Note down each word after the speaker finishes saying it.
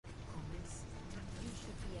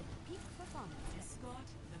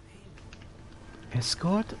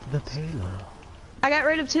Escort the payload. I got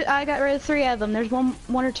rid of 3 of them. There's one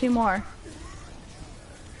or two more.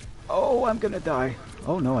 Oh, I'm gonna die.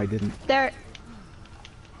 Oh no, I didn't. There.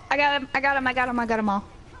 I got him all.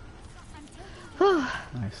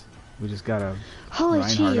 Nice. We just got a Holy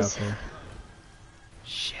Reinhardt out jeez. there.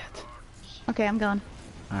 Shit. Okay, I'm going.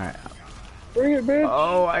 Alright. Bring it, bitch.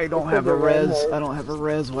 Oh, I don't have a res. I don't have a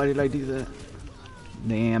res. Why did I do that?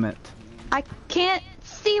 Damn it. I can't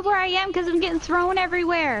see where I am because I'm getting thrown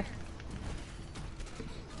everywhere.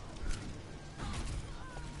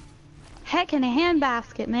 Heck in a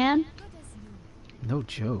handbasket, man. No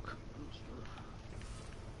joke.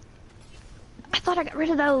 I thought I got rid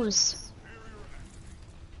of those.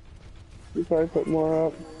 You probably put more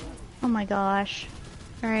up. Oh my gosh.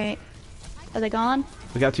 Alright. Are they gone?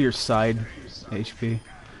 We got to your side, HP.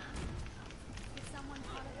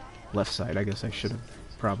 Left side, I guess I should have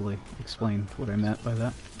probably explained what I meant by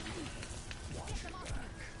that.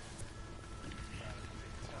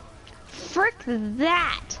 Frick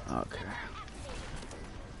that! Okay.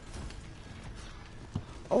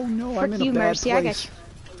 Oh no, Frick I'm in you, a bad Mercy. place. I got you.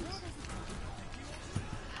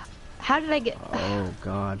 How did I get... Oh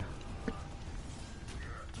god.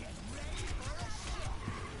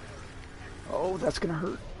 Oh, that's gonna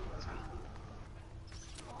hurt.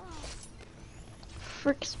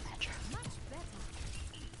 Frick smasher.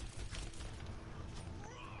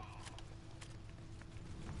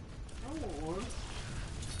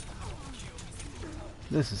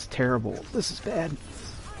 This is terrible. This is bad.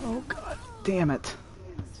 Oh god damn it.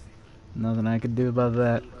 Nothing I could do about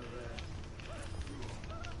that.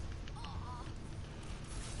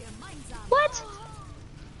 What?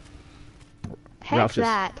 Heck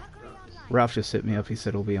that. Ralph just hit me up. He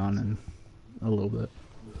said he'll be on in a little bit.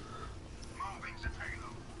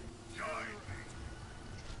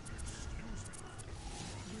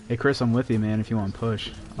 Hey Chris, I'm with you, man, if you want to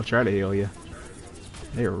push. I'll try to heal you.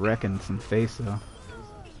 They are wrecking some face, though.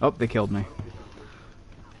 Oh, they killed me.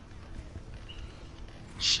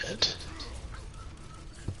 Shit.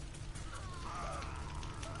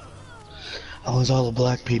 I was all the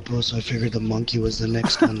black people, so I figured the monkey was the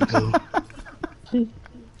next one to go.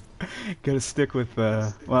 Gotta stick with,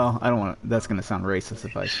 well, I don't want to, that's gonna sound racist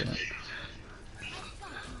if I say it.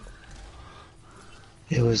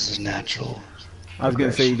 It was natural. I was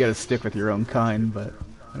gonna say you gotta stick with your own kind, but...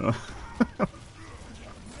 I don't know.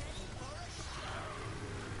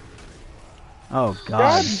 Oh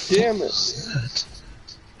god. God damn it.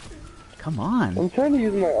 Come on. I'm trying to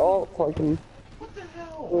use my alt so I can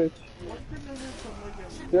switch.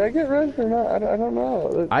 Did I get res or not? I don't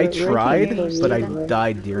know. I tried, but I res.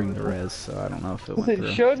 died during the res, so I don't know if it went It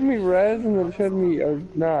through. showed me res and then it showed me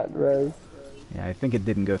not res. Yeah, I think it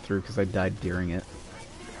didn't go through because I died during it.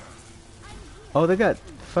 Oh, they got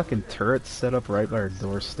fucking turrets set up right by our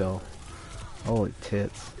door still. Holy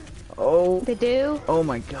tits. Oh. They do? Oh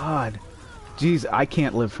my god. Jeez, I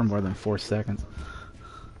can't live for more than 4 seconds.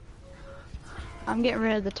 I'm getting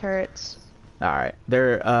rid of the turrets. Alright,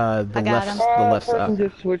 they're, the I got 'em. left I side.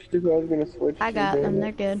 just switched to who I was gonna switch I to, got damn them. it.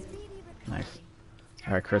 They're good. Nice.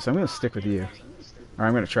 Alright, Chris, I'm gonna stick with you. Or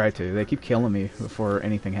I'm gonna try to. They keep killing me before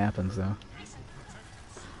anything happens, though.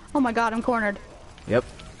 Oh my god, I'm cornered. Yep.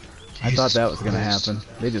 I thought Jesus that was gonna Christ. happen.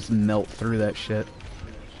 They just melt through that shit.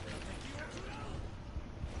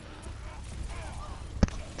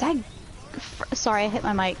 Dag... Sorry, I hit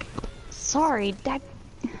my mic. Sorry, dag...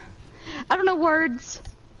 I don't know words.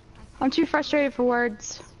 I'm too frustrated for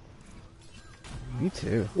words. Me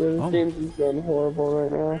too. Yeah, this Oh. game's just going horrible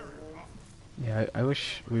right now. Yeah, I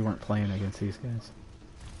wish we weren't playing against these guys.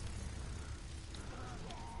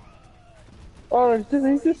 Oh,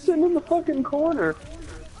 he's just sitting in the fucking corner.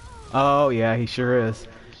 Oh, yeah, he sure is.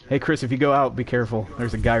 Hey, Chris, if you go out, be careful.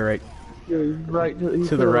 There's a guy right Yeah, he's right he's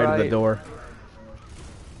to the right of the door.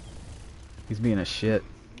 He's being a shit.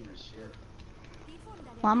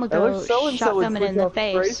 Well, I'm gonna I go wish so-and-so would shotgun it switch in the off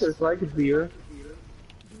face. Tracer so I could be her.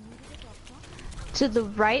 To the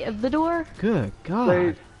right of the door? Good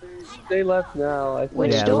God. They left now, I think.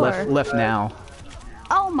 Which Yeah, door? left now.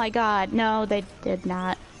 Oh my god, no, they did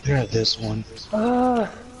not. They're at this one.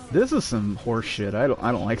 This is some horse shit. I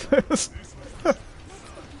don't like this.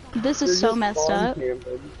 This They're is so just messed spawn up.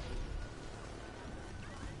 camping.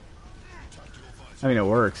 I mean, it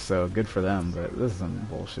works, so good for them, but this is some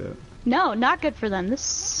bullshit. No, not good for them. This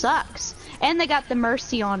sucks. And they got the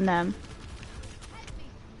mercy on them.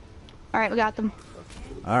 Alright, we got them.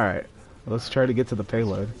 Alright, let's try to get to the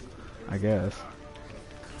payload, I guess.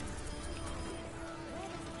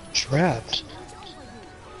 Trapped.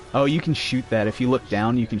 Oh, you can shoot that. If you look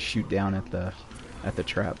down, you can shoot down at the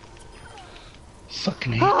trap.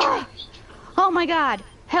 Fucking hate traps. Oh Oh my god!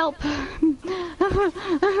 Help!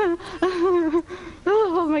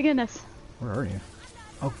 Oh my goodness. Where are you?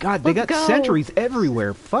 Oh god, they Let's got go. sentries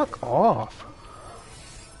everywhere. Fuck off.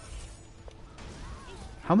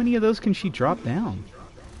 How many of those can she drop down?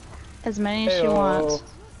 As many as she Heyo. wants.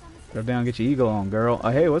 Drop down, get your eagle on, girl. Oh,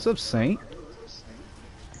 hey, what's up, Saint?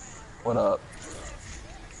 What up?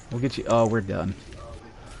 We'll get you. Oh, we're done.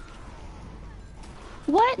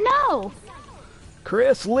 What? No!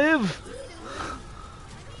 Chris, live!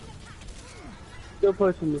 Still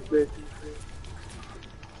pushing this bitch.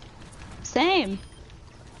 Same.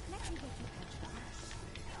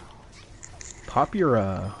 Pop your,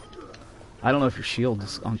 I don't know if your shield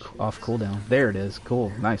is on, off cooldown. There it is.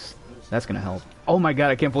 Cool. Nice. That's gonna help. Oh my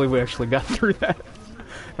god, I can't believe we actually got through that.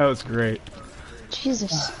 That was great.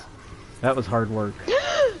 Jesus. That was hard work.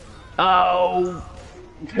 Oh!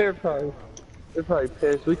 They're probably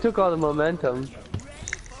pissed. We took all the momentum.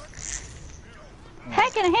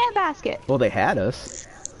 Heck in a handbasket! Well, they had us.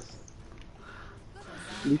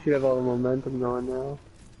 We should have all the momentum going now.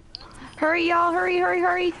 Hurry, y'all! Hurry, hurry,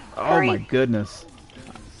 hurry! Oh Hurry. my goodness.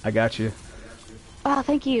 I got you. Oh,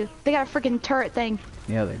 thank you. They got a freaking turret thing.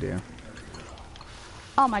 Yeah, they do.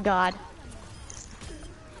 Oh my god.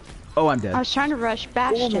 Oh, I'm dead. I was trying to rush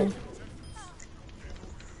Bastion.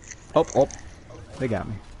 Oh, oh. They got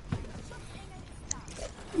me.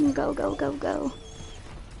 Go, go, go, go.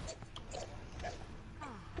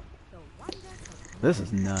 This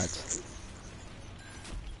is nuts.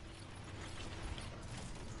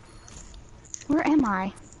 Where am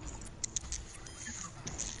I?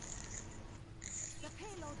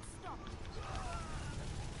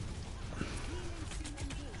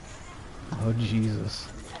 Oh, Jesus.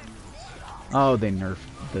 Oh, they nerfed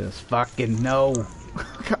this. Fucking no.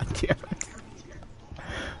 God damn it.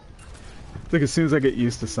 It's like as soon as I get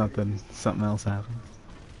used to something, something else happens.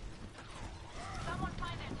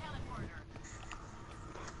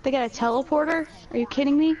 They got a teleporter? Are you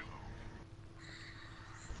kidding me?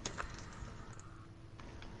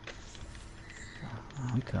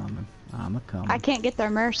 I'm coming. I'm a-coming. I can't get their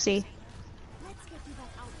mercy.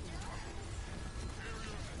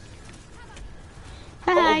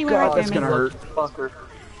 Haha, you went God, right that's through me. gonna hurt. Fucker.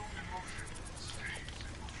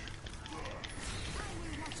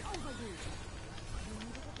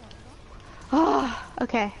 Oh,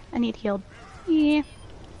 okay. I need healed. Yeah.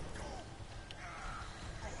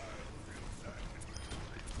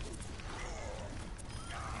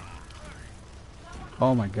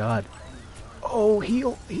 Oh my god. Oh,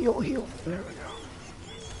 heal, heal, heal. There we go.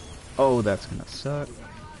 Oh, that's gonna suck.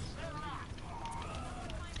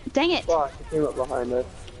 Dang it. Fuck, he came up behind us.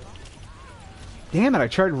 Damn it, I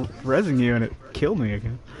tried rezzing you and it killed me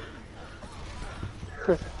again.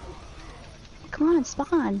 Come on,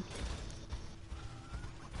 spawn.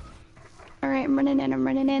 Alright, I'm running in, I'm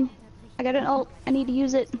running in. I got an ult. I need to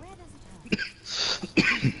use it.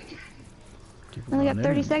 I only got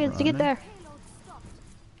 30 seconds to get there.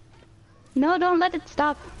 No, don't let it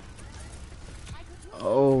stop.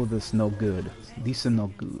 Oh, this no good. These are no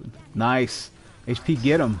good. Nice. HP,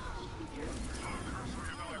 get him.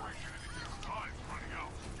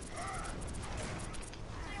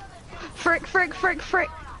 Frick, frick, frick, frick.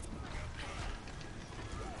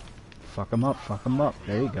 Fuck him up, fuck him up.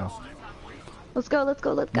 There you go. Let's go, let's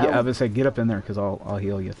go, let's go. Yeah, I would say get up in there because I'll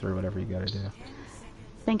heal you through whatever you gotta do.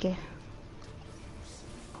 Thank you.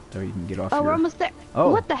 So you can get off Oh, your... we're almost there. Oh.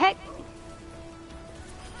 What the heck?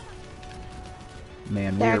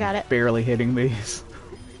 Man, There, I we're got it. barely hitting these.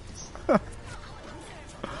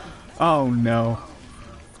 Oh no.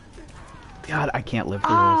 God, I can't live through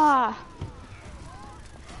Ah!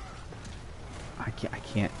 this. I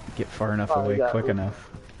can't get far enough Oh, away yeah. quick enough.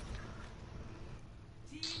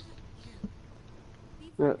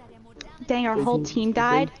 Yeah. Dang, our whole team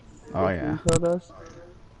died. Oh yeah.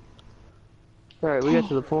 Alright, we got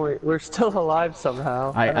to the point. We're still alive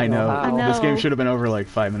somehow. I don't know. how. I know. This game should have been over like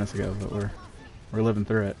 5 minutes ago, but we're living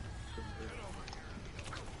through it.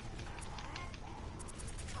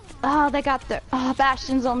 Oh, they got the... Oh,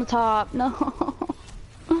 Bastion's on the top. No.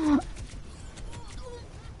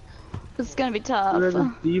 This is gonna be tough. Grab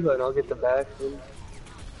the diva and I'll get the Bastion.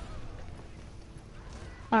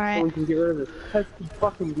 So Alright, we can get rid of this pesky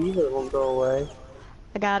fucking diva that won't go away.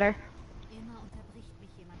 I got her.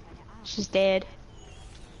 She's dead.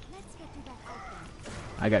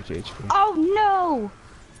 I got you, HP. Oh, no!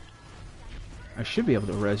 I should be able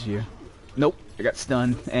to res you. Nope, I got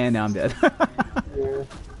stunned, and now I'm dead. Yeah.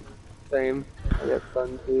 Same. I got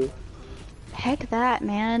stunned too. Heck that,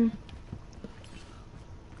 man.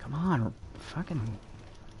 Come on, fucking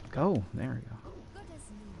go. There we go.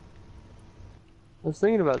 I was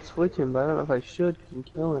thinking about switching, but I don't know if I should from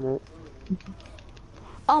killing it.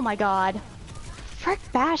 Oh my god. Frick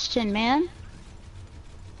Bastion, man.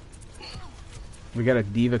 We got a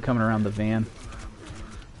diva coming around the van.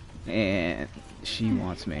 And she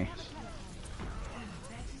wants me.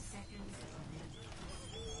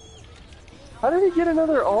 How did he get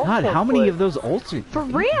another ult? God, so how many quick? of those ults are... For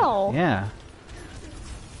real? Yeah.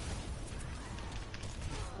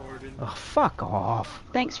 Oh, fuck off.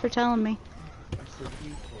 Thanks for telling me.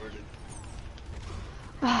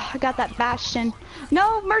 Oh, I got that Bastion.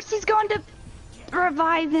 No, Mercy's going to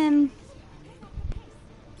revive him.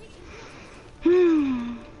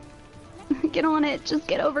 Get on it. Just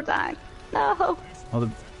get overtime. No. Well,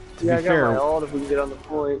 to Yeah, I be got fair, my ult if we can get on the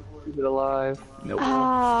point. Keep it alive. nope.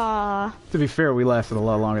 Ah, To be fair, we lasted a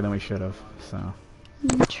lot longer than we should have. So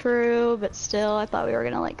true, but still, I thought we were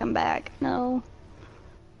gonna like come back. No.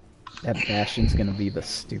 that Bastion's gonna be the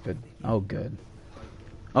stupid. Oh, good.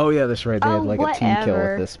 Oh yeah, that's right. They Oh, had like a team kill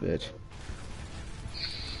whatever. with this bitch.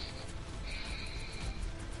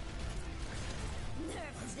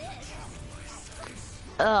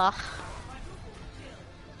 Ugh.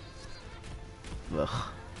 Ugh.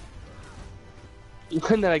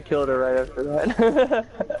 And then I killed her right after that.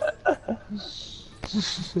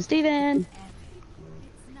 Steven.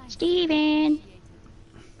 Steven.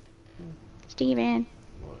 Steven.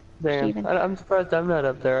 Damn, Steven. I'm surprised I'm not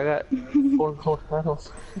up there. I got 4 gold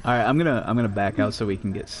medals. All right, I'm gonna back out so we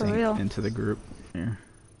can get For real. synced into the group here.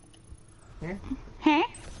 Huh?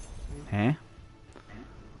 Huh?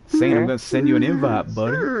 Saying I'm gonna send you an invite,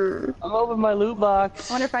 buddy. I'm opening my loot box.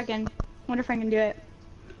 Wonder if I can do it.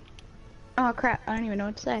 Oh crap! I don't even know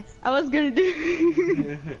what to say. I was gonna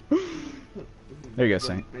do. There you go,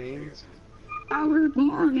 Saint. I was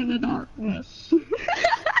born in the darkness.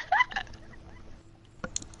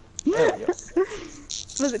 There we go.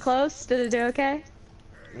 Was it close? Did it do okay?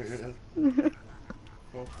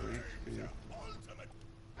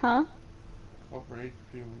 Huh?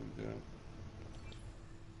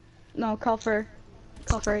 No, call for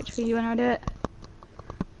HP. You wanna do it?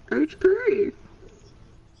 HP.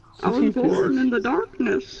 I was born in the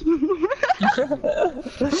darkness.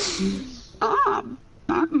 Ah,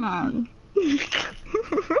 Batman. I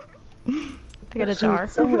got a jar.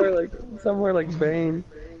 Somewhere like Spain.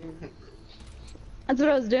 That's what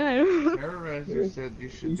I was doing. Terrorizer said you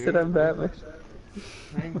should You do said I'm Batman.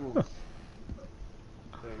 Pringles.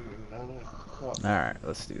 All right,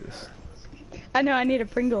 let's do this. I know I need a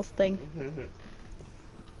Pringles thing.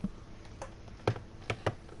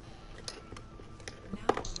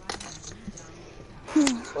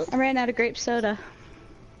 I ran out of grape soda.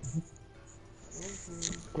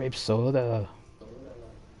 Grape soda.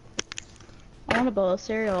 I want a bowl of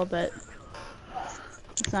cereal, but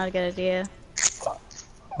it's not a good idea.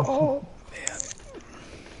 Oh man.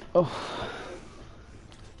 Oh.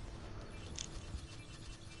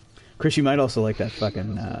 Chris, you might also like that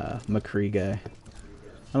fucking McCree guy.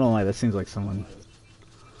 I don't know why, that seems like someone.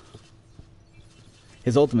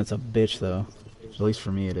 His ultimate's a bitch though. At least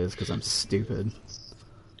for me it is, because I'm stupid.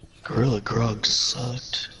 Gorilla Grog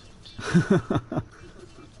sucked. I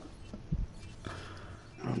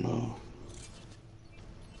don't know.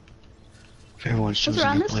 If everyone's What's choosing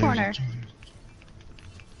around a this player corner? to-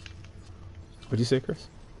 What'd you say, Chris?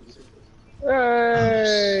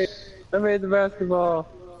 Hey! I made the basketball.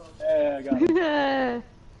 Yeah, I got it.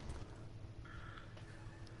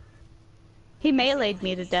 He meleeed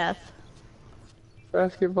me to death.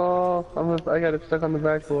 Basketball. I got it stuck on the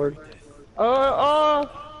backboard. Oh!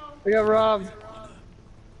 I got robbed.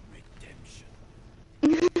 I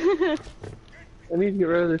need to get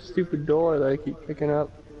rid of this stupid door that I keep picking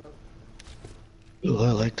up. Ooh,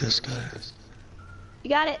 I like this guy. You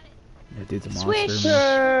got it. That dude's a monster. Swish!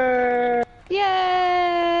 Man.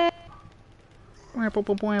 Yay!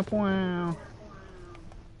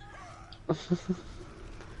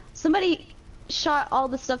 Somebody shot all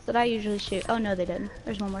the stuff that I usually shoot. Oh no, they didn't.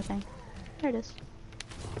 There's one more thing. There it is.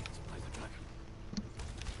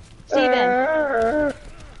 Steven!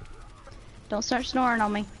 Don't start snoring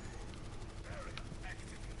on me.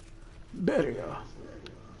 Better go.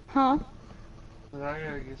 Huh? But I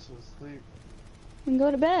gotta get some sleep. And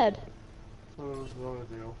go to bed. That's what I was gonna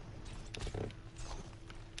do.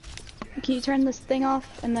 Can you turn this thing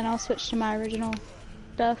off and then I'll switch to my original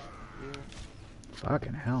stuff?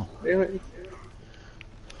 Fucking hell. Damn it.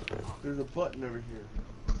 There's a button over here.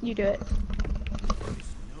 You do it.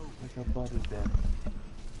 Like a button there.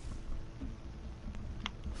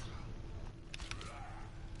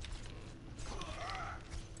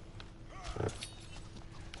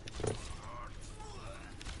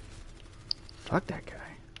 Fuck that guy.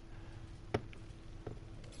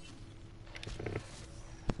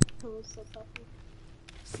 That was so tough.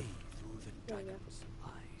 See through the There we go. dragon's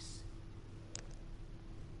eyes.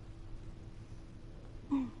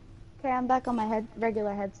 Okay, I'm back on my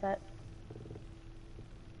regular headset.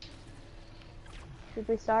 Did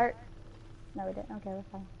we start? No, we didn't. Okay, we're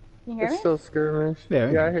fine. Can you hear It's me? still skirmish.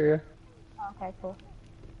 Yeah, Yeah, I hear you. Oh, okay, cool.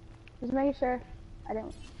 Just making sure. I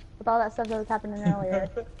didn't. With all that stuff that was happening earlier.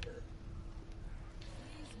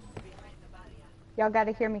 Y'all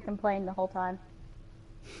gotta hear me complain the whole time.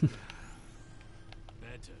 Better.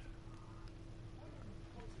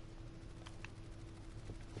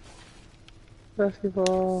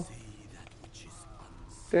 Basketball. See that which is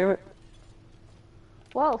unseen. Damn it.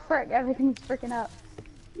 Whoa, frick, everything's freaking up.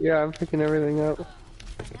 Yeah, I'm picking everything up.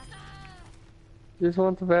 Just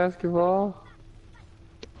want the basketball.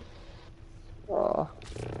 Aw.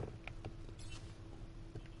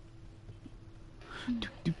 Do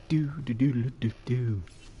do do do do do do.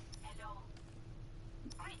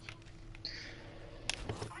 By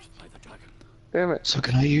the dragon. Damn it. So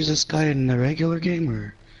can I use this guy in the regular game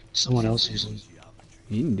or someone else use him?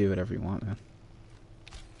 You can do whatever you want, man.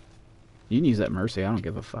 You can use that Mercy. I don't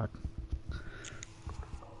give a fuck.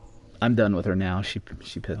 I'm done with her now. She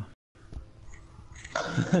pissed.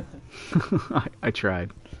 I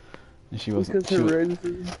tried. And she wasn't. Because her rage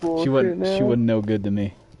is bullshit now. She wasn't no good to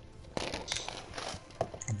me.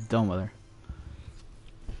 I'm done with her.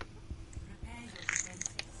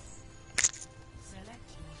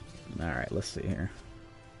 Alright, let's see here.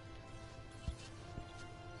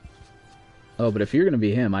 Oh, but if you're gonna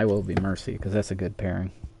be him, I will be Mercy, because that's a good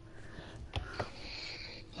pairing.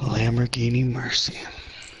 Lamborghini Mercy.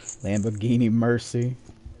 Lamborghini Mercy.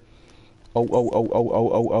 Oh, oh, oh, oh, oh,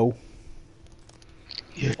 oh, oh.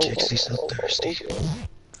 Your Jixie's so thirsty.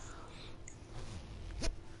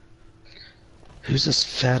 Who's this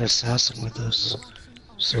fat assassin with us?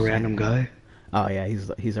 Just a random guy? Oh yeah,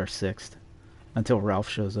 he's our sixth. Until Ralph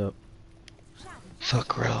shows up.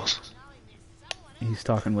 Fuck Ralph. He's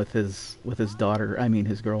talking with his daughter, I mean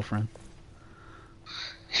his girlfriend.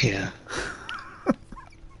 Yeah.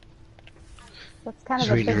 That's kind Just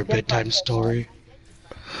of a reading her big bedtime difference. story.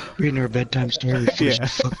 Reading her bedtime story before Yeah.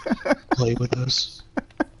 she fuck play with us.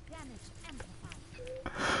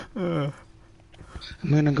 I'm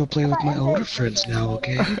gonna go play with my older friends now,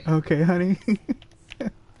 okay? Okay, honey.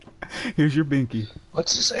 Here's your binky.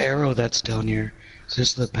 What's this arrow that's down here? Is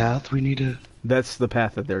this the path we need to... That's the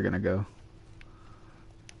path that they're gonna go.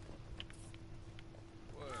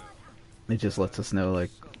 It just lets us know, like,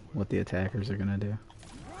 what the attackers are gonna do.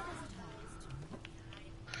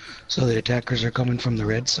 So the attackers are coming from the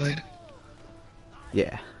red side?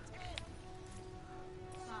 Yeah.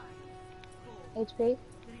 HP?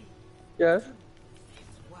 Yes?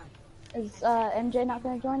 Is MJ not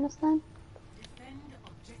gonna join us then?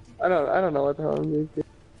 I don't know what the hell I'm doing.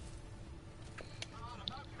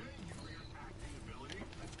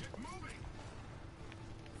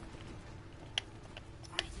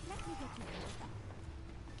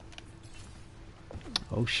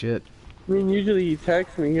 Oh shit. I mean, usually he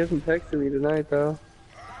texts me. He hasn't texted me tonight, though.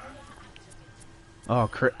 Oh,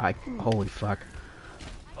 holy fuck.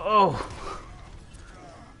 Oh.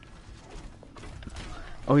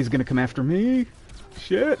 Oh, he's gonna come after me?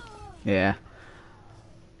 Shit. Yeah.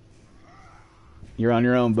 You're on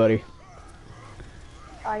your own, buddy.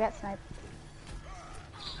 Oh, I got sniped.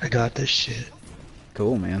 I got this shit.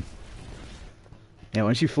 Cool, man. Yeah,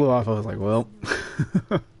 when she flew off, I was like, well,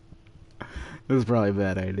 this is probably a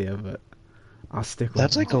bad idea, but I'll stick with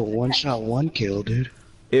That's it. like a one-shot, one-kill, dude.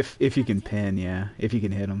 If you can pin, yeah. If you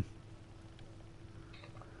can hit him.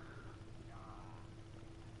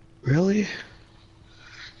 Really?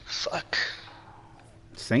 Fuck.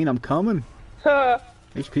 Saint, I'm coming.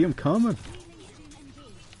 HP, I'm coming.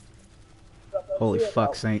 Holy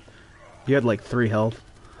fuck, Saint. You had like 3 health.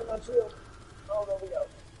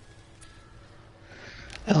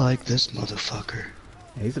 I like this motherfucker.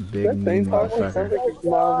 Yeah, he's a big, That mean thing probably sounds motherfucker. like it's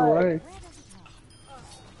miles away.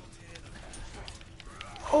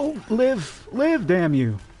 Oh, live! Live, damn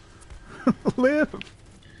you! Live!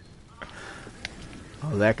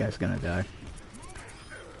 Oh, that guy's gonna die.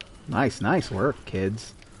 Nice work,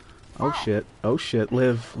 kids. Oh shit,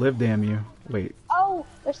 live, damn you. Wait, Oh,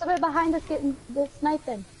 there's somebody behind us getting this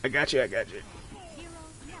sniping. I got you.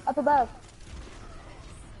 Up above.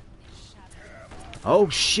 Oh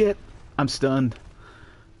shit, I'm stunned.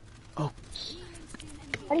 Oh,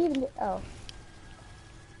 How do you even get... Oh.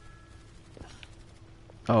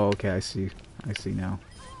 oh, okay, I see now.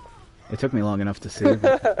 It took me long enough to see,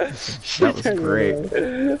 but that was great.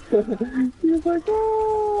 He was like,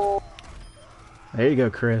 oh. There you go,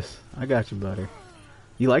 Chris. I got you, buddy.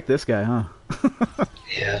 You like this guy, huh?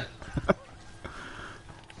 Yeah.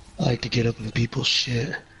 I like to get up in people's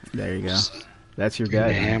shit. There you go. That's your Bring guy.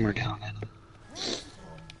 the Huh? hammer down at him.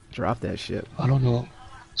 Drop that shit. I don't know.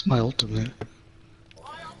 It's my ultimate.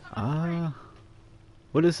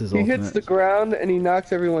 What is his He ultimate? hits the ground and he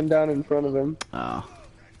knocks everyone down in front of him. Oh.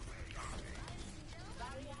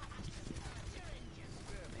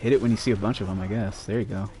 Hit it when you see a bunch of them, I guess. There you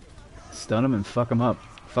go. Stun them and fuck them up.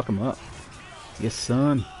 Fuck them up. Yes,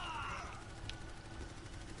 son.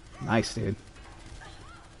 Nice, dude.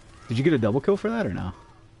 Did you get a double kill for that or no?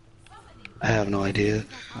 I have no idea.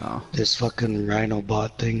 Oh. This fucking Rhino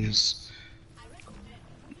bot thing is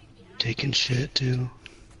taking shit too.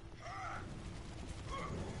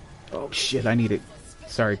 Oh shit, I need it.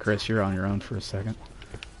 Sorry, Chris, you're on your own for a second.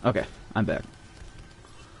 Okay, I'm back.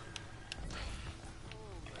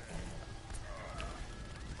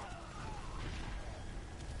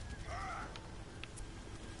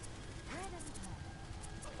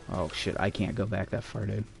 Oh shit, I can't go back that far,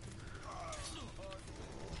 dude.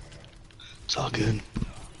 It's all good.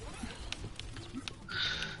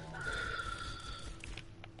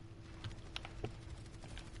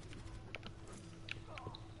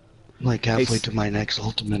 I'm like halfway to my next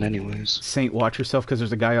ultimate anyways. Saint, watch yourself because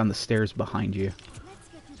there's a guy on the stairs behind you.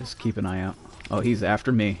 Just keep an eye out. Oh, he's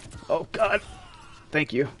after me. Oh god.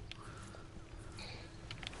 Thank you.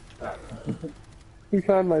 He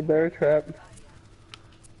found my bear trap.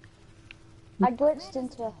 I glitched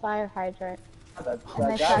into a fire hydrant. That And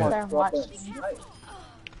they guy sat wants there and to go up watched there. me. Nice.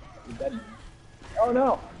 You dead. Oh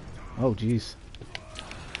no! Oh jeez.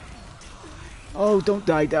 Oh, don't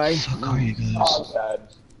die. Fuck are you guys? Oh, God.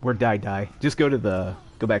 We're die. Just go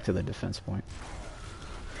back to the defense point.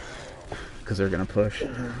 Because they're gonna push.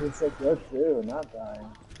 It's so good too, not dying.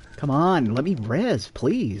 Come on, let me res,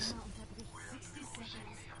 please.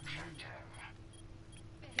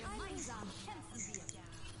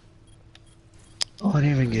 Oh, I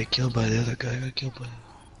didn't even get killed by the other guy. I got killed by.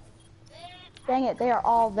 Dang it, they are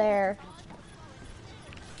all there.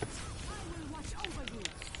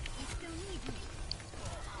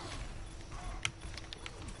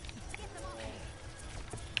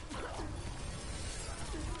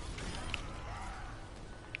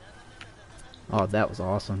 Oh, that was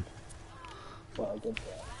awesome. Well, good job.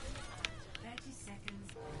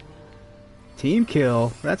 Team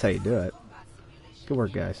kill. That's how you do it. Good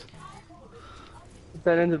work, guys. If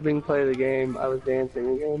that ends up being play of the game, I was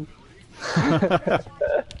dancing again.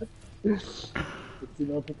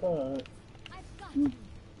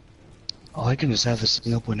 Oh, I can just have this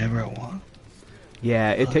thing up whenever I want.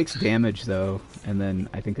 Yeah, it takes damage though, and then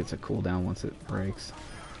I think it's a cooldown once it breaks.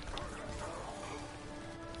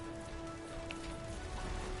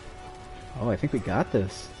 Oh, I think we got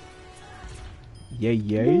this. Yay,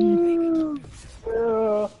 yay. Ooh,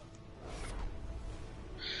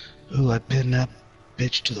 I pinned that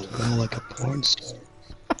bitch to the wall like a porn star.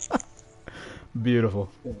 Beautiful.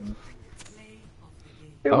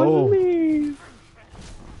 It Oh. wasn't me.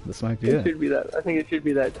 This might be It it. should be that. I think it should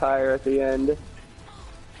be that tire at the end.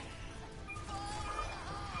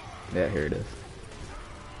 Yeah, here it is.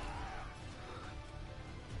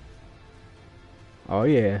 Oh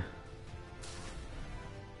yeah.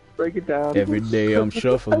 Break it down. Every day I'm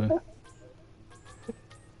shuffling.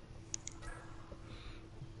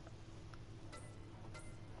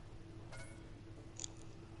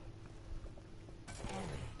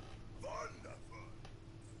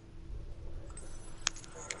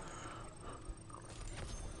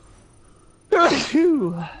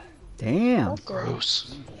 Phew. Damn.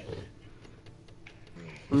 Gross.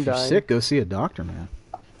 I'm If you're dying. sick, go see a doctor, man.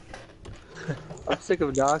 I'm sick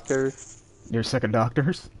of doctors. You're sick of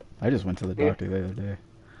doctors? I just went to the Yeah. doctor the other day.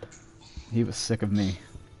 He was sick of me.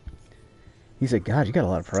 He said, God, you got a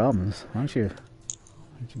lot of problems. Why don't you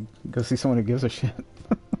go see someone who gives a shit?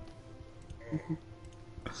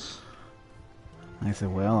 I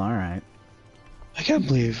said, well, alright. I can't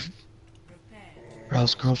believe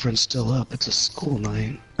Ralph's girlfriend's still up. It's a school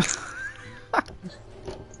night.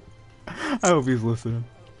 I hope he's listening.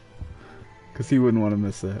 Because he wouldn't want to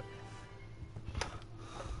miss that.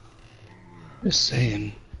 Just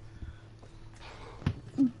saying.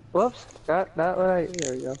 Whoops. Not what I.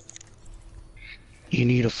 There we go. You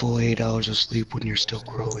need a full 8 hours of sleep when you're still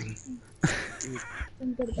growing.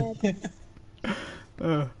 Then go to bed.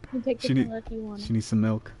 Uh, You can take She the need- pill if you want. she needs some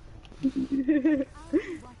milk.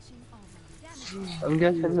 I'm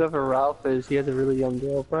guessing whoever Ralph is, he has a really young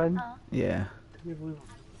girlfriend. Yeah. I can't believe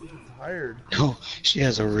I'm tired. Oh, she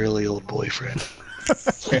has a really old boyfriend.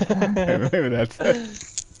 Maybe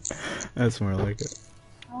that's more like it.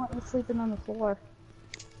 I want you sleeping on the floor.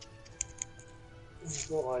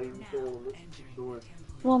 Well, I even feel this door.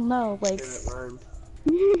 Well, no, like, And it rhymes.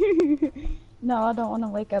 no, I don't want to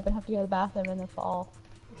wake up and have to go to the bathroom in the fall.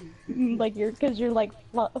 Like cause you're like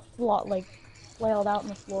like flailed out on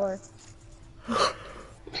the floor.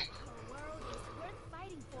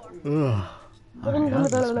 Ugh. Alright, how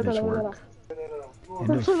does this bitch work? End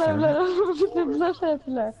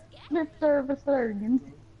of third?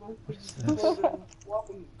 What is this?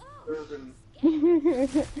 Welcome, Urban.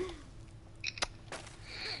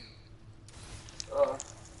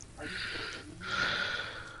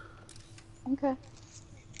 Okay.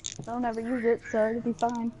 Don't ever use it, so it'll be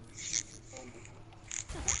fine.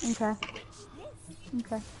 Okay.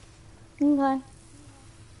 Okay. Okay.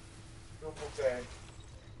 Okay.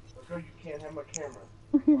 Because you can't have my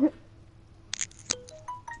camera.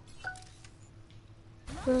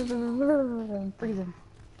 Freezing.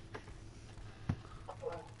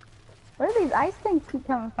 Where do these ice things keep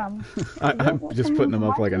coming from? I'm just putting them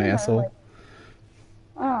up like an asshole.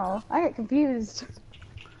 Oh, I get confused.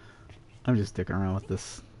 I'm just sticking around with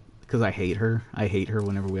this because I hate her. I hate her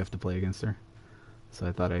whenever we have to play against her. So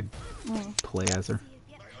I thought I'd play as her.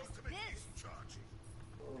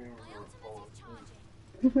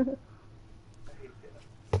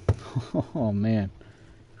 Oh man.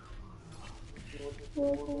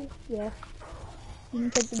 Yeah. You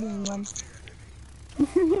can take the green one.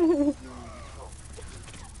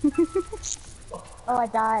 Oh, I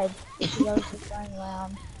died. Because I was just running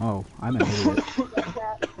around. Oh, I'm an idiot.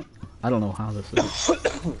 I don't know how this is.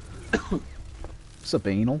 What's up,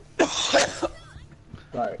 anal?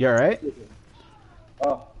 Sorry. You alright?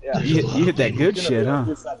 Oh, yeah. You hit that good shit, huh?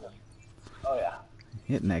 Oh, yeah.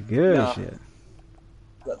 Hitting that good No. shit.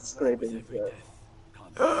 That scraping shit.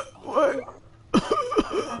 What?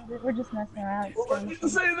 We're just messing around. It's What did you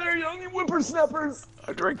say there, young whippersnappers?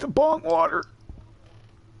 I drank the bong water.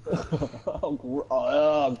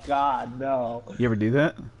 Oh, God, no. You ever do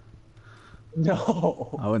that?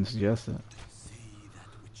 No. I wouldn't suggest it. See that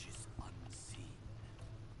which is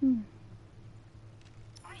unseen.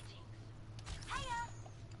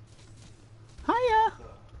 Hiya.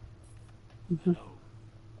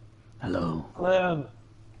 Hello. Clem.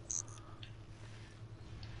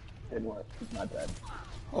 Didn't work. He's not dead.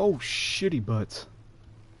 Oh, shitty butts.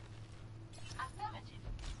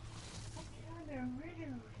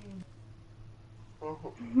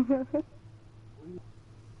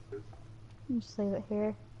 You just leave it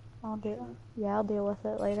here. I'll deal with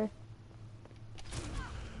it later.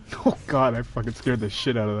 Oh god, I fucking scared the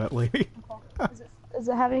shit out of that lady. Okay. Does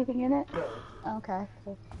it have anything in it? Okay,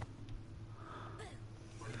 cool.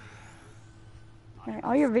 Alright,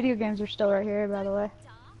 all your video games are still right here, by the way.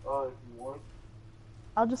 Oh, if you want.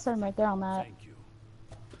 I'll just set them right there on that. Thank you.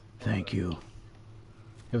 Thank you.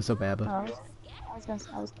 Hey, what's up, Abba? Oh,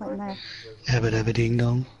 I was playing there. Abba dabba ding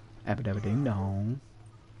dong. Abba dabba ding dong.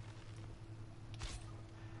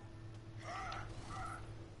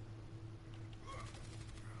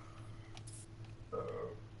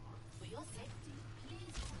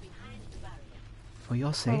 For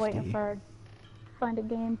your We're waiting safety. for find a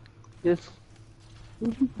game. Just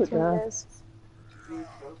put That's what down it is.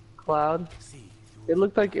 cloud. See It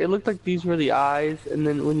looked like these were the eyes, and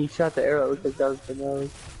then when you shot the arrow, it looked like that was the nose.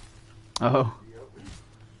 Oh.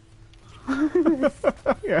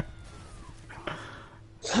 Yeah.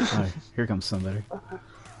 Alright, here comes somebody.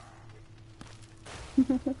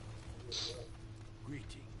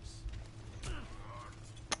 greetings.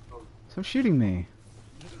 Stop shooting me.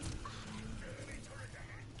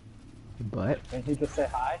 But Can he just say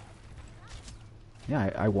hi?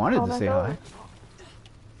 yeah, I wanted Oh to my say God.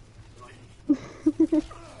 hi.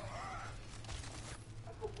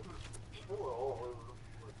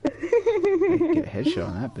 Get a headshot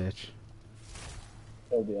on that bitch.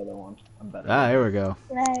 Kill the other one. I'm better. Ah, here we go.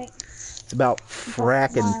 Good night. It's about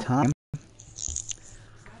fracking time.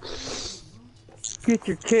 Get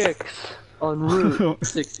your kicks on Route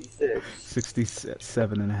 66.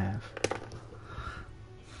 67 and a half.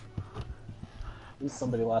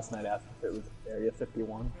 Somebody last night asked if it was Area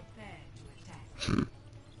 51.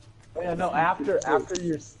 Oh, yeah, no. After I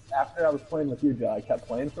was playing with you, Joe, I kept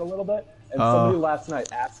playing for a little bit, and somebody last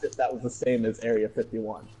night asked if that was the same as Area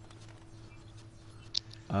 51.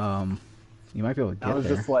 You might be able to I get was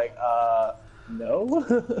there. just like,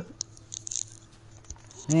 no.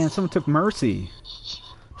 Man, someone took Mercy.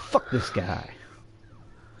 Fuck this guy.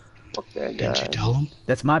 Fuck that Didn't you guy. tell him?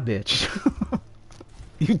 That's my bitch.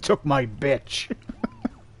 You took my bitch.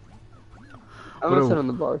 I'm What gonna a- sit on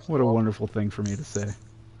the bar. What a wonderful thing for me to say.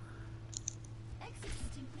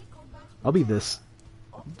 I'll be this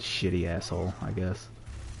shitty asshole, I guess.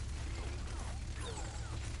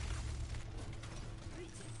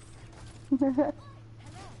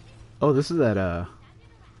 Oh, this is that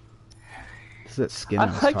skin I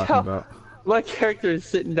was like talking how about. my character is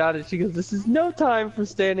sitting down and she goes, "This is no time for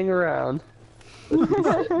standing around." Attack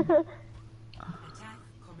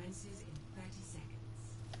commences in 30 seconds.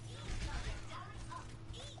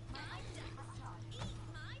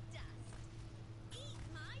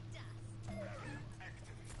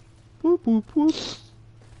 Whoop whoop whoop.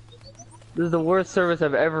 This is the worst service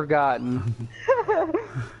I've ever gotten. Have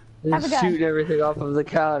a Just gun. shooting everything off of the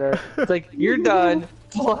counter. It's like, you're done.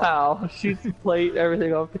 Wow. Shoots the plate,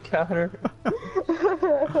 everything off the counter.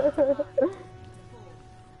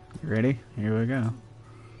 You ready? Here we go.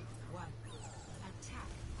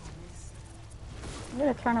 I'm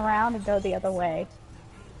gonna turn around and go the other way.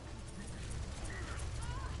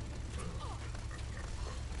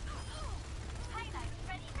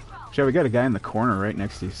 Joe, we got a guy in the corner right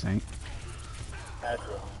next to you, Saint.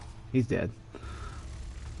 He's dead.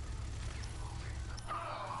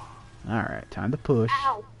 Alright, time to push.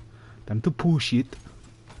 Ow. Time to push it.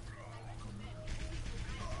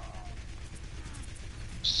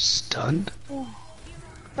 Stunned?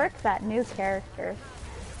 Frick that new character.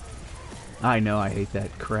 I know, I hate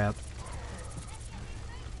that crap.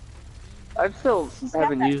 I still She's got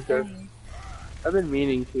haven't that used her. thing. I've been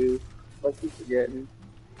meaning to. I keep forgetting.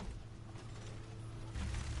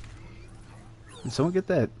 Did someone get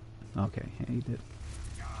that? Okay, yeah, he did.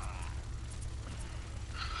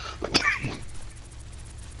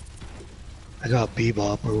 I got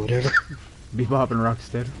Bebop or whatever. Bebop and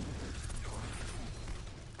Rocksteady.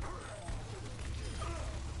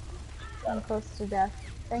 I'm close to death.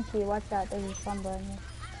 Thank you, watch out, there's a slumber in me.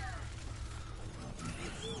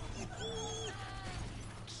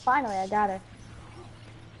 Finally, I got her.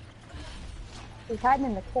 She's hiding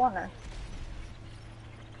in the corner.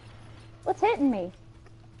 What's hitting me?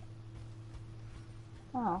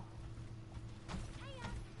 Oh.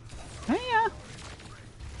 Hiya!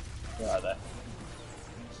 Where are they?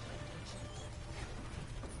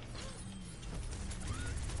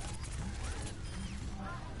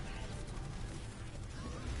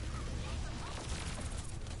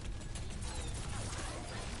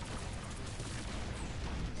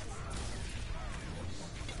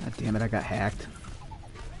 God damn it, I got hacked.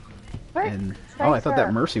 Frick, And oh, I thought that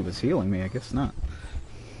Tracer. Mercy was healing me. I guess not.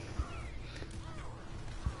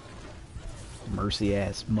 Mercy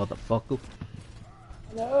ass motherfucker.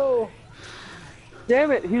 No!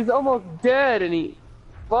 Damn it, he was almost dead and he...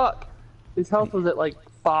 Fuck! His health was at like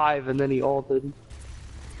 5 and then he ulted.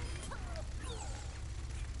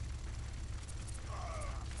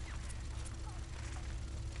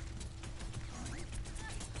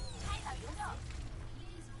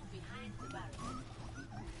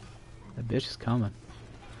 That bitch is coming.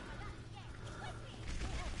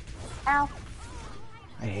 Ow.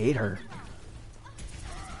 I hate her.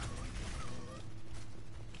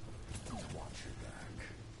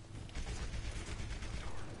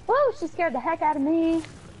 Whoa, she scared the heck out of me.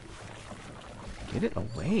 Get it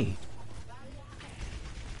away.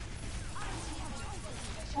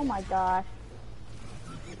 Oh my gosh.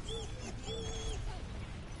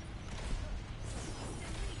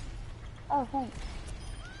 Oh, thanks.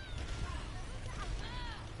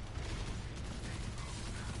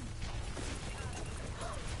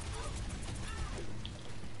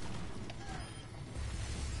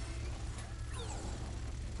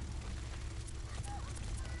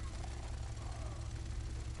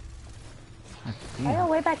 God I damn.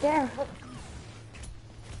 go way back there.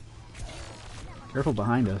 Careful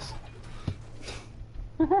behind us.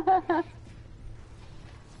 That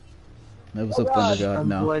was a Thunder God. I'm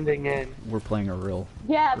No, blending in. we're playing a real.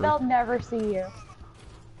 Yeah, they'll never see you.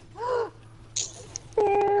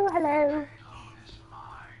 Ew, hello.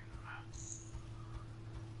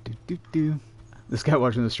 Do do do. This guy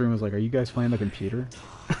watching the stream was like, "Are you guys playing the computer?"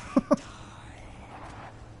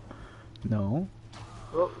 No.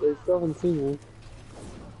 Oh, they still haven't seen me.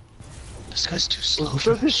 This guy's too slow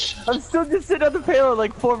for this shit. I'm still just sitting on the payload,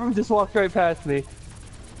 like 4 of them just walked right past me.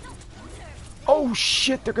 Oh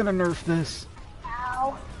shit! They're gonna nerf this.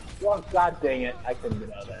 Ow. Well, god dang it. I couldn't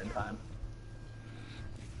get out of there in time.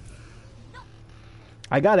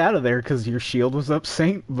 I got out of there because your shield was up,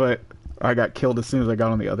 Saint, but I got killed as soon as I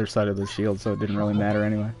got on the other side of the shield, so it didn't really matter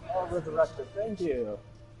anyway. Oh, resurrected. Thank you.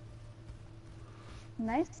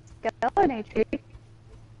 Nice going, HP.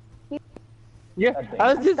 Yeah, God dang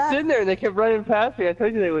I was it. just sitting there and they kept running past me. I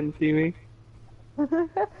told you they wouldn't see me.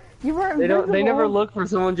 You were They don't. They never invisible. look for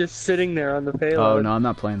someone just sitting there on the Oh payload. no, I'm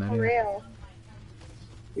not playing that For either. real.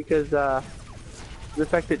 Because the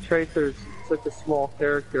fact that Tracer's such a small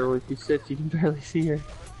character, when she sits, you can barely see her.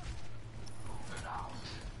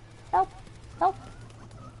 Help.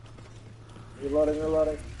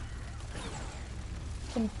 Reloading.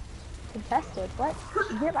 Contested. What?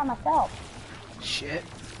 I'm here by myself. Shit.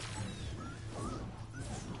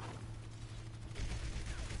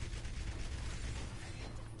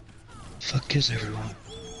 Fuck is everyone?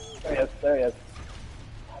 There he is.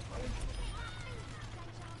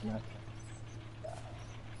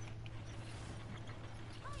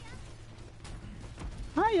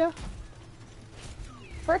 Hiya.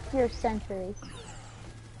 Frick your sentries.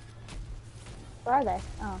 Where are they?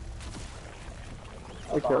 Oh.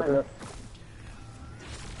 Okay.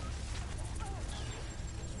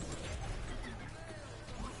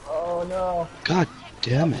 Oh no. God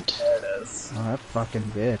damn it. There it is. Oh, that fucking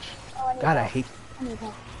bitch. Oh, I need God, I help. hate... I need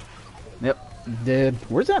help. Yep, dead.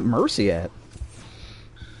 Where's that Mercy at?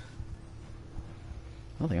 I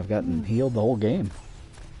don't think I've gotten healed the whole game.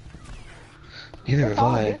 Neither have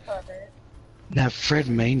All I. here for a bit. That Fred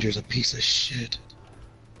Manger's a piece of shit.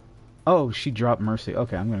 Oh, she dropped Mercy.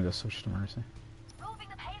 Okay, I'm gonna go switch to Mercy. Moving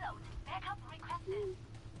the payload. Backup requested.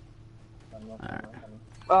 Alright.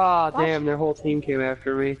 Ah, damn, their whole team came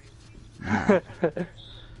after me.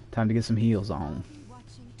 Time to get some heals on.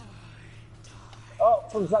 Oh,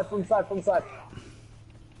 from the side.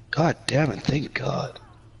 God damn it, thank God.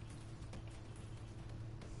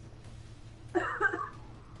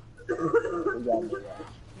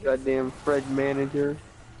 Goddamn Fred manager.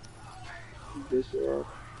 This ass.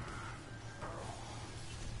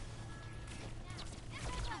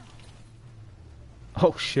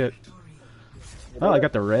 Oh shit. Oh, I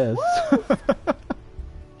got the res.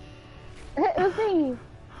 It was me.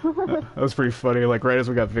 That was pretty funny. Like right as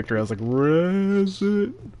we got victory, I was like, res it.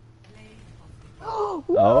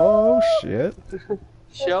 Oh shit.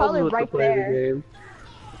 Shells probably with right the play of the there. game.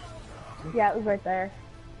 Yeah, it was right there.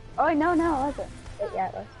 Oh, wait, no, it wasn't. Yeah,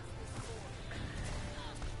 it was.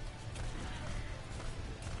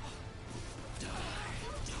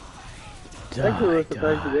 Actually, was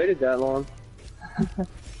surprised you waited that long.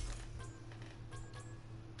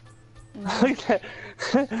 Look at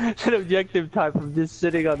that objective time from just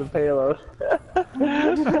sitting on the payload.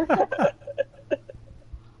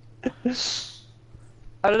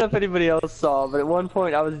 I don't know if anybody else saw, but at one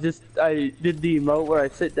point I did the emote where I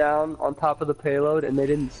sit down on top of the payload and they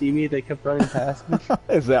didn't see me, they kept running past me.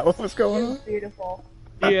 Is that what was going on? Beautiful.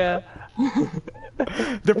 Yeah.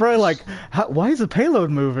 They're probably like, why is the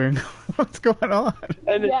payload moving? What's going on?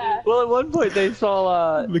 And Yeah. well, at one point they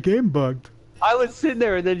saw, The game bugged. I was sitting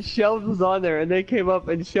there and then Shelves was on there and they came up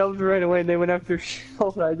and Shelves ran away and they went after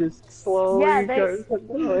Shelves and I just slowly Yeah, kept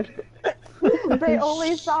going. They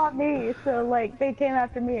only saw me, so like they came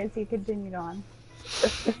after me as he continued on.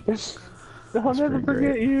 I'll never pretty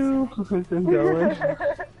forget great. you. I'm going.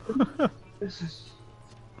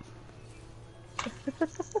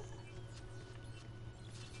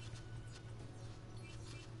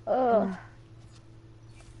 Ugh.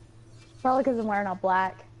 Probably because I'm wearing all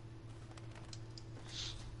black.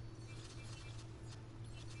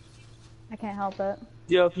 I can't help it.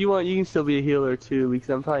 Yo, if you want, you can still be a healer too, because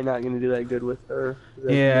I'm probably not gonna do that good with her. 'Cause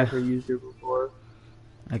I've Yeah. never used her before.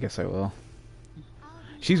 I guess I will.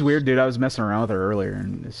 She's weird, dude. I was messing around with her earlier,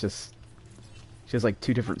 and it's just... She has like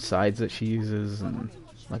two different sides that she uses, and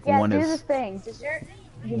like Yeah, one do is... this thing. Does your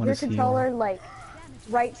one is controller like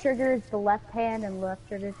right trigger is the left hand and left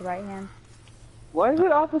trigger is the right hand? Why is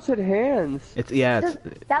it opposite hands? It's that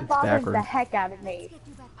That it's bothers backwards. the heck out of me.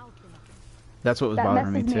 That's what was That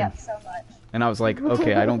bothering messes me me too. up so much. And I was like,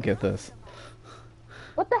 okay, I don't get this.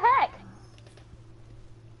 What the heck?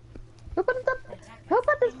 Who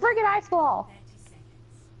put this friggin' ice wall?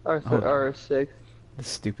 R6. This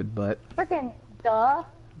stupid butt. Frickin' duh.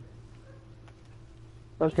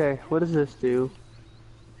 Okay, what does this do?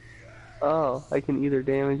 Oh, I can either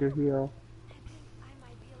damage or heal.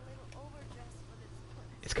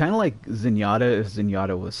 It's kind of like Zenyatta if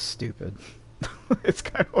Zenyatta was stupid. It's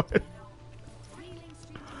kind of what...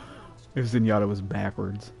 If Zenyatta was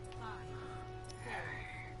backwards.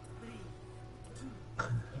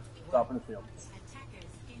 Stop in the field.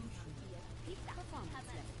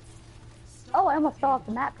 Oh, I almost fell off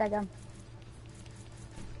the map, daggum.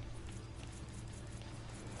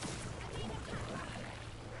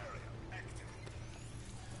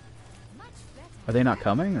 Are they not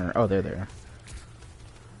coming, or... Oh, they're there.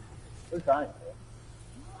 We're trying.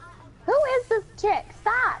 Who is this chick?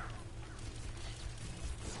 Stop!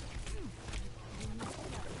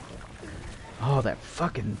 Oh, that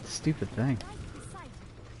fucking stupid thing.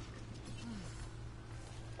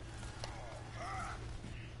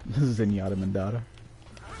 This is Zenyatta Mandata.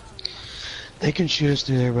 They can shoot us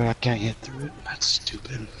through there, but I can't get through it. That's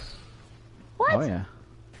stupid. What? Oh, yeah.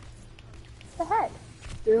 The heck?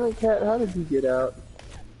 Damn it, Cat, how did you get out?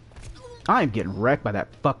 I'm getting wrecked by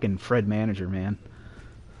that fucking Fred manager, man.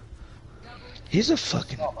 He's a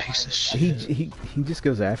fucking piece of shit. He just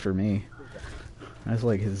goes after me. That's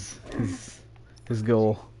like his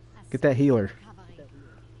goal. Get that healer.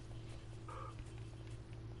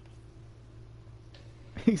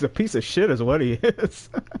 He's a piece of shit is what he is.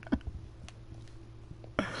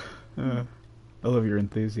 I love your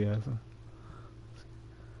enthusiasm.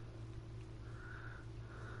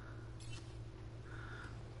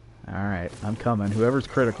 Alright, I'm coming. Whoever's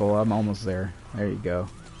critical, I'm almost there. There you go.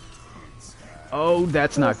 Oh,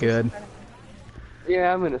 that's not good.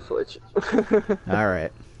 Yeah, I'm gonna switch.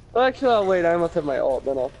 Alright. Well, actually, I'll wait. I must have my ult,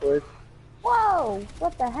 then I'll switch. Whoa!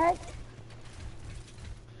 What the heck?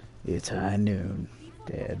 It's high noon.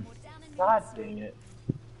 Dead. God dang it.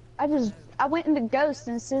 I went into Ghost,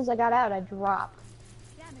 and as soon as I got out, I dropped.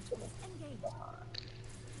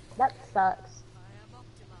 That sucks.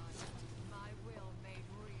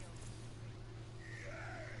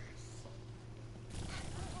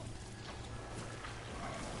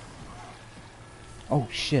 Oh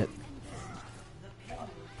shit.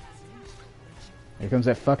 Here comes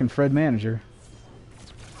that fucking Fred manager.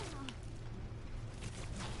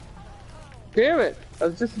 Damn it! I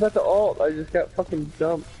was just about to ult. I just got fucking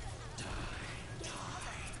dumped.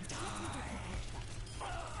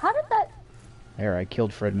 How did that? There, I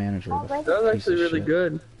killed Fred manager. The That That was piece actually of really shit.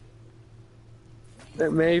 good.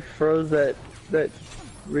 That May froze that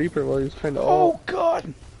Reaper while he was trying to ult. Oh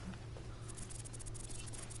god!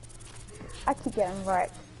 I keep getting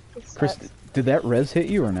wrecked. It Chris, sucks. did that res hit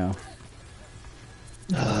you or no?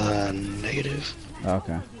 Negative.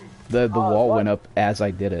 Okay. The wall went up as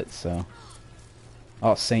I did it, so.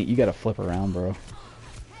 Oh, Saint, you gotta flip around, bro.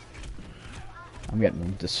 I'm getting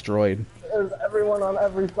destroyed. There's everyone on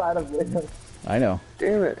every side of me. I know.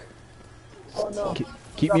 Damn it. Oh no.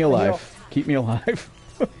 Keep me alive. Keep me alive.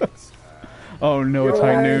 Oh no, it's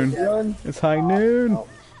high noon. Run. It's high noon.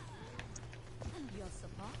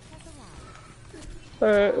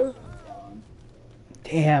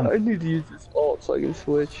 Damn. I need to use this ult so I can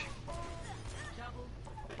switch.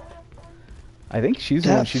 I think she's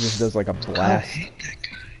the one. She just does like a God, I blast. hate that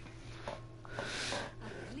guy.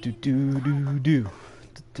 Do do do do.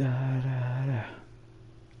 Da, da, da.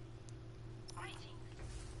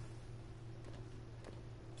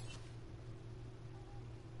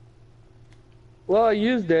 Well, I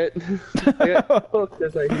used it. I got hooked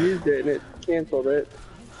as I used it and it canceled it.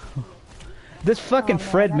 This fucking Oh, man,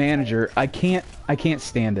 Fred that's manager, I can't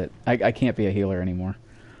stand it. I can't be a healer anymore.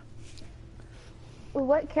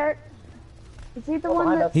 What character? Is he the Oh, one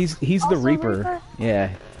behind that? us. He's the Also Reaper. Reaper? Yeah,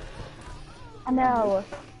 I know.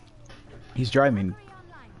 he's driving me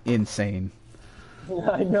insane.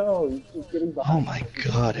 I know. He's just getting behind. Oh my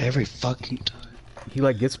god, every fucking time. He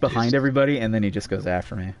like gets behind everybody and then he just goes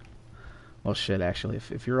after me. Well, shit. Actually,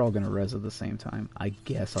 if you're all gonna res at the same time, I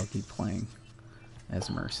guess I'll keep playing as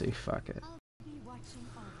Mercy. Fuck it.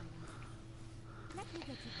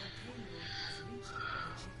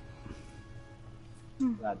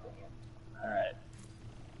 God dang it. Alright.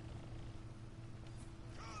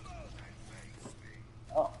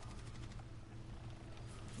 Oh.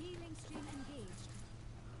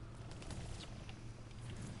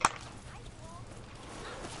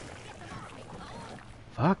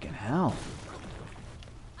 Fucking hell.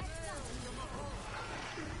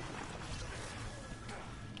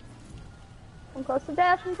 I'm close to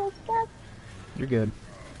death. I'm close to death. You're good.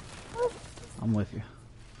 I'm with you.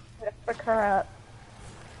 I'm gonna frick her up.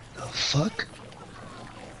 The fuck?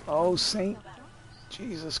 Oh, Saint.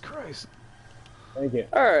 Jesus Christ. Thank you.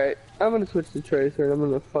 Alright, I'm gonna switch to Tracer and I'm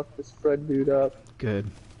gonna fuck this Fred dude up. Good.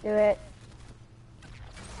 Do it.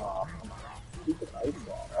 Oh, come on. Stupid ice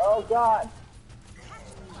wall. Oh god.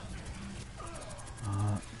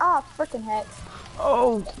 Ah, frickin' heck.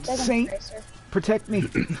 Oh, They're gonna Saint. trace her. Protect me.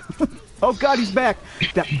 Oh god, he's back.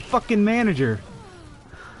 That fucking manager.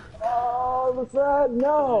 Oh, the Fred.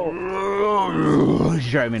 No. He's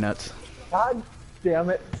driving me nuts. God damn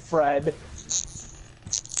it, Fred.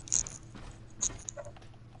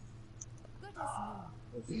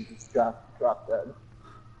 He just dropped dead.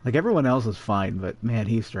 Like everyone else is fine, but man,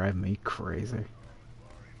 he's driving me crazy.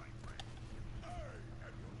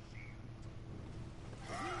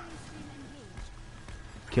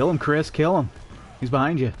 Kill him, Chris. Kill him. He's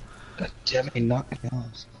behind you. God damn it, he knocked me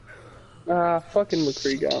off. Ah, fucking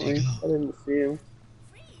McCree got me. I didn't see him.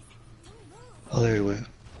 Oh, there he went.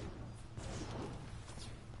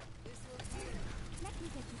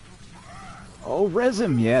 Oh, res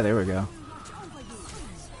him. Yeah, there we go.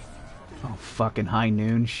 Oh, fucking high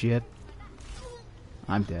noon shit.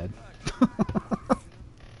 I'm dead.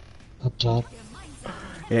 top.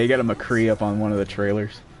 Yeah, you got a McCree up on one of the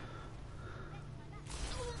trailers.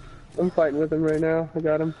 I'm fighting with him right now. I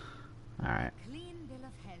got him. Alright.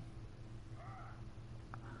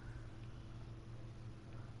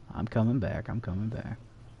 I'm coming back, I'm coming back.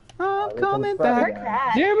 I'm coming back.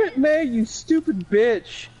 Damn it, May, you stupid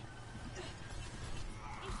bitch.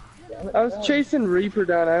 I was chasing Reaper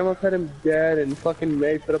down. I almost had him dead, and fucking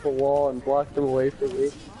May put up a wall and blocked him away from me.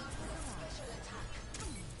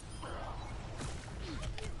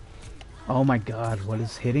 Oh my god, what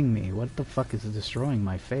is hitting me? What the fuck is destroying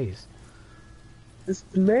my face? This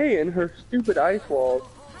May and her stupid ice walls.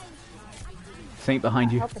 Saint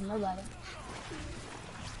behind you. Helping nobody.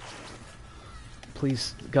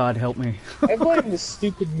 Please, God, help me. I'm playing this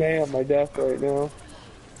stupid May on my death right now.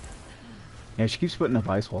 Yeah, she keeps putting up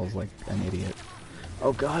ice walls like an idiot.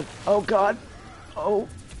 Oh god, oh god, oh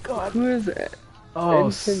god. Who is it? Oh,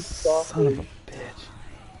 Instant son of a sausage. bitch.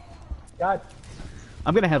 God.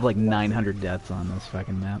 I'm gonna have like 900 deaths on this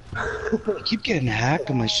fucking map. I keep getting hacked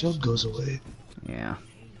and my shield goes away. Yeah.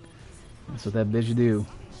 That's what that bitch do.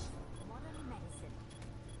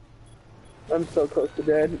 I'm so close to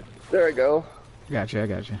dead. There I go. Gotcha, I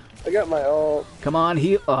gotcha. I got my ult. Come on,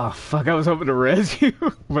 heal. Oh, fuck, I was hoping to res you,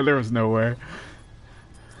 but there was nowhere.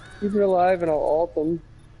 Keep her alive and I'll ult them.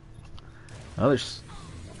 Oh, there's...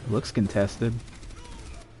 Looks contested.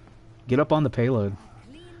 Get up on the payload.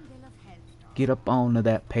 Get up onto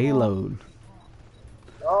that payload.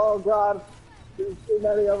 Oh god. There's too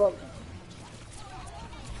many of them.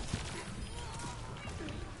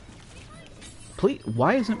 Please,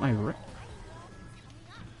 why isn't my re...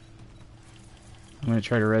 I'm gonna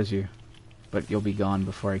try to res you, but you'll be gone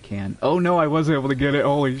before I can. Oh no, I was able to get it.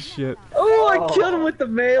 Holy shit. Oh, I killed him with the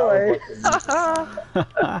melee.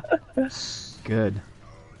 Good.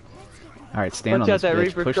 Alright, stand Watch on out, this that bitch.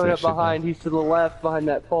 Reaper's Push coming that up shit behind. back. He's to the left behind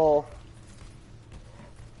that pole.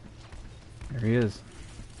 There he is.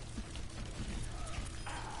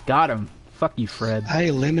 Got him. Fuck you, Fred. I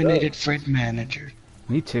eliminated Fred Manager.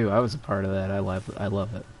 Me too. I was a part of that. I love it. I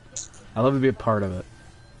love it. I love to be a part of it.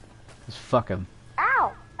 Just fuck him.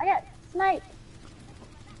 Ow! I got sniped.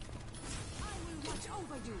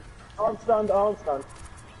 Oh, I'm stunned. Oh, I'm stunned.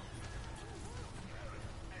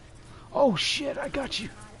 Oh shit, I got you.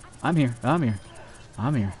 I'm here. I'm here.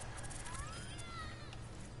 I'm here.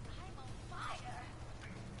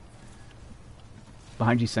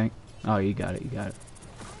 Behind you, Saint. Oh, you got it. You got it.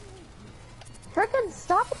 Frickin'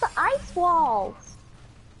 stop with the ice walls!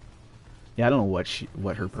 Yeah, I don't know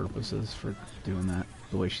what her purpose is for doing that.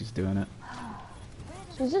 The way she's doing it.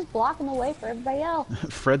 She's just blocking the way for everybody else.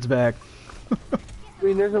 Fred's back. I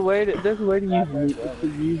mean, there's a way to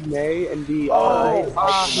use May and be.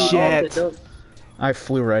 Shit. Don't- I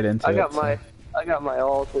flew right into I it. got so- my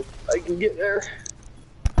ult. If I can get there.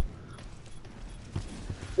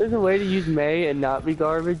 There's a way to use May and not be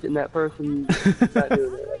garbage, and that person's not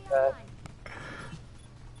doing it like that.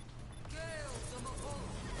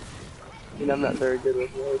 I mean, I'm not very good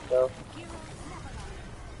with May, so.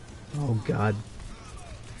 Oh god.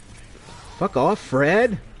 Fuck off,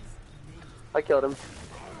 Fred. I killed him.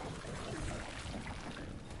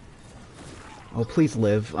 Oh, please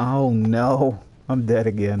live. Oh no. I'm dead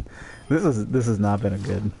again. This has not been a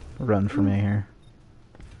good run for me here.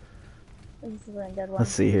 This is a good one.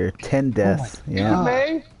 Let's see here. 10 deaths. Yeah.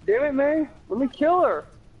 May? Damn it, May. Let me kill her.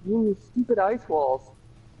 You and your stupid ice walls.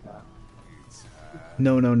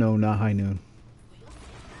 No, not high noon.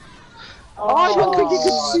 Oh, I didn't think he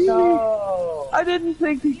could see me. No. I didn't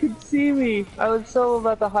think he could see me. I was so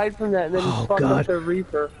about to hide from that, and then he Oh, fucked God. up the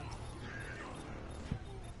Reaper.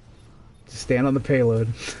 Just stand on the payload.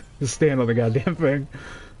 Just stand on the goddamn thing.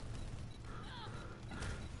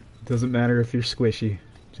 Doesn't matter if you're squishy.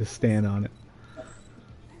 Just stand on it.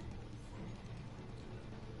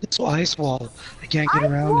 It's ice wall. I can't get Ice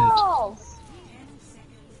around walls!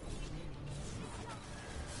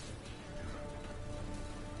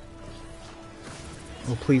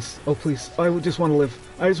 Oh please. Oh please. I just want to live.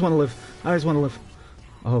 I just want to live. I just want to live.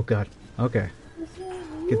 Oh god. Okay.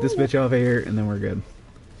 Get this bitch off of here and then we're good.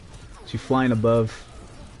 She's flying above.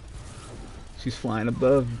 She's flying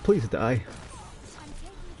above. Please die.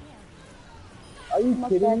 Are you Almost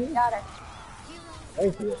kidding dead. me? Got her.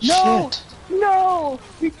 Thank you. it. No! Shit. No!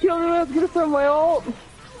 He killed him. I was gonna throw my ult.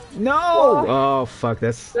 No! What? Oh fuck.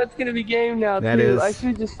 That's That's gonna be game now, That too. is. I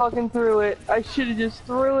should've just fucking threw it. I should've just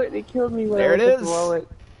threw it, and he killed me when There I it went to is. throw it.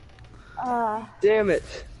 Damn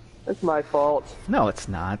it. That's my fault. no. It's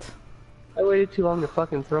not. I waited too long to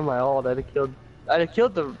fucking throw my ult. I'd have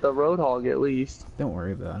killed the Roadhog at least. Don't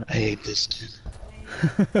worry about I hate this kid.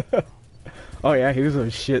 it. Oh yeah, he was a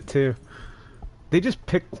shit too. They just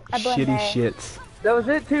picked I blame shitty May. shits. That was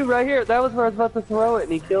it too, right here. That was where I was about to throw it,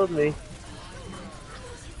 and he killed me.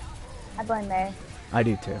 I blame May. I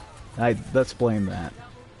do too. Let's blame that.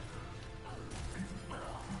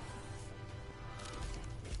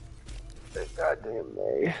 Goddamn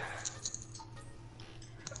May.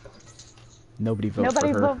 Nobody voted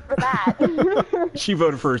Nobody for her. voted for that. She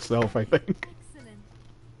voted for herself, I think.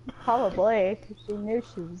 Probably, because she knew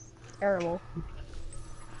she was terrible.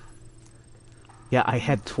 Yeah, I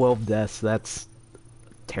had 12 deaths. That's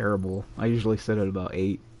terrible. I usually sit at about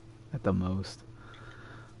 8 at the most.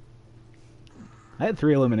 I had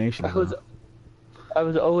 3 eliminations. I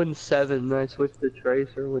was 0-7, and I switched to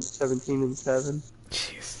Tracer, went 17-7.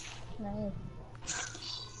 Jeez. Nice.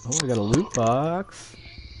 Oh, we got a loot box.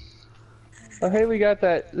 Oh, hey, we got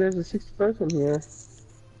that. There's a 6th person here.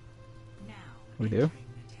 We do?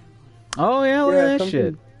 Oh, yeah, look at that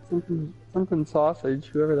shit. Something sausage,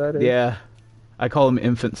 whoever that is. Yeah. I call him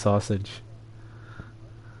Infant Sausage.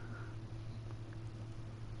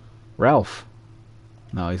 Ralph.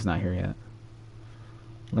 No, he's not here yet.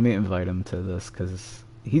 Let me invite him to this, because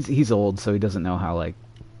he's old, so he doesn't know how, like,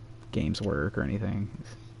 games work or anything.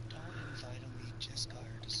 Don't invite him, he just got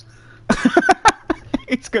her to sleep.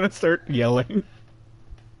 He's gonna start yelling.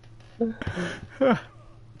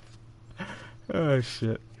 Oh,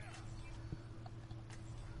 shit.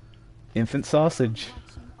 Infant Sausage.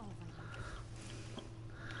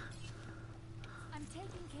 I'm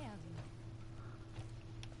taking care of you.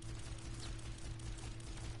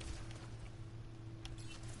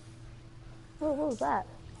 Oh, what was that?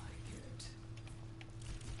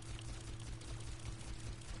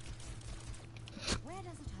 Where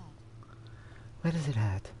does it hurt? Where does it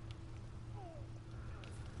at?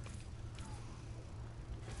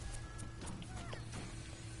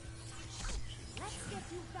 Let's get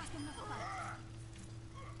you back in the fight.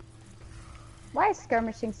 Why is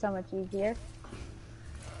skirmishing so much easier?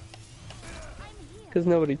 I'm here. Because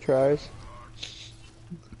nobody tries.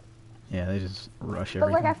 Yeah, they just rush But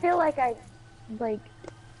everything. like, I feel like I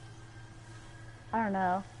don't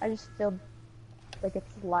know. I just feel like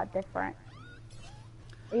it's a lot different.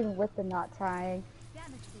 Even with the not trying.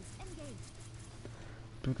 Damage boost engaged.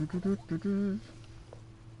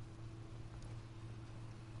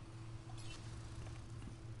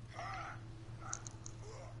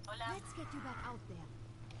 Let's get you back out there.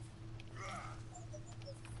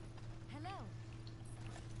 Hello.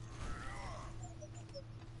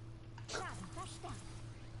 Schaden verstärkt.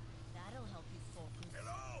 That'll help you focus.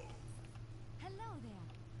 Hello there.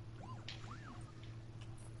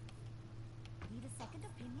 Need a second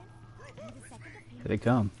opinion? Need a second opinion? Here they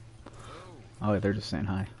come. Oh, they're just saying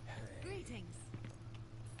hi. Greetings.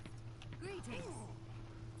 Greetings.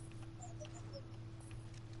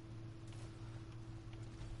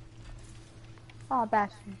 Oh,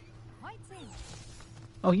 Bastion. Points in.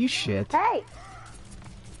 Oh, you shit. Hey!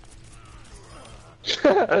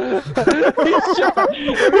 Everyone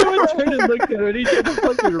turned and looked at him and he tried to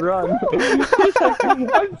fucking run. He's like,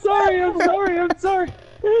 I'm sorry, I'm sorry, I'm sorry.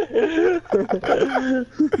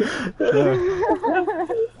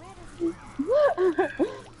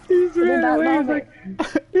 He's ran that away, moment.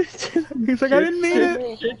 He's like, I didn't mean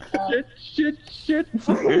it. shit.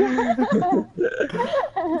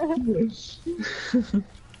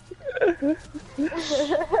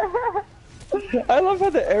 I love how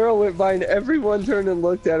the arrow went by and everyone turned and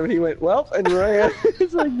looked at him. He went, well, and ran.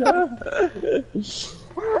 He's like, no. I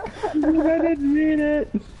didn't mean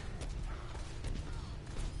it.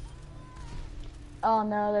 Oh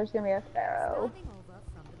no, there's gonna be a pharaoh. Starting over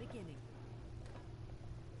from the beginning.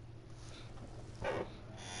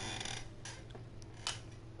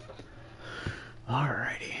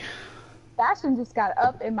 Alrighty. Bastion just got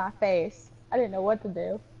up in my face. I didn't know what to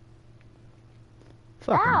do.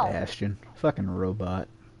 Fucking Ow. Bastion. Fucking robot.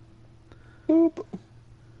 Boop.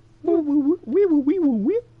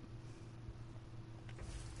 Wee-woo-wee-woo-wee.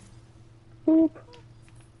 Boop.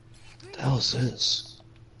 What the hell is this?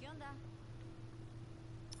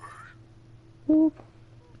 Boop.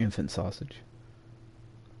 Infant Sausage.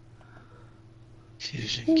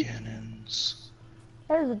 Fusion cannons.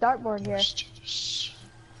 There's a dartboard here. Boosters.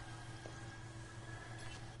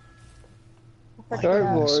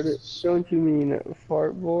 Dartboard? Don't you mean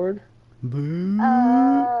fartboard? Boo.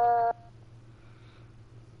 Ha.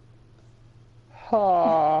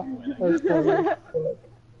 That's funny.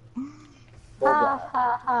 Ha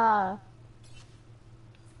ha ha.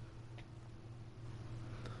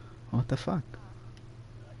 What the fuck?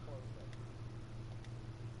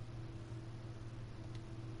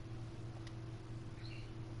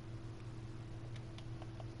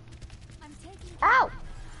 I'm taking Ow!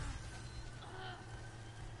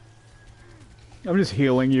 I'm just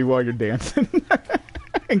healing you while you're dancing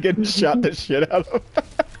and getting shot the shit out of.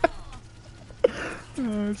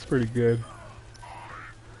 Oh, that's pretty good.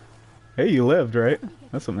 Hey, you lived, right?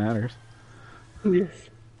 That's what matters. Yes.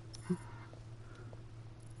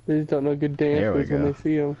 They just don't know good There we dancers when go. they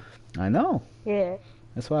see them. I know. Yeah.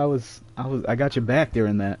 That's why I got you back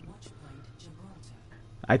during that.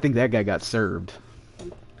 I think that guy got served.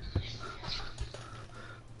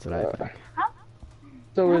 That's what I think.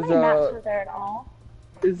 So How is many maps were there at all?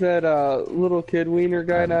 is that little kid wiener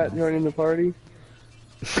guy not joining the party?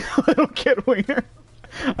 Little kid wiener.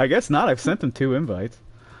 I guess not. I've sent him 2 invites.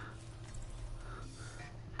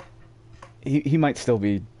 He might still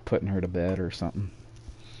be putting her to bed or something.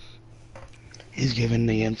 He's giving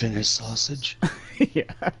the infant his sausage. Yeah.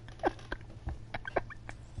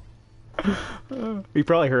 He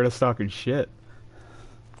probably heard us talking shit.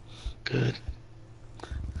 Good.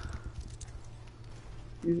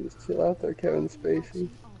 You just chill out there, Kevin Spacey.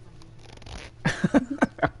 I'm taking care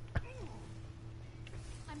of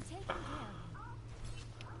you.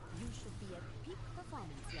 You should be at peak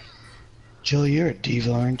performance level. Joe, you're a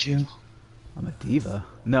diva, aren't you? I'm a diva.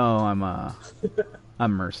 No,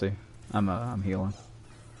 I'm Mercy. I'm healing.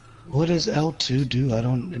 What does L2 do?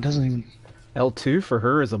 It doesn't even... L2 for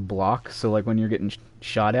her is a block, so like when you're getting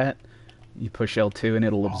shot at, you push L2 and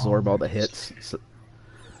it'll absorb all the hits. So,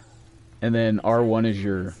 and then R1 is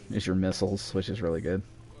your missiles, which is really good.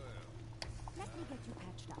 Let me get you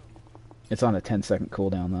patched up. It's on a 10-second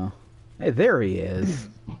cooldown though. Hey, there he is.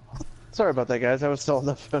 Sorry about that, guys. I was still on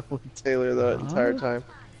the phone with Taylor the entire time.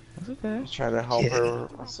 That's okay. I was trying to help her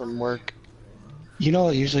with some work. You know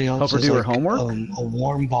what usually helps? Help her is do her like, homework? A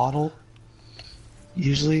warm bottle.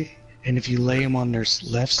 Usually. And if you lay him on their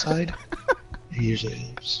left side, it usually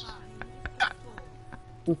helps.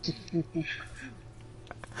 What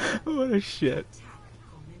a shit.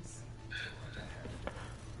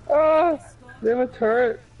 Ah! They have a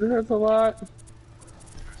turret. It hurts a lot.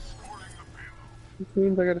 This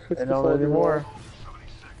means I gotta switch to soldier more.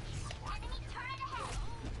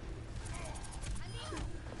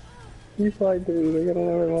 You slide through, they got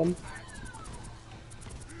another one.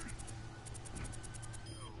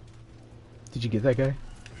 Did you get that guy?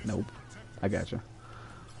 Nope. I gotcha.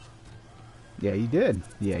 Yeah, you did.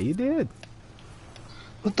 Yeah, you did.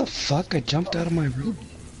 What the fuck? I jumped out of my room.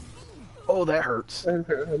 Oh, that hurts. I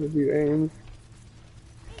forgot how to do aim.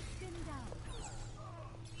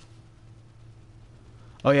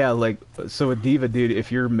 Oh yeah, like, so a diva, dude,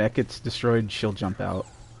 if your mech gets destroyed, she'll jump out.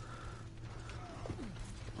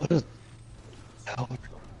 What a coward.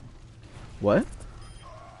 What?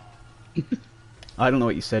 I don't know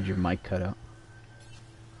what you said, your mic cut out.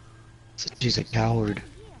 She's a coward.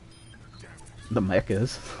 The mech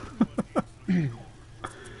is.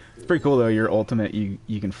 It's pretty cool though, your ultimate, you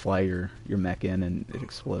can fly your mech in and it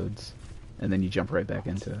explodes. And then you jump right back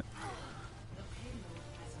into it.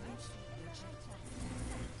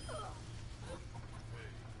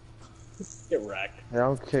 Get wrecked. Yeah,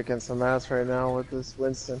 I'm kicking some ass right now with this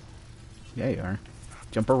Winston. Yeah, you are.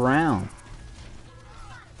 Jump around.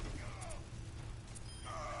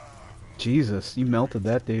 Jesus, you melted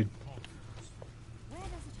that dude.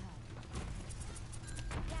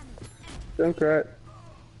 Junkrat.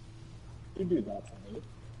 You do that to me.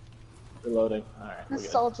 Reloading. Alright. This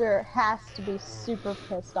soldier has to be super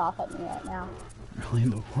pissed off at me right now. Really in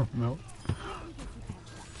the warm melt.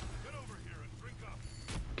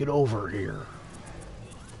 Get over here.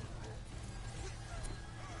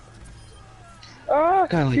 Ah!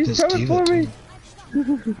 Kinda like He's this coming diva for me!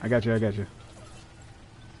 too. I got you, I got you.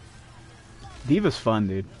 Diva's fun,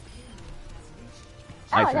 dude.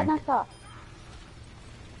 Oh, I got think. knocked off.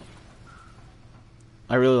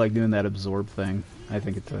 I really like doing that absorb thing. I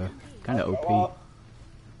think it's kind of OP.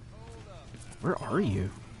 Where are you?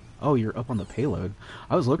 Oh, you're up on the payload.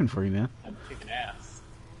 I was looking for you, man. I'm kicking ass.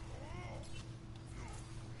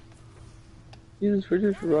 Jesus, we're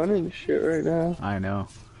just running shit right now. I know.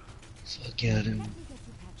 Fuck yeah, dude.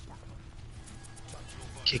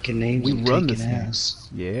 Kicking names We and run taking this game. ass.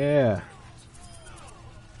 Yeah.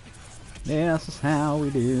 This is how we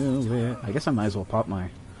do it. I guess I might as well pop my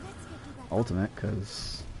ultimate,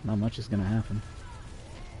 because not much is going to happen.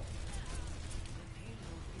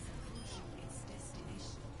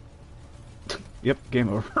 Yep, game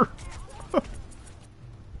over.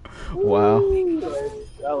 Wow.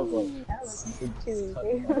 That was like...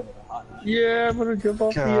 Yeah, I'm gonna jump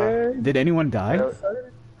off the God. edge. Did anyone die?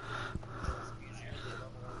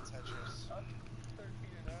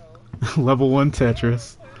 Level 1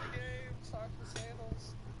 Tetris.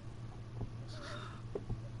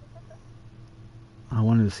 I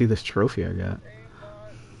wanted to see this trophy I got.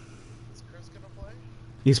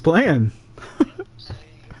 He's playing.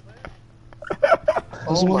 I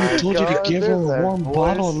was the one who told you to give her a there's warm that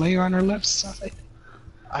bottle voice. and lay her on her left side.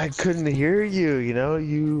 I couldn't hear you. You know,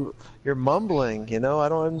 you're mumbling. You know, I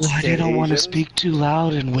don't understand. I didn't want to Asian. speak too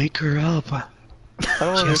loud and wake her up. I don't She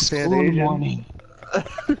has understand school in the Asian. morning.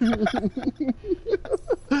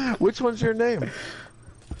 Which one's your name?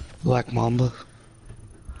 Black Mamba.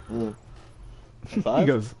 He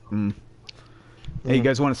goes, Hey, you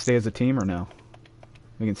guys want to stay as a team or no?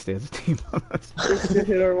 We can stay as a team on this.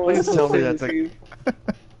 Please tell me that's a.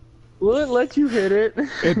 Will it let you hit it?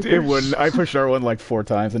 It wouldn't. I pushed R1 like 4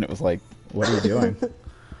 times and it was like, what are you doing?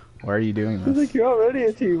 Why are you doing It's this? like you're already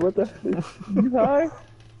a team. What the? You high?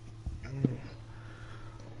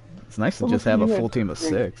 It's nice to just have a full team of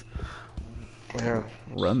 6. Yeah.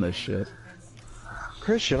 Run this shit.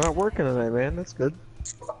 Chris, you're not working tonight, man. That's good.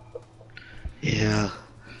 Yeah.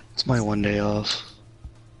 It's my one day off.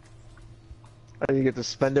 And you get to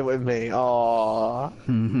spend it with me. Aww.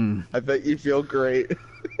 Mm-hmm. I bet you feel great.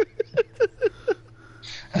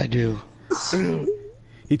 I do.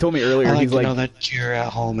 He told me earlier, I like he's to like, know that you're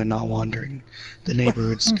at home and not wandering the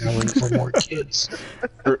neighborhood scouting for more kids.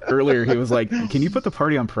 earlier he was like, can you put the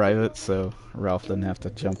party on private so Ralph doesn't have to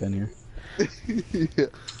jump in here? Yeah.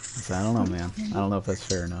 So I don't know, man. I don't know if that's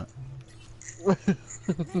fair or not.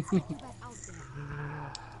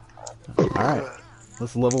 Alright.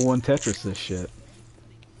 Let's level 1 Tetris this shit.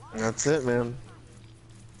 That's it, man.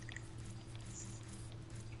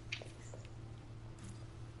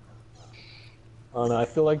 I don't know, I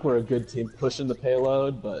feel like we're a good team pushing the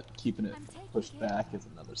payload, but keeping it pushed back is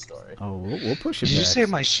another story. Oh, we'll push it Did back. you say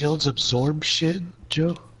my shields absorb shit,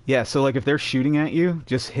 Joe? Yeah, so like if they're shooting at you,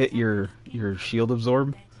 just hit your shield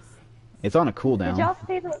absorb. It's on a Did cooldown, y'all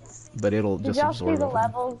see the? but it'll Did just y'all see absorb the it.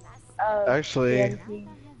 levels of Actually- TNT?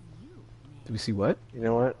 Do we see what? You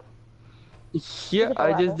know what? Yeah,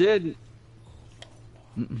 I just did.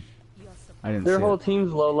 I didn't Their see whole it.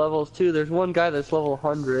 team's low levels too. There's one guy that's level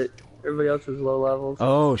 100. Everybody else is low levels.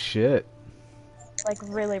 Oh shit. Like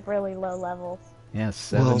really, really low levels. Yeah,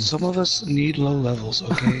 7. Well, some of us need low levels,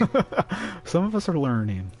 okay? Some of us are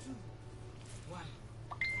learning.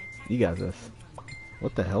 You got this.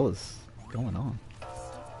 What the hell is going on?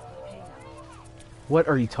 What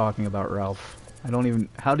are you talking about, Ralph? I don't even...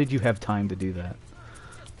 How did you have time to do that?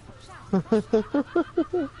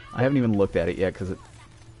 I haven't even looked at it yet, because it...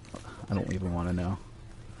 I don't even want to know.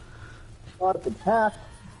 What the heck?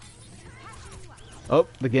 Oh,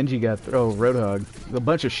 the Genji got through. Oh, Roadhog. A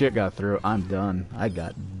bunch of shit got through. I'm done. I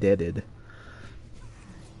got deaded.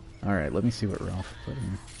 Alright, let me see what Ralph put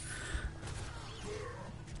in.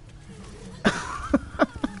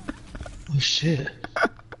 Oh shit.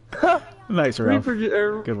 Nice, Ralph.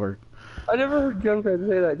 Reaper, Good work. I never heard Junkrat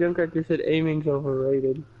say that. Junkrat just said aiming's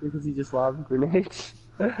overrated because he just lobs grenades.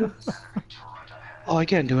 Oh, I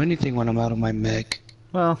can't do anything when I'm out of my mech.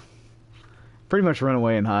 Well, pretty much run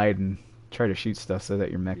away and hide and try to shoot stuff so that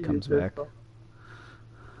your mech comes back.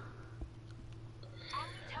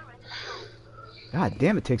 God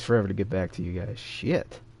damn, it takes forever to get back to you guys.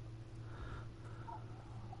 Shit.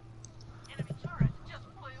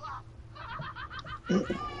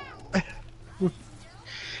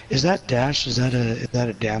 Is that dash? Is that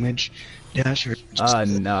a damage dash or?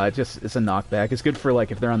 No, it's a knockback. It's good for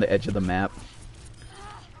like if they're on the edge of the map.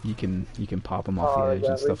 You can pop them off the edge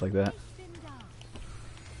and stuff like that.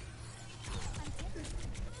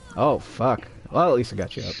 Oh fuck. Well, at least I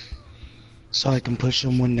got you up. So I can push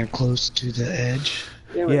them when they're close to the edge.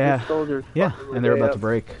 Yeah. Yeah, and they're about to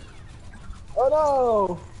break.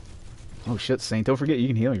 Oh Oh shit, Saint, don't forget you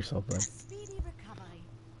can heal yourself, bud.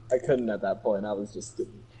 no! I couldn't at that point. I was just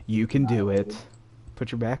getting... You can do it.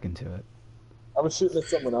 Put your back into it. I was shooting at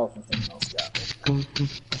someone else and someone else got me.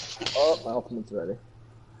 Oh, my ultimate's ready.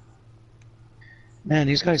 Man,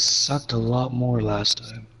 these guys sucked a lot more last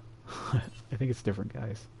time. I think it's different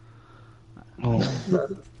guys. Oh,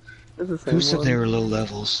 who said they were low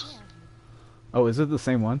levels? Oh, is it the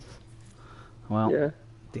same ones? Well, Yeah.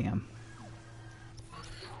 damn.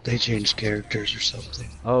 They changed characters or something.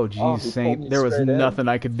 Oh, Oh, geez, he pulled Saint, me there was straight in. nothing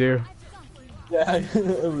I could do. Yeah.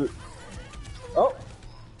 Oh,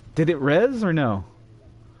 Did it res or no?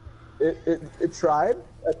 it tried,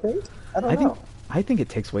 I think. I don't know. I think it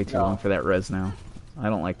takes way too No. long for that res now. I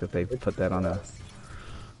don't like that they put that on a...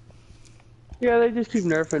 Yeah, they just keep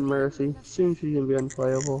nerfing Mercy. Soon she's gonna be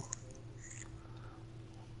unplayable.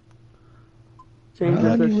 Change Run,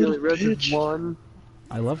 that so you she little only reses bitch. 1.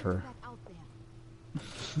 I love her.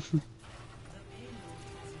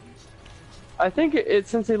 I think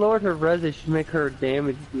since they lowered her res, they should make her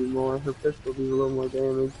damage do more. Her pistol do a little more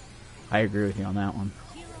damage. I agree with you on that one.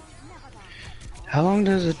 How long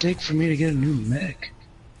does it take for me to get a new mech?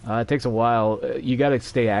 It takes a while. You gotta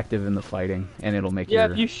stay active in the fighting, and it'll make Yeah,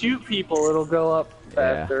 your... if you shoot people, it'll go up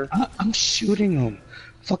faster. I'm shooting them.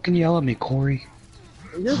 Fucking yell at me, Corey.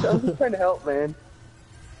 I'm just trying to help, man.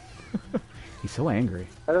 He's so angry.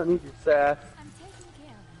 I don't need your sass.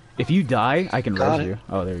 If you die, I can Got res it. you.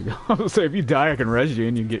 Oh, there you go. So if you die, I can res you,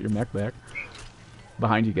 and you get your mech back.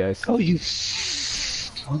 Behind you guys. Oh, you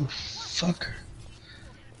motherfucker.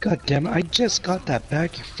 God damn it, I just got that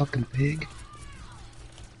back, you fucking pig.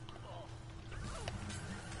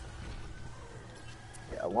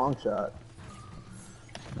 Yeah, long shot.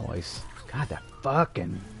 Nice. God, that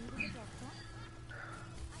fucking...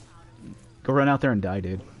 Go run out there and die,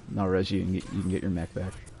 dude. And I'll res you, and you can get your mech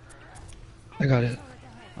back. I got it.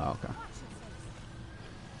 Oh, okay.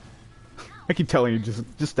 I keep telling you,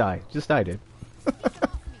 just die. Just die, dude.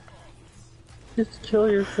 Just kill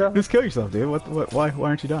yourself. Just kill yourself, dude. Why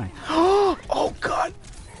aren't you dying? Oh, God!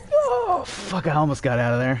 Oh, fuck, I almost got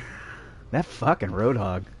out of there. That fucking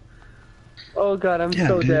roadhog. Oh god, I'm Yeah,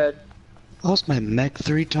 so dude. dead. Lost my mech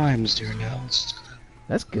 3 times during now.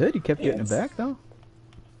 That's good, you kept getting it back, though.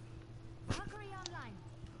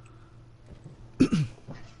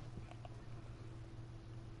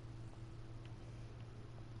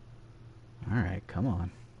 Alright, come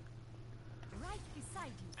on. Right beside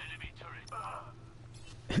you.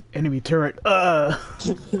 Enemy turret. That's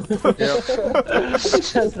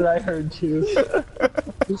what I heard too.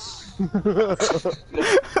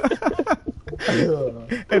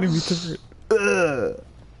 Enemy turret.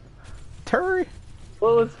 Terry.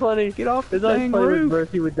 What was funny? Get off the It's always dang funny when roof.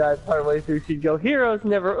 Mercy would die partway through. She'd go, "Heroes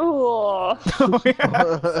never." Ooh. Oh,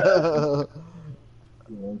 yeah.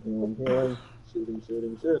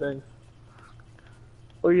 Shooting.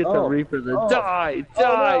 Or you get the Oh. Reaper, the Oh. die.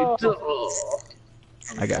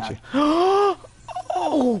 I got you.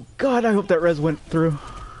 Oh, God, I hope that res went through.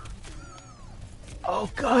 Oh,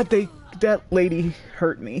 God, that lady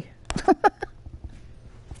hurt me. At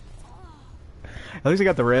least I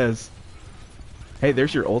got the res. Hey,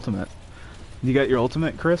 there's your ultimate. You got your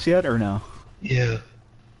ultimate, Chris, yet, or no? Yeah.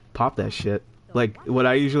 Pop that shit. Like, what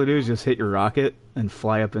I usually do is just hit your rocket and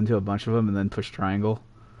fly up into a bunch of them and then push triangle.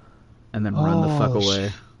 And then run the fuck Oh,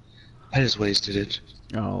 away. I just wasted it.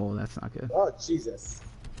 Oh, that's not good. Oh, Jesus.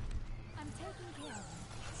 I'm taking care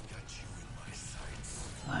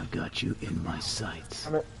of I've got you in my sights.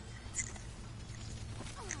 I'm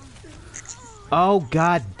Oh,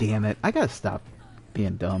 God damn it. I gotta stop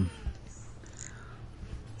being dumb.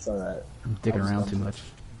 It's alright. I'm digging around too much.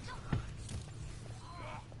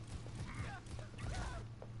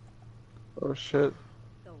 Oh shit.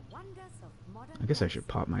 the wonders of modern. I guess I should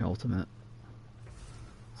pop my ultimate.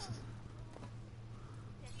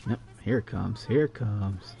 Yep, here it comes. Here it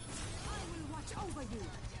comes. I will watch over you.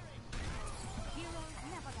 Heroes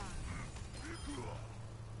never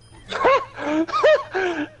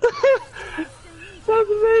die. That's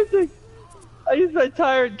amazing. I used my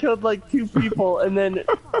tire and killed like 2 people, and then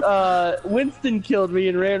Winston killed me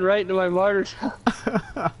and ran right into my martyr shot.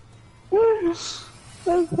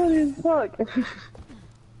 That's funny as fuck.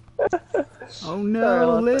 Oh no, Sorry,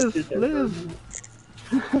 I'll let live, you do live.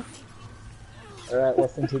 Alright,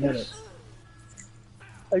 less than 2 minutes.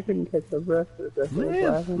 I couldn't catch my breath for a second. I was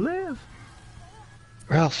Live, laughing. live.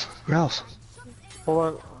 Ralph. Hold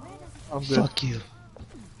on. I'm good. Fuck you.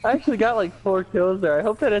 I actually got like 4 kills there. I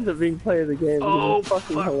hope that ends up being play of the game. Oh, It's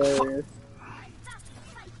fucking fuck, hilarious.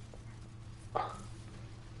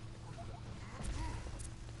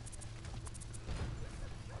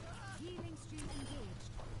 Healing stream engaged.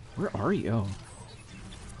 Where are you? Oh,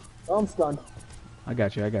 Oh, I'm stunned. I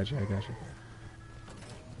got you.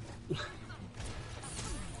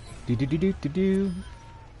 Do.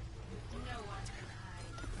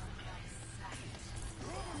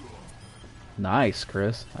 Nice,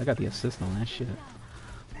 Chris. I got the assist on that shit.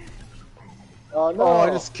 Oh, no. Oh, I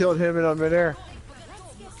just killed him in midair.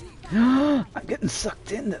 I'm getting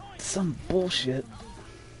sucked into some bullshit.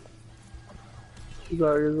 Is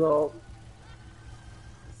our result.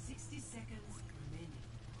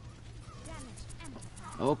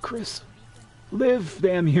 Oh, Chris. Live,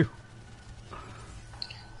 damn you.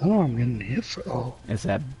 Oh, I'm getting hit for. Oh. It's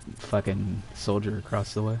that fucking soldier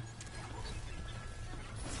across the way.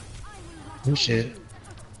 Oh shit.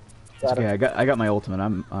 It's okay, I got my ultimate.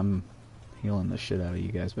 I'm healing the shit out of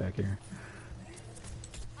you guys back here.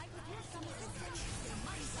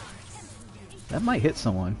 That might hit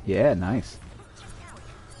someone. Yeah, nice.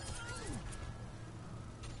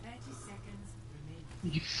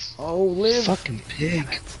 You Oh, live. fucking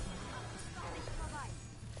pig.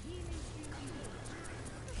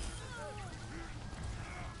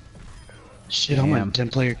 Shit, I'm on a Damn.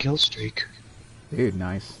 10-player kill streak. Dude,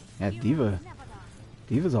 nice. Yeah,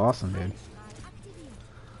 Diva's awesome, dude.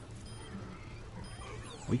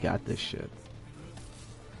 We got this shit.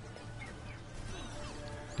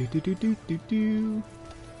 Do do do do do do.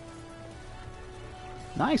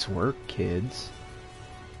 Nice work, kids.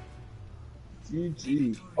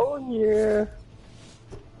 GG. Oh yeah.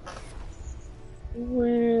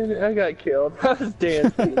 When I got killed, I was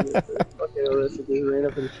dancing. Fucking Alyssa just ran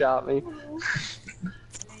up and shot me.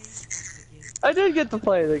 I did get to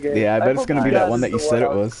play the game. Yeah, I bet it's gonna be that one that you said it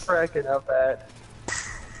I was. cracking up at.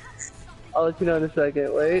 I'll let you know in a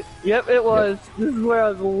second. Wait. Yep, it was. This is where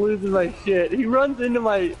I was losing my shit. He runs into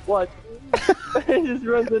my what? He just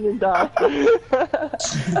runs in and dies.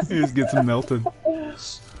 He just gets melted.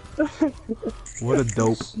 What a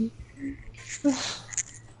dope.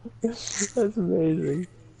 That's amazing.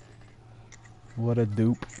 What a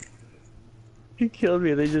dupe. He killed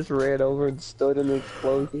me. They just ran over and stood in the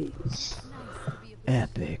explosion.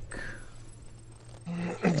 Epic.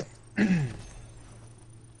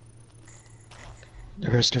 The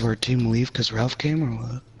rest of our team leave because Ralph came or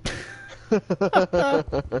what?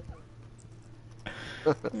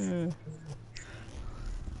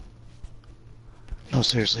 No,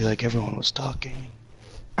 seriously, like everyone was talking.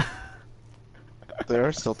 They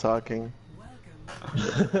are still talking.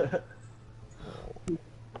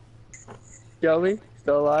 Joey,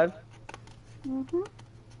 still alive? Mm-hmm.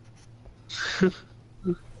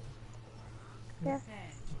 Yeah.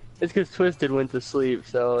 It's because Twisted went to sleep,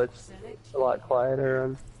 so it's a lot quieter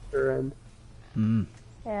on her end. Hmm.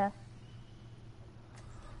 Yeah.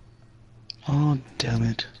 Oh, damn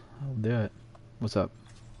it. I'll do it. What's up?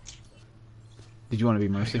 Did you want to be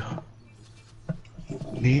Mercy?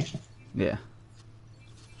 Me? Yeah.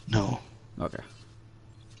 No. Okay.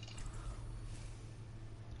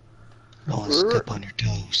 I don't want to step on your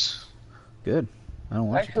toes. Good. I don't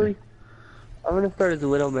want Actually, you I'm gonna start as a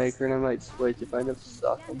Widowmaker and I might switch if I end up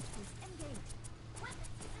sucking.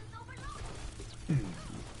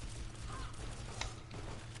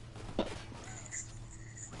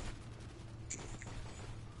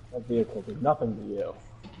 That vehicle did nothing to you.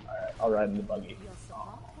 Alright, I'll ride in the buggy.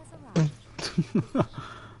 to.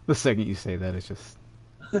 The second you say that, it's just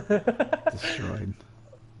destroyed.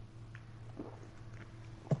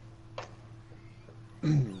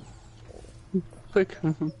 Quick,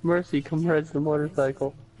 Mercy, come ride the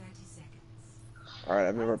motorcycle. Alright,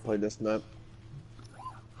 I've never played this map.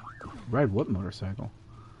 Ride what motorcycle?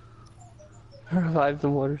 Revive the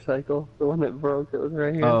motorcycle, the one that broke. It was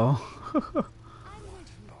right here. Oh. You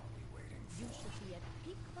should be at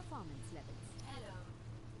peak performance levels.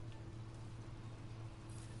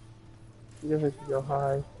 You have to go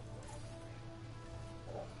high.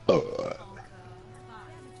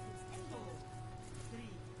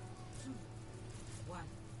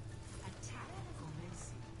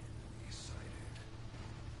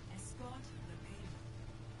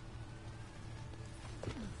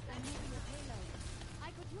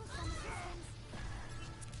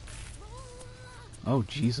 Oh,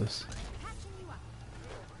 Jesus.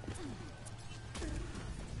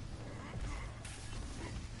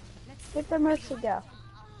 Where'd the Mercy go?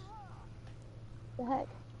 The heck?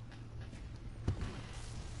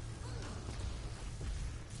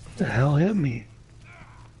 The hell hit me?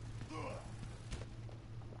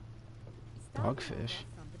 Dogfish.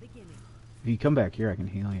 If you come back here, I can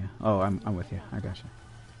heal you. Oh, I'm with you. I got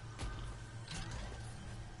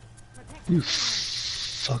you. You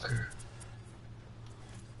fucker.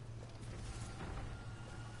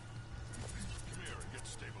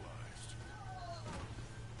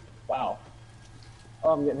 Wow.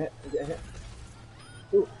 Oh, I'm getting hit. I'm getting hit.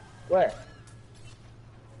 Ooh, where?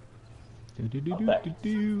 Do do do do do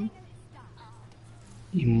do.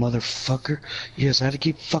 You motherfucker. Yes, I had to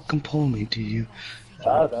keep fucking pulling me to you.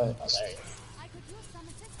 Oh, there you go.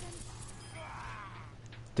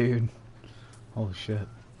 Dude. Holy shit.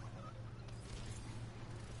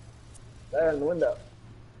 There in the window.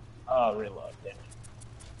 Oh, reload. Damn it.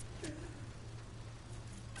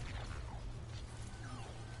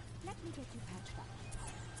 Let me get you patched up.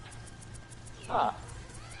 Ah.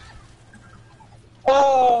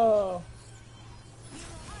 Oh!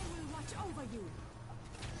 Watch over you.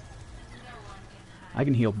 I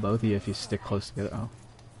can heal both of you if you stick close together.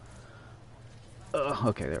 Oh.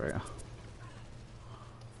 Okay, there we go.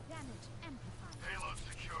 Damage amplified. Payload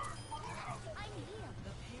secure. I'm here.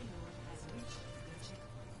 The payload has reached the chip.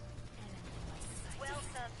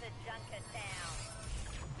 Welcome to Junker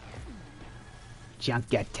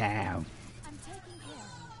Junker Town. Town. I'm taking care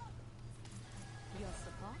of you. Your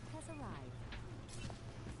support has arrived.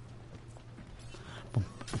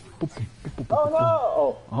 Oh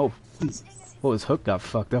no! Oh, Oh, well, his hook got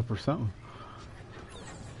fucked up or something.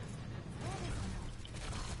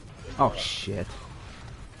 Oh shit.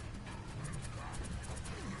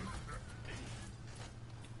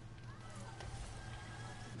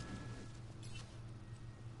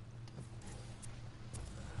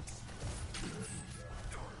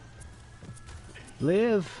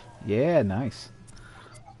 Live. Yeah, nice.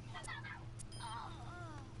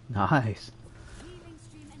 Nice.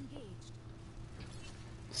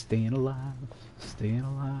 Staying alive. Staying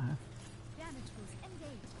alive.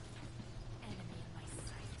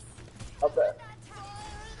 up there.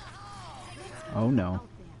 Oh no.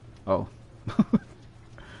 Oh.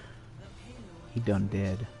 He done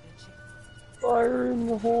dead. Fire in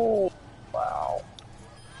the hole. Wow.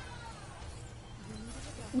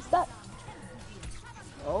 What's that?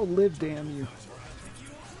 Oh, live, damn you.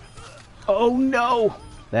 Oh no!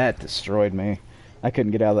 That destroyed me. I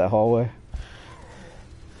couldn't get out of that hallway.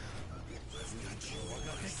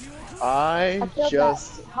 I feel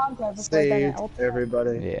just that Hanzo before saved that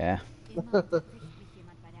everybody. Yeah. I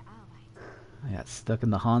got stuck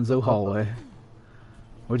in the Hanzo hallway.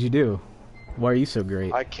 What'd you do? Why are you so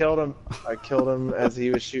great? I killed him. I killed him as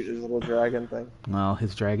he was shooting his little dragon thing. Well,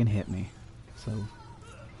 his dragon hit me. So,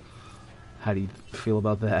 how do you feel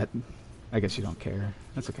about that? I guess you don't care.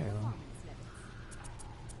 That's okay though.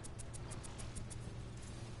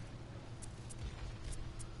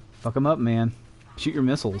 Fuck him up, man. Shoot your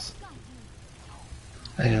missiles.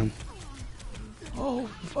 I am. Oh,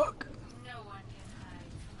 fuck.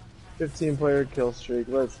 15-player kill streak.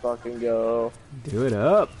 Let's fucking go. Do it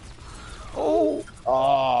up. Oh.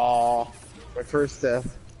 Oh, my first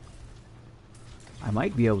death. I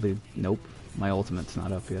might be able to... Nope. My ultimate's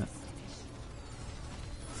not up yet.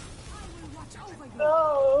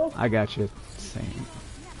 No! I got you. Same.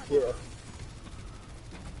 Yeah.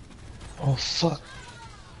 Oh fuck.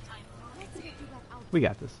 We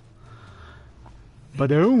got this.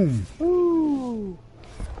 Ba-doom. Ooh.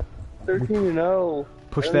 13-0.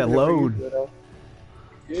 Push that load. Yeah,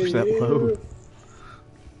 Push that yeah. load.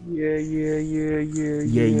 Yeah. Yay,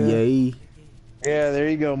 yay. Yeah, there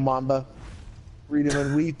you go, Mamba. Read him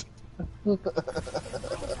and weep.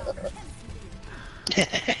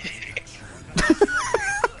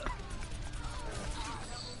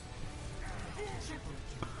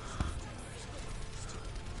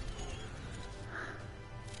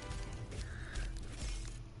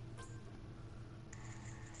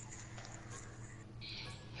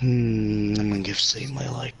 I'm gonna give Saint my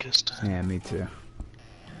like this time. Yeah, me too.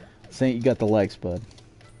 Saint, you got the likes, bud.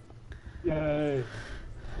 Yay.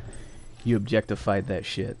 You objectified that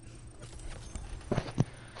shit.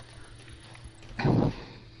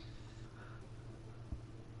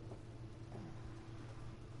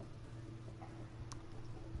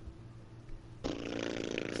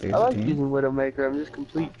 I like using Widowmaker. I'm just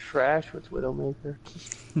complete trash with Widowmaker.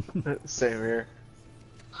 Same here.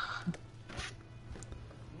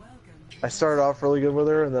 I started off really good with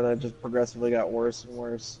her, and then I just progressively got worse and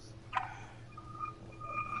worse.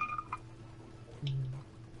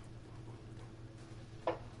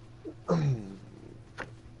 I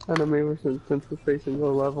know maybe since we're facing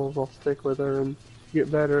low levels, I'll stick with her and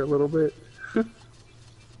get better a little bit.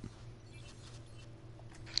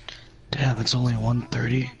 Damn, it's only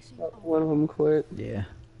 1:30. One of them quit. Yeah.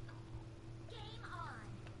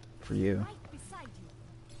 For you.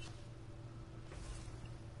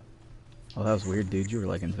 Oh, that was weird, dude. You were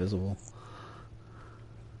like invisible.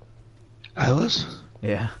 I was?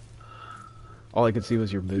 Yeah. All I could see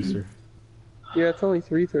was your booster. Yeah, it's only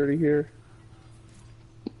 3:30 here.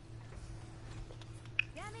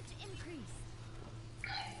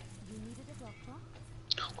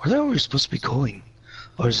 Where are we supposed to be going?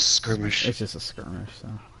 Or is it a skirmish? It's just a skirmish, so.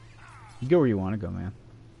 You go where you want to go, man.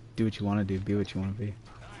 Do what you want to do. Be what you want to be.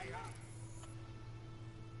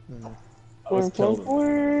 I was killed.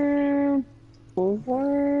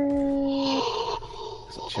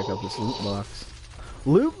 So check out this loot box.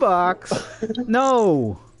 Loot box?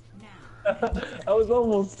 No! I was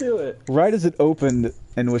almost to it. Right as it opened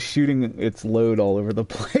and was shooting its load all over the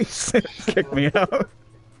place, it kicked me out.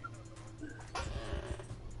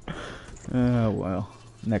 Oh, well.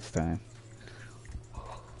 Next time.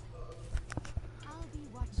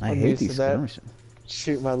 I I'm hate used these to that. skirmishes.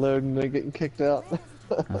 Shoot my load and then getting kicked out.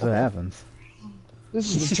 That's what happens.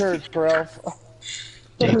 This is the church, Ralph.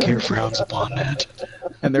 Daycare frowns upon that.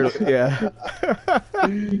 And they're, yeah.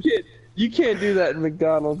 You can't do that in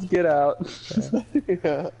McDonald's. Get out.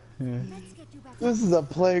 Yeah. This is a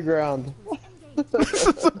playground. This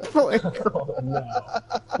is a playground.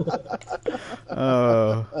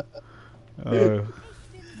 Oh. Oh.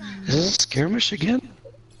 Scare push again?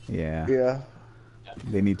 Yeah. Yeah.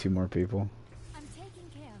 They need 2 more people. I'm taking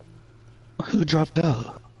care of you. Who dropped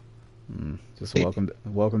out? Just Hey. welcome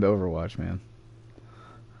to Overwatch, man.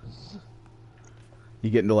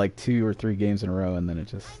 You get into like 2 or 3 games in a row, and then it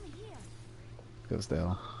just I'm here. goes to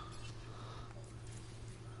hell.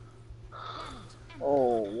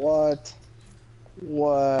 Oh, what?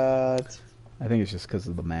 What? I think it's just because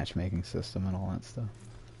of the matchmaking system and all that stuff.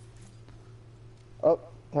 Oh,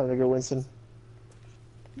 time to go, Winston.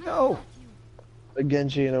 No. A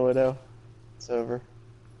Genji and a Widow. It's over.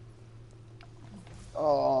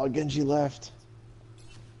 Oh, Genji left.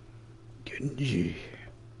 Genji.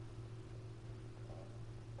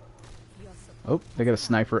 Oh, they got a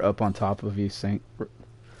sniper up on top of you, Saint,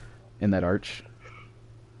 in that arch.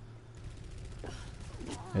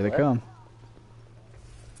 Here they come.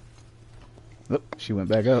 Oh, she went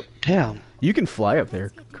back up. Damn. You can fly up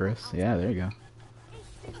there, Chris. Yeah, there you go.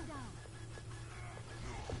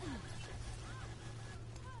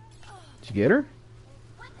 Did you get her?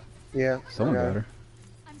 Yeah. Someone got her.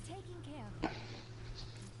 I'm taking care of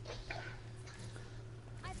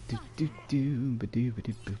you. Do do do ba do ba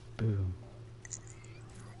do boo boo.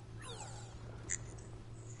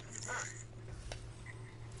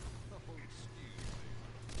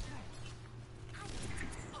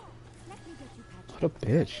 What a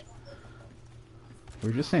bitch. We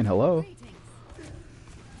were just saying hello.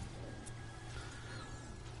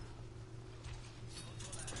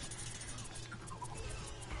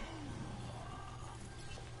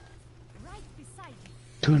 Right beside you.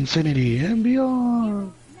 To infinity and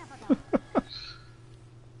beyond.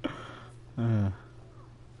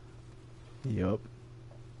 Yup.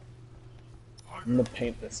 I'm gonna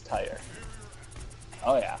paint this tire.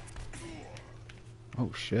 Oh yeah. Oh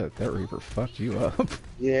shit, that Reaper fucked you up.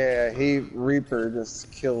 Yeah, Reaper just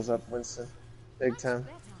kills up Winston. Big time.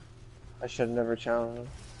 I should have never challenged him.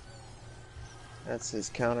 That's his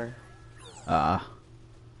counter. Ah.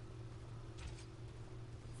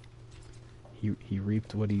 He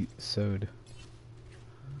reaped what he sowed.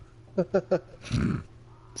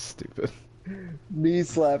 Stupid. Knee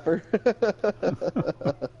slapper.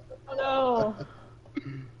 Oh no.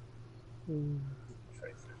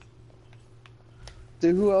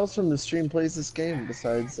 Dude, who else from the stream plays this game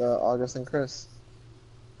besides August and Chris?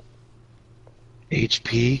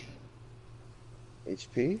 HP.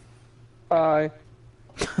 HP? Hi.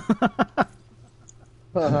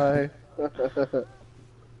 Hi. I'm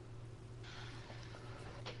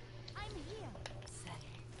here.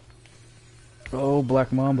 Oh,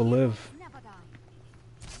 Black Mamba, live. Never die.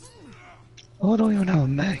 Oh, I don't even have a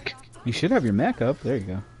mech. You should have your mech up. There you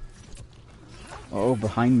go. Oh,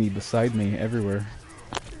 behind me, beside me, everywhere.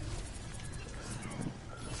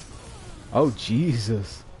 Oh,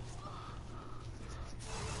 Jesus.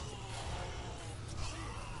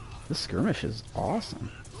 This skirmish is awesome.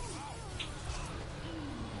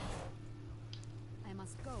 I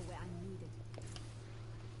must go where I'm needed.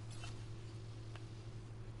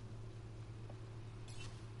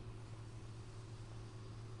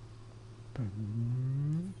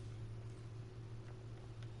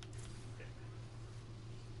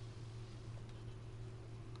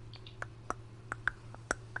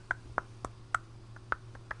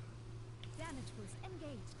 Damage boost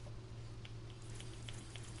engaged.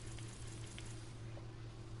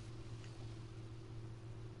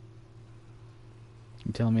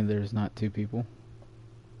 You telling me there's not 2 people?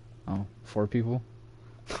 Oh, 4 people?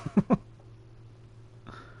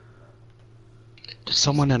 Did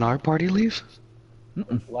someone in our party leave?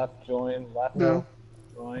 Left join, left No.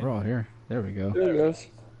 join. We're all here. There we go. There it goes.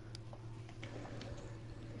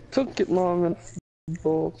 Took it long enough.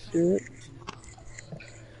 Bullshit.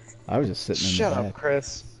 I was just sitting in Shut the up, back.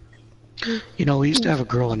 Chris. You know, we used to have a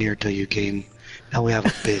girl in here till you came. Now we have a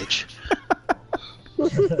bitch.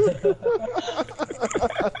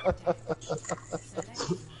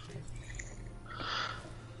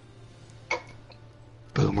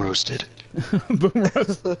 Boom roasted. Boom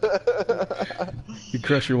roast. You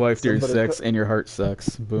crush your wife during Somebody sex and your heart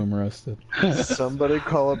sucks. Boom roasted. Somebody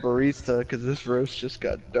call a barista because this roast just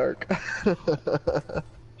got dark.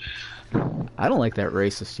 I don't like that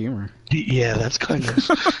racist humor. Yeah, that's kind of.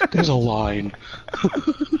 There's a line.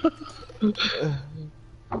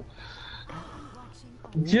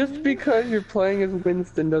 Just because you're playing as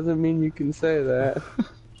Winston doesn't mean you can say that.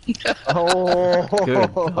 Oh,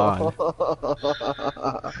 Good God.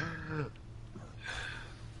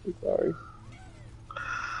 Sorry.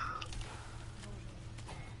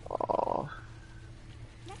 Oh.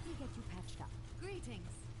 Let me get you patched up.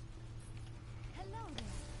 Greetings. Hello there.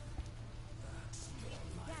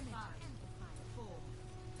 Damage amplified. 4,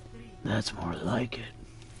 3, That's more like it.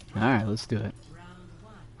 Alright, let's do it.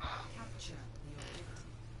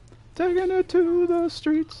 Taking it to the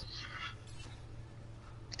streets.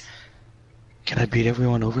 Can I beat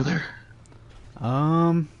everyone over there?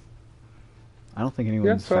 I don't think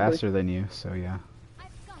anyone's probably. faster than you, so yeah.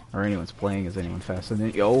 Or anyone's playing as anyone faster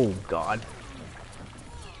than you. Oh, God.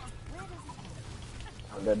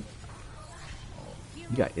 I'm good.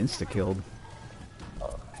 You got insta-killed.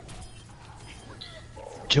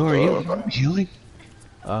 Joe, are you healing?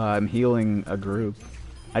 I'm healing a group.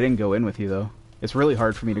 I didn't go in with you, though. It's really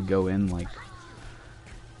hard for me to go in, like...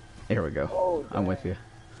 There we go. I'm with you.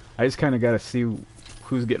 I just kind of got to see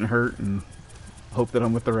who's getting hurt and hope that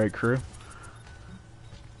I'm with the right crew.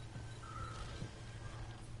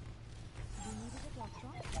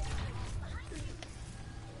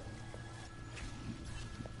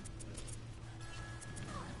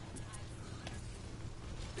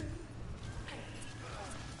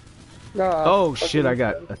 Oh shit, I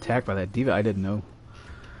got attacked by that diva. I didn't know.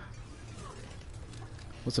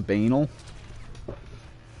 What's up, anal?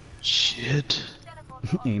 Shit.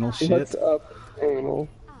 Anal shit? What's up, anal?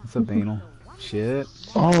 What's up, anal? Shit.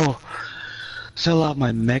 Oh, fell out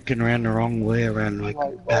my mech and ran the wrong way. I ran like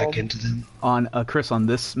back into them. On Chris, on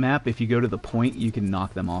this map, if you go to the point, you can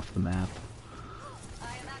knock them off the map.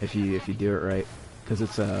 If you do it right, because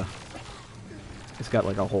it's got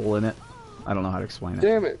like a hole in it. I don't know how to explain it.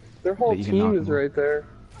 Damn it! Their whole But you can knock team is them off. right there.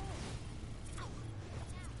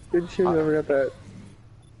 Good shit, whoever got that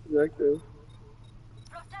objective.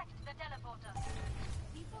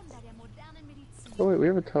 Oh wait, we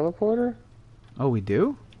have a teleporter? Oh, we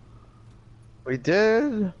do? We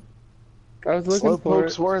did. I was looking for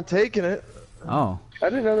Slowpokes it. weren't taking it. Oh, I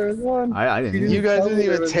didn't know there was one. I didn't. You guys tell me didn't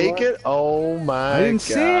there even was take one. it? Oh my I didn't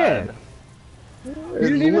see it. You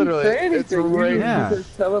didn't even say anything. It's right, Yeah. It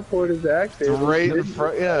says teleport is active. it's right in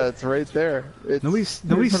front. Yeah, it's right there. It's Nobody in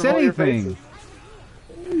front of said all your anything.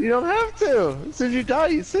 faces. You don't have to. As soon as you die,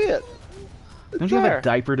 you see it. Don't you have a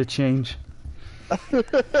diaper to change?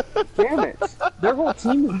 Damn it. Their whole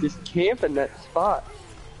team is just camping that spot.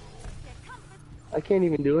 I can't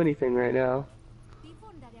even do anything right now.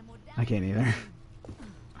 I can't either.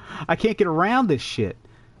 I can't get around this shit.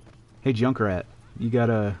 Hey, Junkrat, you got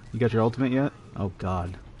your ultimate yet? Oh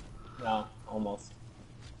God. No, almost.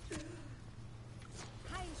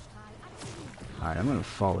 All right, I'm gonna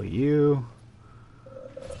follow you.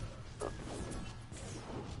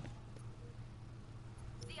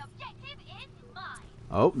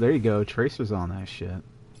 Oh, there you go. Tracer's on that shit.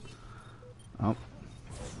 Oh,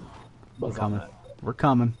 we're coming. We're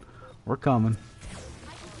coming. We're coming.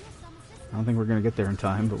 I don't think we're gonna get there in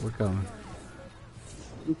time, but we're coming.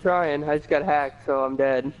 I'm trying. I just got hacked, so I'm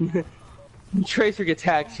dead. Tracer gets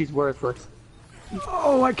hacked. She's worthless.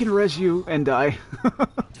 Oh, I can res you and die.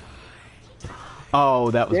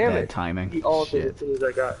 Oh, that was Damn bad it. timing. He ulted Shit. as soon as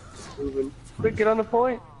I got moving. Quick, get on the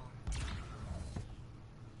point.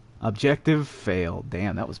 Objective failed.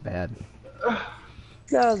 Damn, that was bad.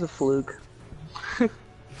 That was a fluke. Are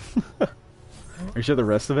you sure the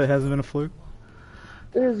rest of it hasn't been a fluke?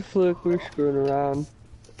 It was a fluke. We're screwing around.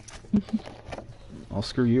 I'll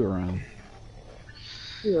screw you around.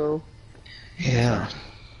 You know. Yeah.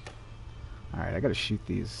 Alright, I gotta shoot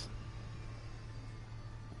these.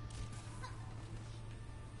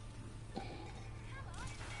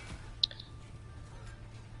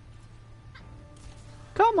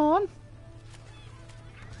 Come on!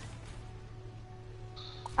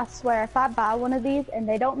 I swear, if I buy one of these and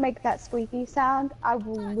they don't make that squeaky sound, I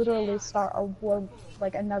will literally start a world,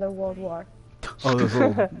 like another world war. Oh,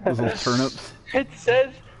 those little turnips. It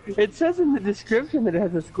says in the description that it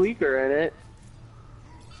has a squeaker in it.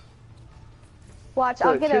 Watch, So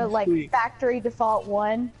I'll it get should a like squeak. factory default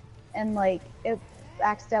one, and like it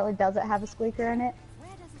accidentally doesn't have a squeaker in it.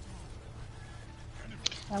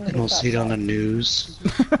 I'm gonna And we'll stop see it on the that. news.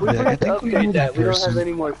 We Like, I have to think we update know that. We don't have person.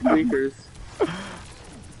 any more squeakers.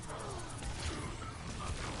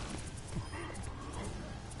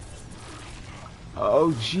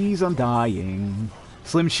 Oh, jeez, I'm dying.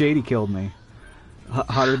 Slim Shady killed me.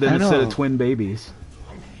 Hotter than I a set of know. twin babies.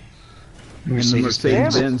 In the Mercedes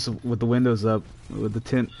Mercedes-Benz with the windows up, with the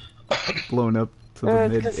tint blown up to the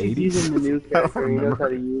It's 'cause he's using the mid-80s. new character. He knows remember. how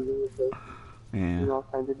to use it. So Yeah, doing all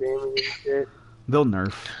kinds of damage and shit. they'll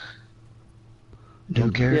nerf. New Yeah,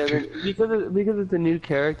 character. because it's a new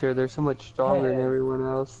character, they're so much stronger than everyone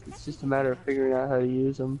else. It's just a matter of figuring out how to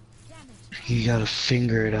use them. You gotta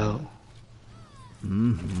finger it out.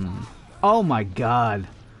 Oh my God,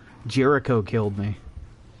 Jericho killed me.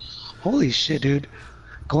 Holy shit, dude.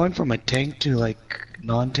 Going from a tank to like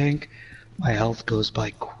non-tank, my health goes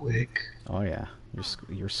by quick. Oh yeah,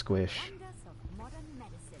 You're squish. Wonders of modern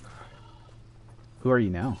medicine. Who are you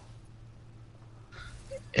now?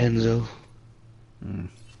 Enzo. Hmm.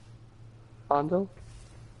 Hondo?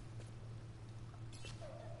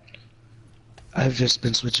 I've just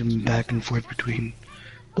been switching back and forth between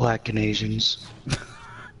black and Asians.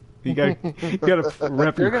 You gotta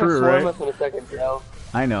rep You're your gonna crew, swarm right? us in a second, Joe.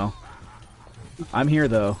 I know. I'm here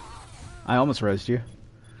though. I almost rezzed you.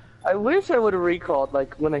 I wish I would have recalled,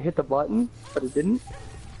 like, when I hit the button, but it didn't.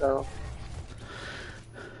 So...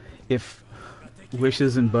 If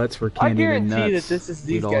wishes and butts were I candied and guarantee nuts, that this is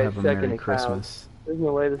these we'd all guys' have a second Merry account. Christmas. There's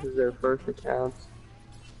no way this is their first account.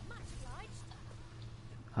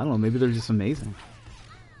 I don't know, maybe they're just amazing.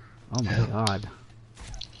 Oh my Yeah. god.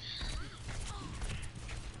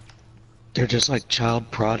 They're just like child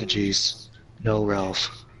prodigies. No,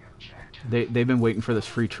 Ralph. They've been waiting for this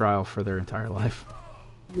free trial for their entire life.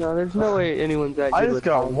 No, there's no way anyone's that good I just with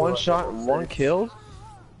got combo one at shot level and one 6. kill.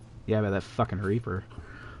 Yeah, by that fucking Reaper.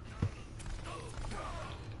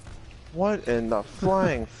 What in the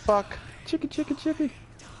flying fuck? Chicky.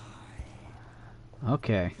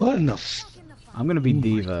 Okay. What in the f... I'm gonna be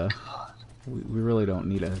Diva. We really don't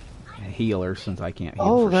need a healer since I can't heal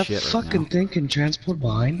Oh, for that shit right fucking now. thing can transport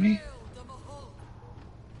behind me?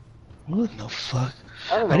 What the fuck?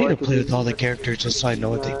 I don't know I need what to to play do. with all the characters just so I know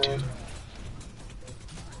what they do.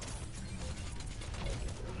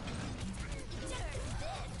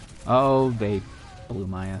 Oh, they blew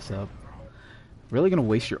my ass up. Really gonna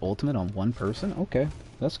waste your ultimate on one person? Okay,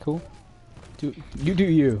 that's cool. You do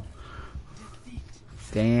you.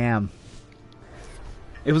 Damn.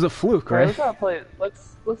 It was a fluke, Alright, right?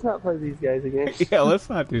 let's not play these guys again. Yeah, let's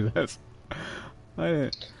not do this.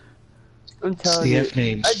 I, I'm It's telling the you, F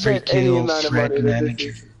names. I'd Free bet any kill, amount of threat, money that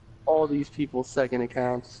manager. this is all these people's second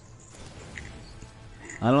accounts.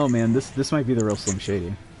 I don't know, man. This might be the real Slim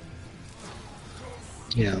Shady.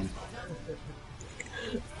 Yeah.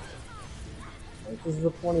 This is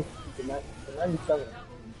the 97.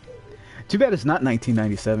 Too bad it's not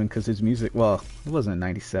 1997 because his music. Well, it wasn't in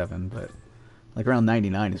 97, but like around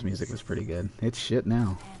 99, his music was pretty good. It's shit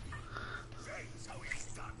now.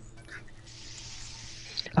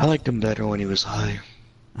 I liked him better when he was high.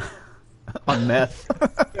 On meth.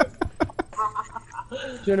 Do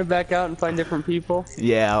you want to back out and find different people?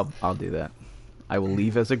 Yeah, I'll do that. I will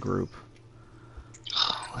leave as a group.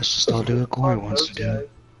 Let's just all do what Corey wants to do. Do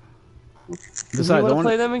you Besides, want I to want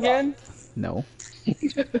play them again? no.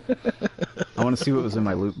 I want to see what was in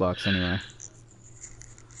my loot box anyway.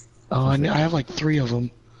 Oh, I have like 3 of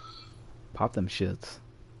them. Pop them shits.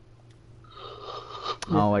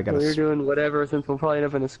 Oh, I gotta. We're doing whatever since we'll probably end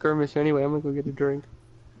up in a skirmish anyway. I'm gonna go get a drink.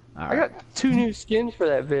 I got 2 new skins for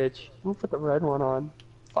that bitch. I'm gonna put the red one on.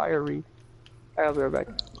 Fiery. I'll be right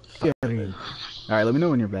back. Alright, let me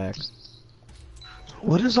know when you're back.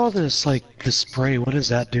 What is all this, like, the spray? What does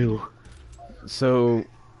that do? So,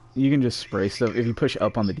 you can just spray stuff. If you push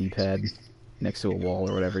up on the D-pad next to a wall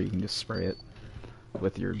or whatever, you can just spray it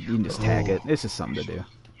with your. You can just tag it. It's just something to do.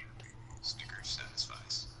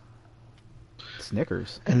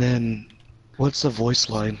 Snickers. And then, what's the voice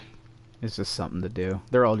line? It's just something to do.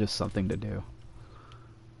 They're all just something to do.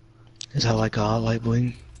 Is that like a hotlight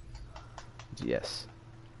bling? Yes.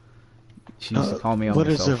 She used to call me on What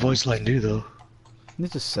my does cell their phone. voice line do, though?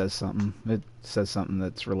 It just says something. It says something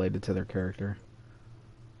that's related to their character.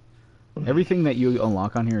 Everything that you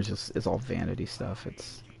unlock on here is all vanity stuff.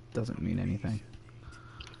 It's doesn't mean anything.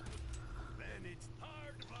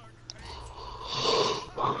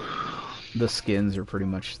 The skins are pretty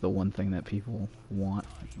much the one thing that people want,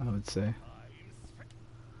 I would say.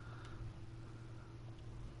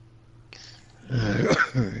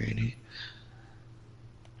 Alrighty.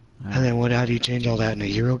 And then what? How do you change all that in a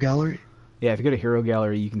hero gallery? Yeah, if you go to Hero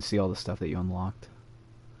Gallery, you can see all the stuff that you unlocked,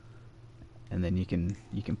 and then you can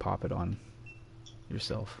pop it on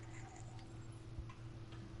yourself.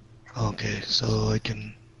 Okay, so I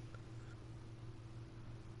can.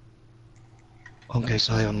 Okay,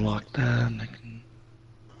 so I unlock that, and I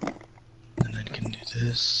can do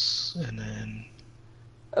this, and then.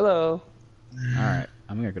 Hello. All right,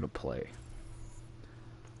 I'm gonna go to play.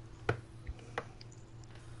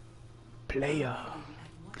 Player.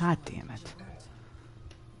 God damn it.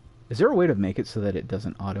 Is there a way to make it so that it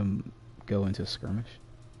doesn't auto go into a skirmish?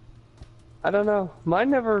 I don't know. Mine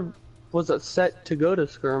never was set to go to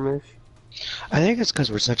skirmish. I think it's because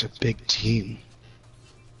we're such a big team.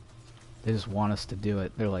 They just want us to do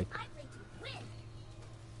it. They're like,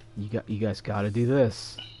 you guys got to do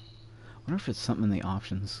this. I wonder if it's something in the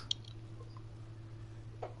options.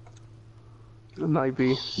 It might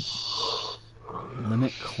be.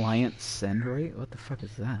 Limit client send rate? What the fuck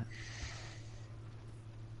is that?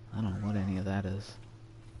 I don't know what any of that is.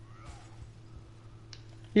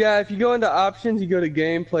 Yeah, if you go into options, you go to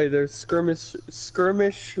gameplay. There's skirmish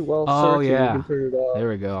while Oh searching. You yeah. can turn it off. There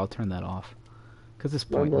we go. I'll turn that off. Because it's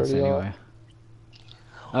Mine's pointless already anyway.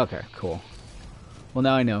 Okay, cool. Well,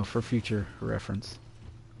 now I know for future reference.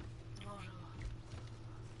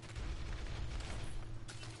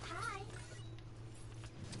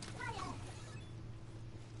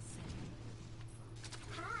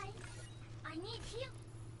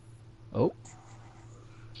 Oh.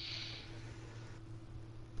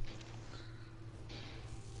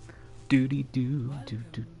 Doody doo doo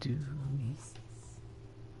doo doo.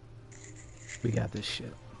 We got this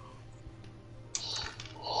shit.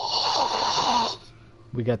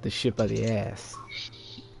 We got this shit by the ass.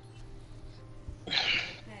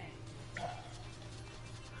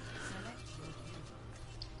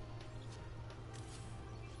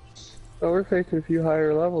 Oh, we're facing a few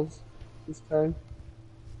higher levels this time.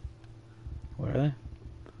 Where are they?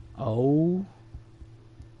 Oh.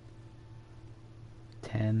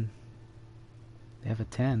 10. They have a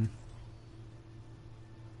 10.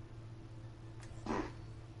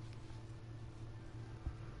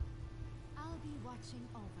 I'll be watching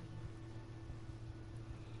over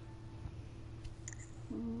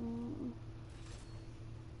you.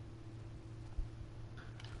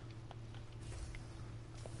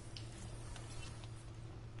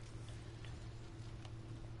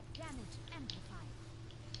 Damage amplified.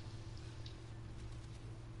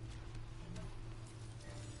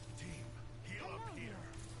 Team, heal up here.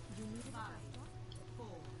 You need a 5, 4,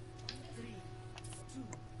 3, 2,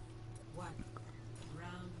 1.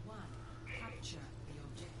 Round 1. Capture the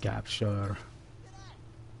objective. Capture.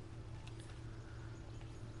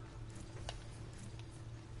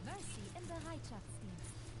 Mercy in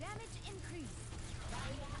Bereitschaftsdienst. Damage increased.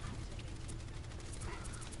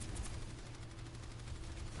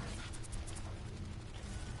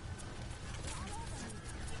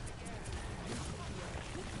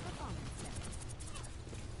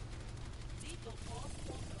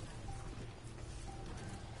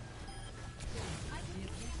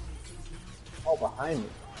 Oh, behind me.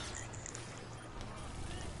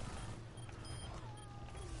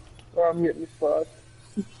 Oh, I'm getting spot.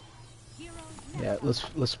 Yeah,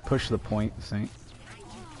 let's push the point, Saint.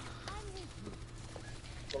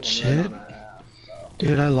 Shit.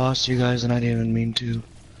 Dude, I lost you guys and I didn't even mean to.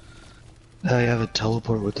 I have a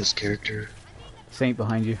teleport with this character. Saint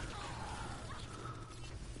behind you.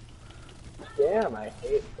 Damn, I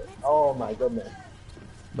hate this. Oh my goodness.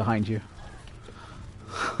 Behind you.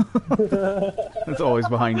 It's always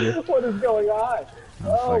behind you. What is going on?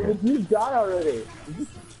 Oh, fuck Oh, it. you die already.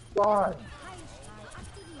 God.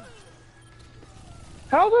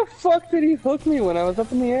 How the fuck did he hook me when I was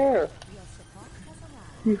up in the air?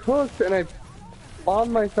 He hooked and I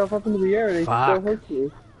bombed myself up into the air and he Fuck. still hooked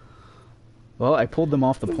me. Well, I pulled them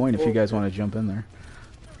off the point if you guys want to jump in there.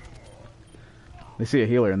 They see a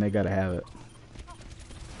healer and they gotta have it.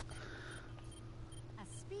 A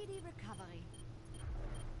speedy recovery.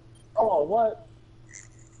 Oh, what?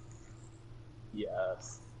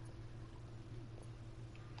 Yes.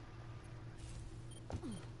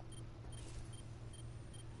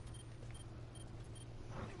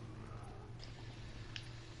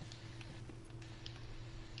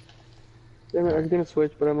 Damn it, I was gonna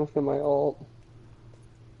switch, but I almost got my ult.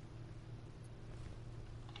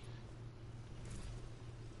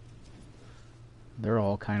 They're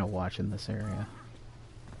all kind of watching this area.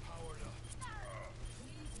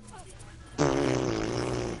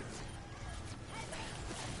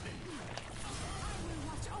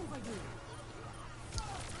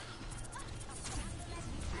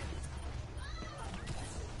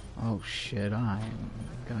 Oh shit, I'm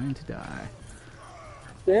going to die.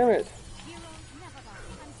 Damn it.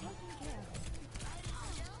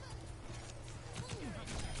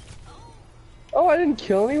 Oh, I didn't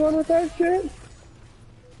kill anyone with that shit?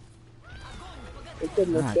 I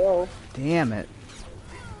killed God myself. damn it.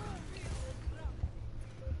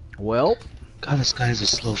 Well. God, this guy has a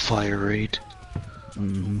slow fire rate.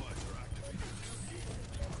 Mm-hmm.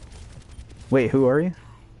 Wait, who are you?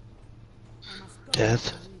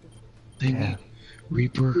 Death. Thingy. Yeah.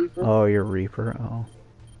 Reaper. Oh, you're Reaper. Oh.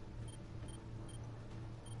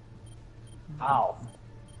 Ow.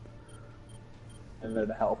 And then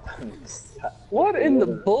help. What in the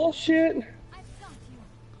bullshit?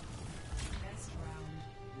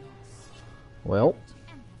 Well.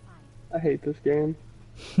 I hate this game.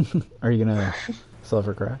 Are you gonna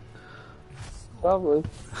suffer crack? Probably.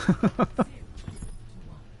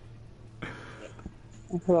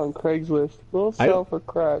 I'll put on Craigslist. We'll sell for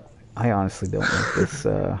crack. I honestly don't like this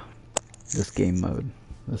this game mode.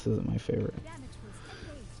 This isn't my favorite. Damage boost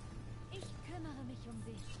engaged. Ich kümmere mich um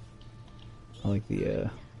sie. I like the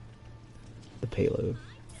payload. Hello.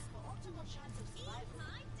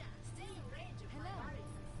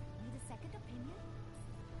 Need a second opinion?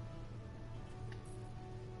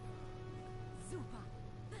 Super.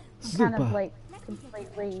 I'm kind of Super. like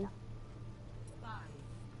completely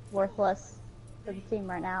worthless for the team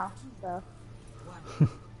right now, so.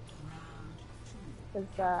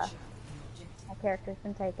 Because my character's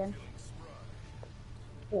been taken.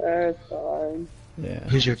 That's fine. Yeah.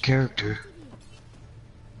 Who's your character? It's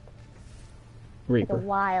a Reaper.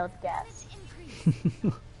 wild guess.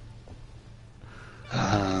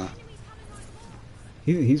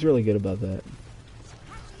 He's really good about that.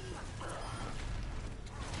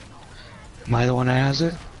 Am I the one that has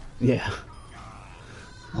it? Yeah.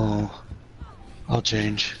 Oh, I'll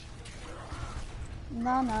change.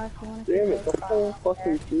 No, if you want to Damn it, the whole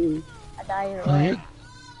fucking team. I die either Oh, way.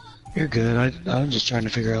 you're good. I'm just trying to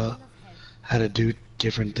figure out how to do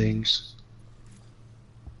different things.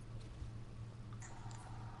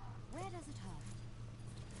 Where does it hurt?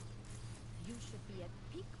 You should be at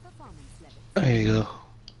peak performance level. There you go.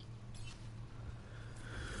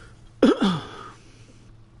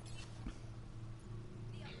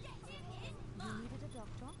 You needed a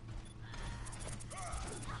doctor?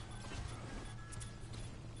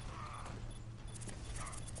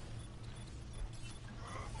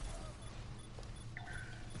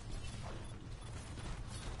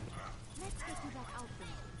 Let's get you back out there.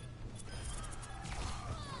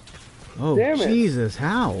 Oh, Damn it. Jesus,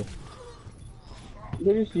 how?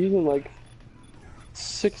 They're just using like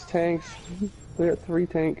 6 tanks. They got 3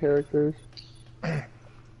 tank characters. You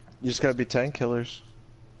just gotta be tank killers.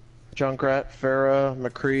 Junkrat, Pharah,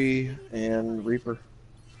 McCree, and Reaper.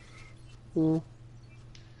 Hmm.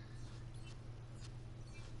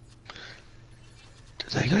 Did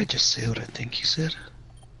that guy just say what I think he said?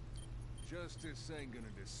 Justice ain't gonna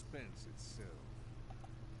dispense itself.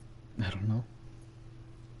 I don't know.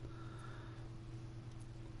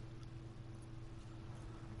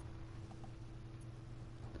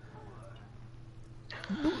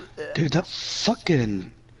 Dude, that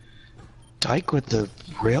fucking dyke with the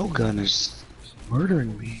railgun is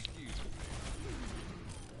murdering me.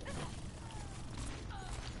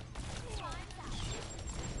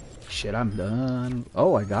 Shit, I'm done.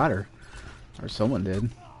 Oh, I got her. Or someone did.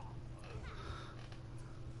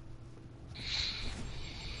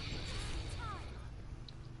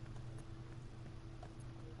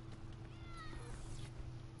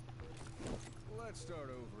 Let's start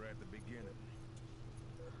over at the beginning.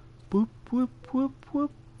 Boop, whoop, whoop,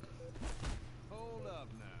 whoop. Hold up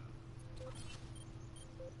now.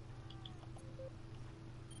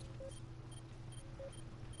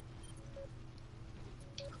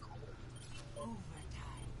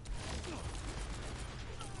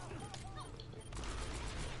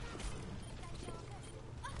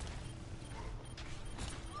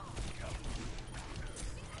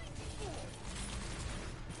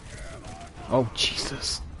 Oh,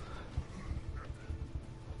 Jesus.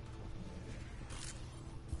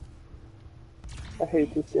 I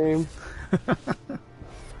hate this game.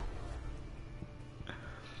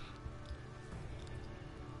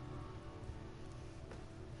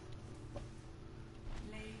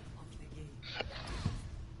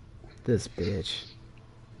 This bitch.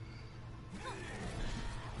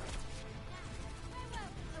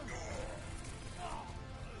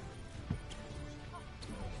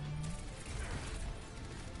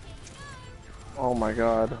 Oh my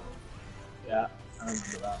god. Yeah, I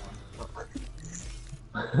remember that one.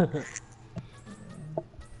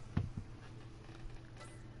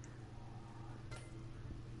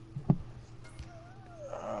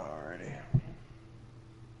 Alrighty.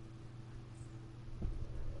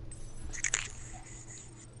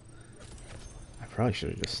 I probably should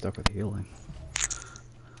have just stuck with healing.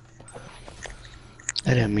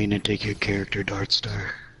 I didn't mean to take your character,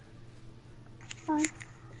 Dartstar. Fine.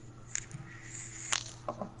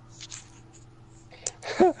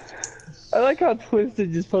 I like how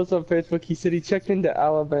Twisted just posted on Facebook. He said he checked into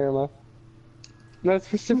Alabama. Not a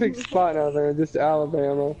specific spot out there, just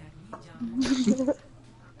Alabama.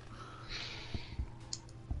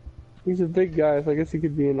 He's a big guy, so I guess he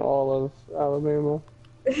could be in all of Alabama.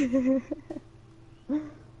 I'm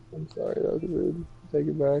sorry, that was rude. Take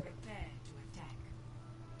it back.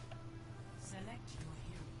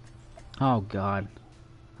 Oh, God.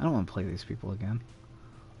 I don't want to play these people again.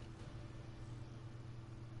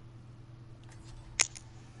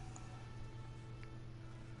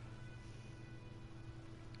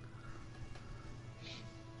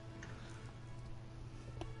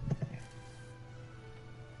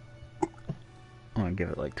 gonna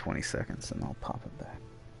give it like 20 seconds and I'll pop it back.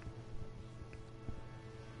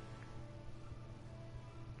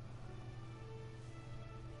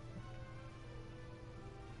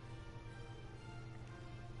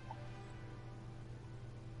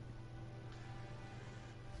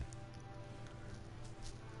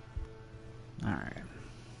 Alright.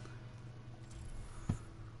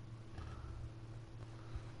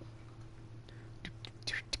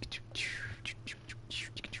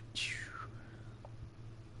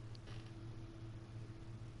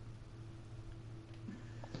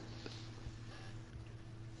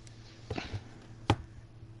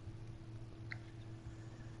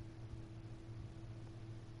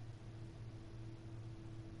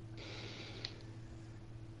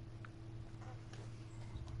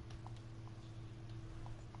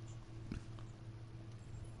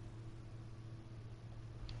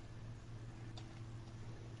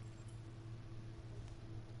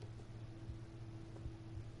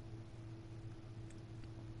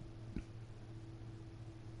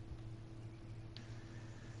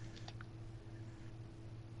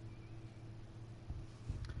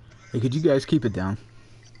 Hey, could you guys keep it down?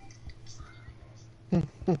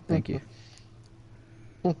 Thank you.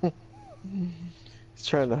 He's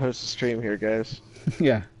trying to host a stream here, guys.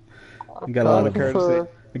 Yeah. You got a lot of courtesy.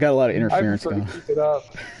 I got a lot of I interference prefer going. to keep it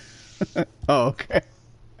up. Oh, okay.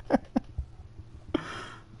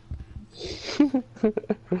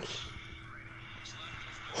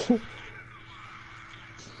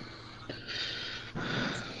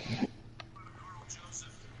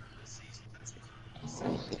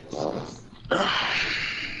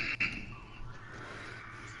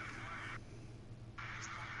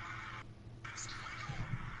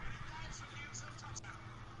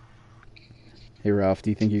 Hey Ralph, do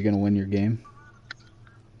you think you're gonna win your game?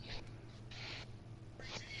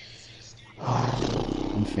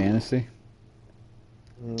 In fantasy?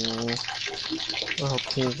 I hope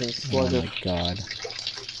teams been Oh sluggish. my god.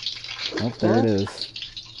 Oh, there it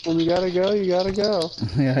is. When you gotta go, you gotta go.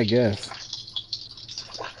 Yeah, I guess.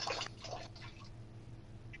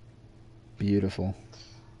 Beautiful.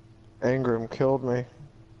 Angram killed me.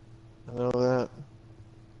 I know that.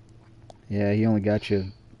 Yeah, he only got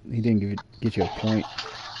you. He didn't get you a point.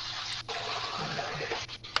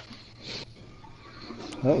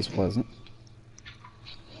 That was pleasant.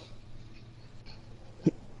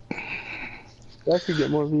 That should get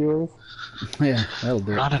more viewers. Yeah, that'll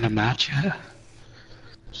do it. Not in a match yet.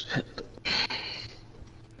 Shit.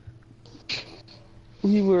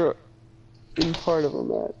 We were in part of a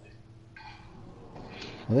match.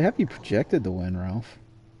 Well, they have you projected to win, Ralph.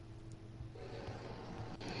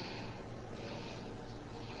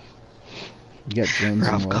 You got Jones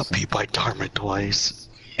Ralph and got Wilson. beat by Dharma twice.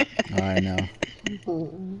 Oh, I know.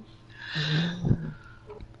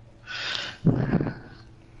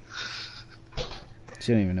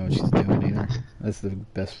 She don't even know what she's doing either. That's the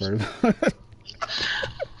best part about it.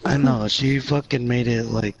 I know, she fucking made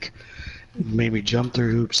me jump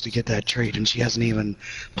through hoops to get that trade, and she hasn't even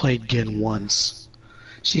played Gin once.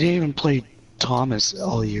 She didn't even play Thomas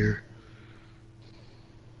all year.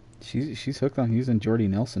 She's hooked on using Jordy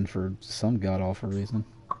Nelson for some god-awful reason.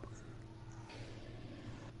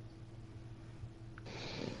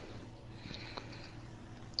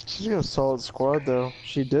 She's got a solid squad, though.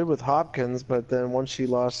 She did with Hopkins, but then once she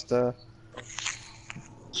lost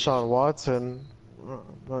Sean Watson, I'm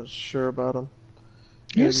not sure about him.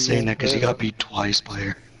 You're saying that because he got beat twice by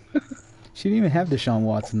her. She didn't even have Deshaun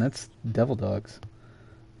Watson. That's Devil Dogs.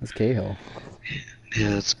 That's Cahill.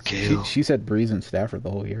 Yeah, it's Cahill. She's had Breeze and Stafford the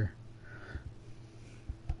whole year.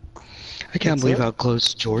 I can't believe how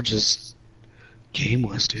close George's game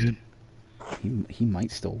was, dude. He might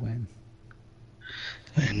still win.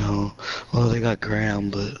 I know. Well, they got Graham,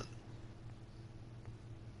 but...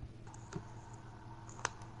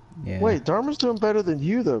 Yeah. Wait, Dharma's doing better than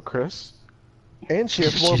you, though, Chris. And she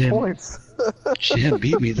has more points. She didn't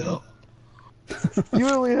beat me, though. You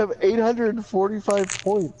only have 845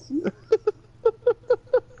 points.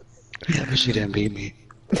 Yeah, but she didn't beat me.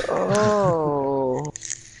 Oh,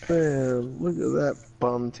 man, look at that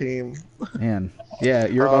bum team. Man, yeah,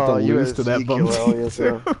 you're about to you lose had to that bum Ezekiel team, Elliott,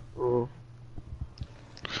 too. though.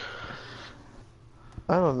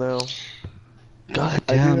 I don't know. God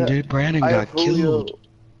damn, dude, Brandon got Julio. killed.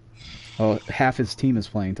 Oh, half his team is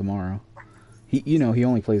playing tomorrow. He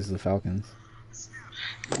only plays the Falcons.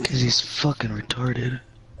 Because he's fucking retarded.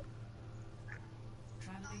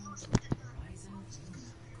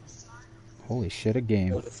 Holy shit, a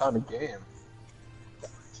game. It's not a game.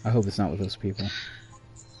 I hope it's not with those people.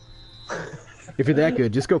 If you're that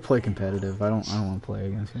good, just go play competitive. I don't want to play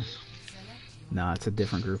against you. Nah, it's a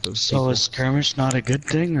different group of So people. is skirmish not a good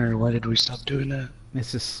thing, or why did we stop doing that?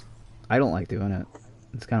 It's just, I don't like doing it.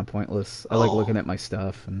 It's kind of pointless. I like looking at my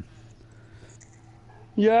stuff and.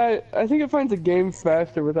 Yeah, I think it finds the game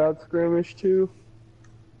faster without skirmish too.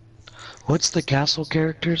 What's the castle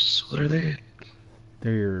characters? What are they?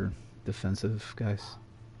 They're your defensive guys.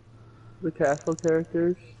 The castle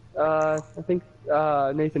characters. I think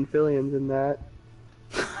Nathan Fillion's in that.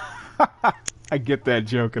 I get that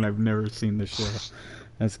joke, and I've never seen the show.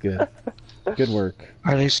 That's good. Good work.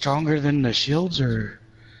 Are they stronger than the shields, or?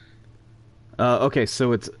 Okay,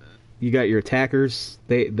 so it's you got your attackers.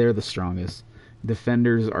 They're the strongest.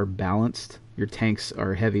 Defenders are balanced. Your tanks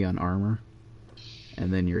are heavy on armor,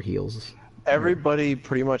 and then your heals. Everybody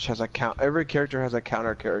pretty much has a every character has a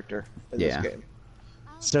counter character in this game.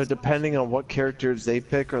 So depending on what characters they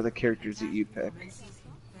pick are the characters that you pick.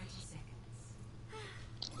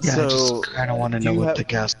 Yeah, so, I just kind of want to know what the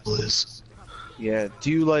castle is. Yeah.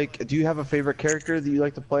 Do you have a favorite character that you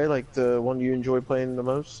like to play? Like the one you enjoy playing the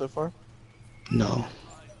most so far? No.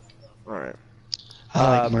 All right.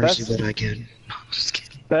 I like Mercy, but I can. No, I'm just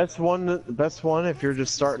kidding. Best one if you're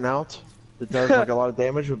just starting out that does like a lot of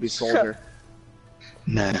damage would be Soldier.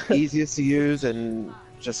 Nah. Easiest to use and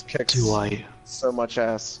just kicks Too light. so much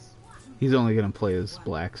ass. He's only gonna play as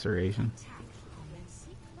blacks or Asian.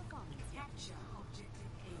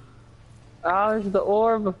 Ah, there's the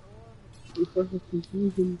orb. You're supposed to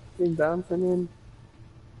confusion. Came bouncing in.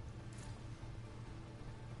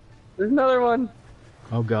 There's another one.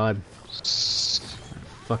 Oh god.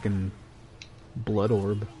 Fucking blood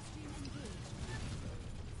orb.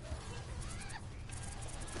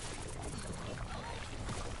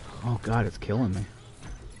 Oh god, it's killing me.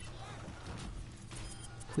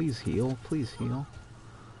 Please heal, please heal.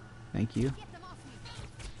 Thank you.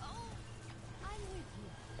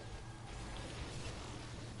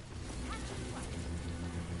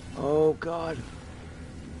 Oh god.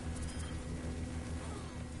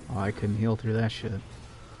 Oh, I couldn't heal through that shit.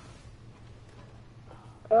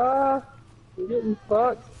 Ah, I'm getting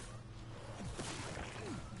fucked.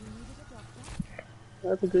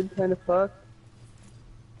 That's a good kind of fuck.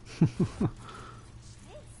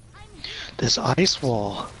 This ice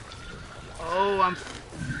wall. Oh, I'm...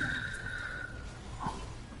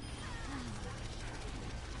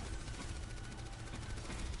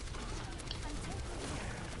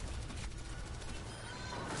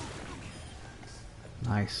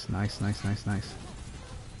 Nice, nice, nice, nice, nice.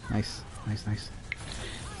 Nice, nice, nice.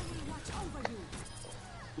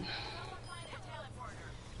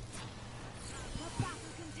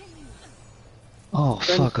 Oh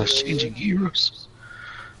fuck, I was changing heroes.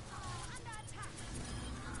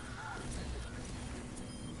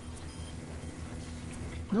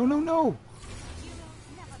 No, no, no!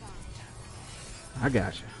 I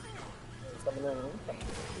got you.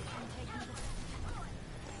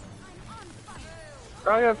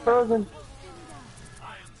 I got frozen.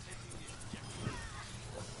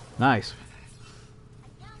 Nice.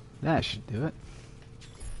 That should do it.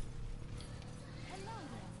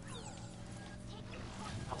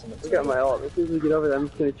 I got my ult. As soon as we get over there, I'm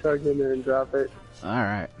just gonna charge in there and drop it.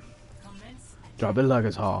 Alright. Drop it like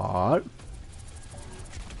it's hot.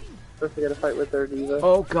 First, I gotta fight with their diva.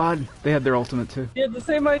 Oh god, they had their ultimate too. You had the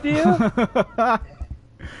same idea?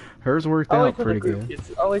 Hers worked out pretty good.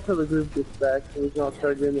 I'll wait till the group gets back so we can all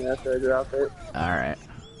charge in there after I drop it. Alright.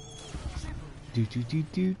 Do do do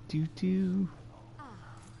do do do.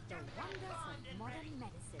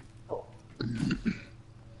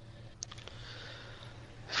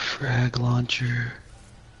 Frag launcher.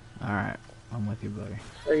 Alright, I'm with you, buddy.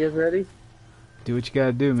 Are you guys ready? Do what you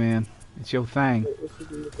gotta do, man. It's your thing.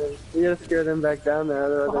 We gotta scare them back down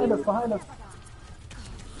there. Behind us, behind us.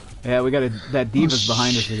 Yeah, we gotta... That diva's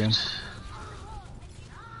behind us again.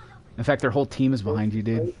 In fact, their whole team is behind you,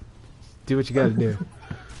 dude. Do what you gotta do.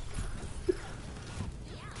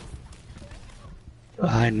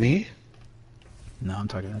 Behind me? No, I'm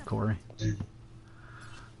talking to Corey.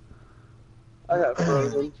 I got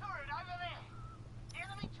frozen.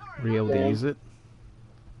 Were you able to use it?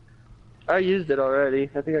 I used it already.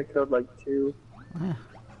 I think I killed like 2.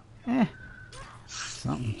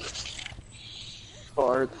 Something.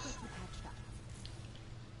 Parts.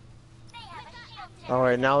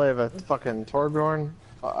 Alright, now they have a fucking Torbjorn?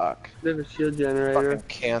 Fuck. They have a shield generator. Fucking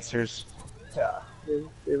cancers. Yeah.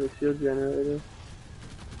 They have a shield Same. generator.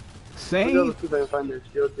 I'll go see if I can find their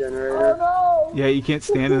shield generator. Oh Yeah, you can't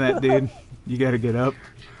stand in that, dude. You gotta get up.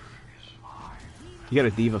 You got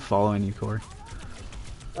a diva following you, Corey.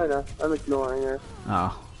 I know. I'm ignoring her.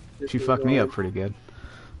 Oh. Just She fucked me ignoring. up pretty good.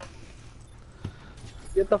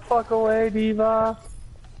 Get the fuck away, diva.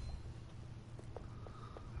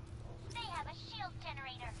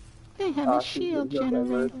 They have a shield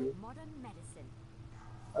generator. Modern medicine.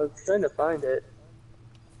 I was trying to find it.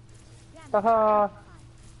 Haha.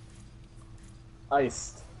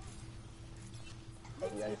 Iced.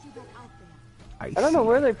 Let's Yeah, get you back out there. I don't know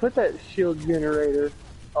where they put that shield generator.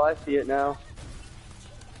 Oh, I see it now.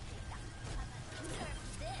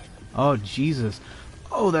 Oh, Jesus.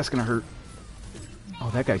 Oh, that's gonna hurt. Oh,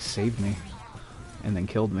 that guy saved me. And then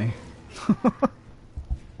killed me.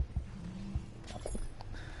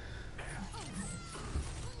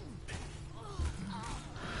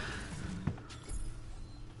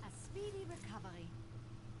 A speedy recovery.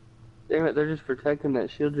 Damn it, they're just protecting that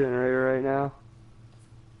shield generator right now.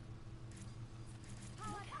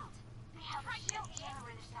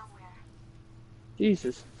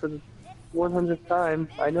 Jesus, for the 100th time,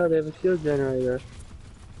 I know they have a shield generator.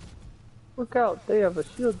 Look out, they have a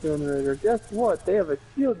shield generator. Guess what? They have a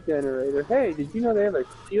shield generator. Hey, did you know they have a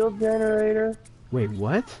shield generator? Wait,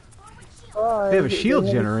 what? Oh, They have a shield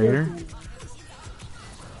generator?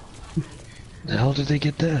 The hell did they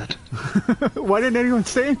get that? Why didn't anyone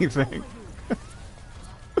say anything?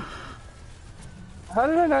 How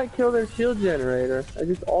did I not kill their shield generator? I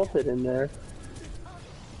just ulted in there.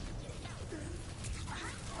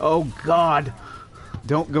 Oh, God.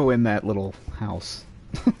 Don't go in that little house.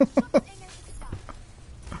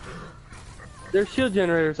 Their shield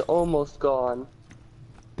generator's almost gone,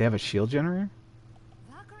 They have a shield generator?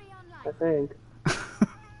 Valkyrie I online. think.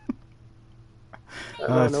 I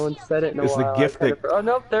don't know, no one said it in a it's the while. gift that- Oh,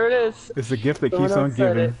 nope, there it is. It's the gift that Someone keeps on else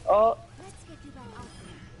said giving. it. Oh, Let's get you back out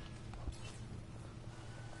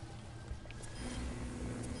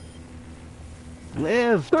there.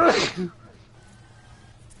 Live!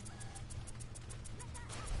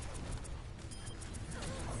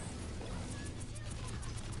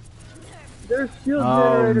 their shield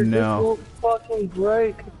Oh, generator no. just won't fucking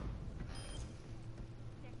break.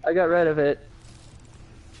 I got rid of it.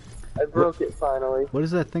 I broke it finally. What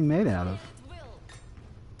is that thing made out of?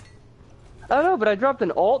 I don't know, but I dropped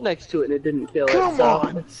an alt next to it and it didn't kill it. Come so-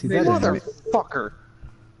 on! See, that is... Motherfucker!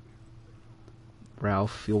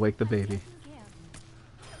 Ralph, you'll wake the baby.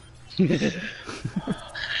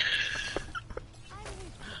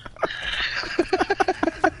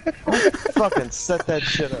 Fucking set that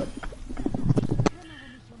shit up.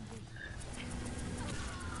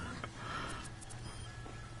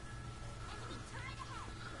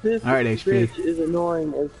 This Alright, HP. bitch is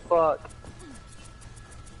annoying as fuck.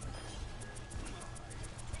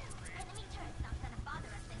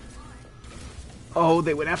 Oh,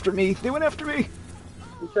 they went after me! They went after me!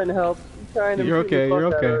 I'm trying to help. I'm trying to You're shoot the okay, fuck you're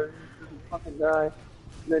out of okay. her. She doesn't fucking die.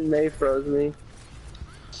 And then May froze me.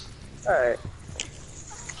 Alright.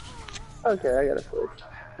 Okay, I gotta switch.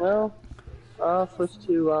 Well, I'll switch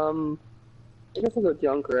to, I guess I'll go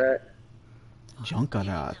Junkrat.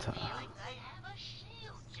 Junkarata.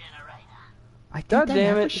 I think God they damn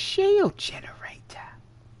have a it. shield generator.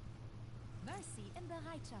 Mercy in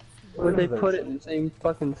Bereitschaft. Would they put it in the same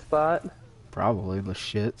fucking spot? Probably the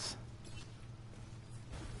shits.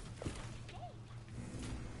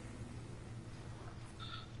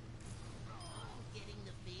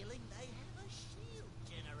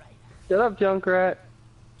 Shut up, Junkrat.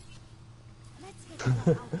 Let's get you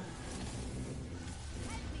back out there.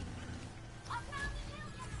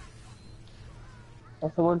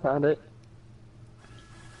 Oh, someone found it.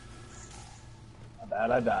 Not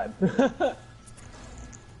bad, I died. Damage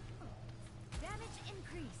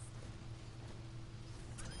increased.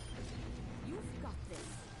 You've got this.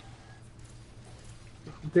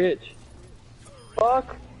 Bitch.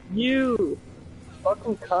 Fuck you.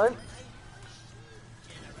 Fucking cunt.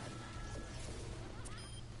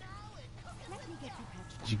 Let me get you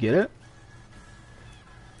patched. Did you get it?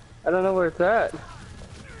 I don't know where it's at.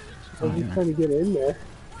 Oh, I'm just yeah. trying to get in there.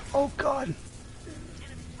 Oh, God.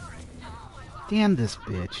 Damn this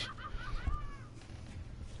bitch.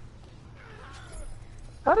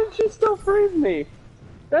 How did she still freeze me?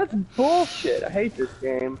 That's bullshit. I hate this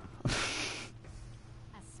game. A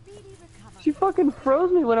speedy recovery. She fucking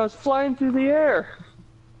froze me when I was flying through the air.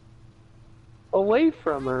 Away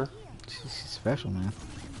from her. She's special, man.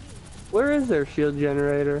 Where is their shield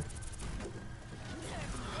generator?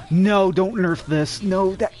 No, don't nerf this.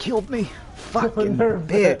 No, that killed me. Fucking nerf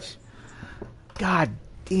bitch. God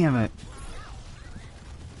damn it.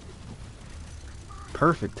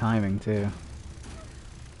 Perfect timing, too.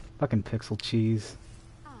 Fucking pixel cheese.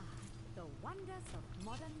 Ah, the wonders of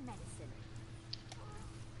modern medicine.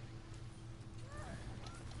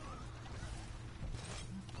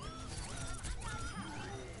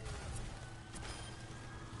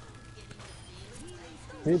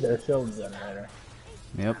 Need their shield generator.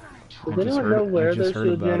 Yep. Does I just anyone heard. know where I just the heard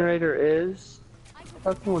shield about it. generator is? I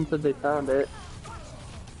thought someone said they found it.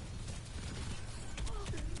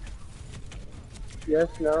 Yes,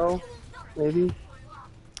 no, maybe?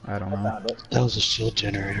 I don't I know. found it. That was a shield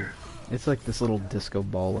generator. It's like this little disco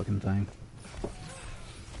ball looking thing.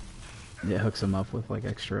 It hooks them up with like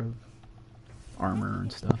extra armor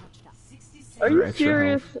and stuff. Are Or you extra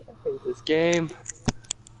serious? health. I hate this game.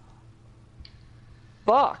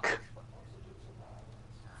 Fuck!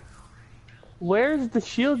 Where's the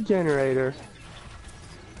shield generator?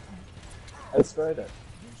 It's right there.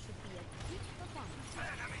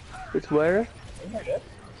 It's where?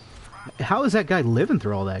 How is that guy living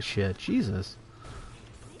through all that shit? Jesus.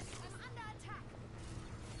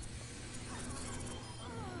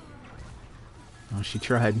 Oh, she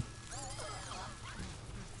tried.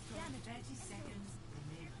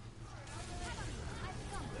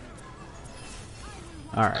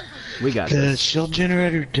 Alright, we got The this. shield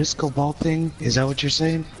generator disco ball thing, is that what you're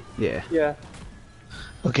saying? Yeah. Yeah.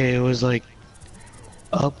 Okay, it was like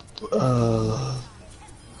up, I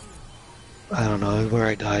don't know where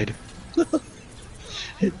I died.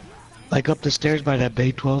 Like up the stairs by that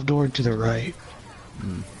Bay 12 door and to the right.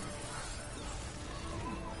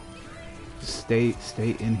 Stay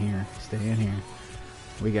in here. Stay in here.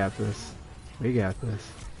 We got this. We got this.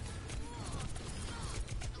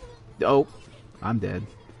 Oh, I'm dead.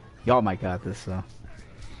 Y'all might got this though.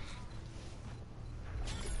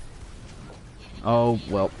 Oh,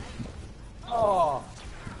 well. Oh,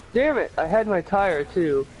 damn it! I had my tire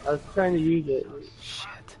too. I was trying to use it. Shit.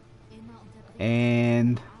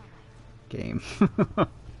 And game.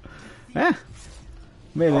 Eh.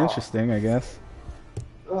 Made it interesting, I guess.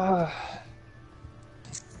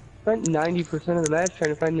 Spent 90% of the match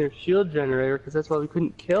trying to find their shield generator because that's why we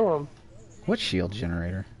couldn't kill them. What shield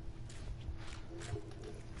generator?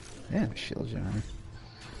 Yeah, shield generator.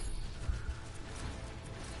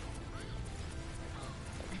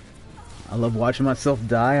 I love watching myself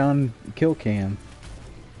die on kill cam.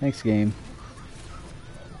 Thanks, game.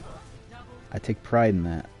 I take pride in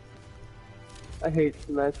that. I hate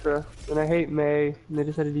Symmetra, and I hate May, and they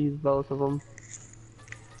decided to use both of them.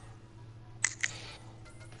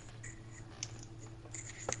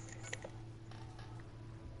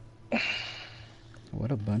 What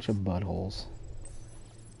a bunch of buttholes.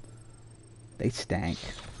 They stank.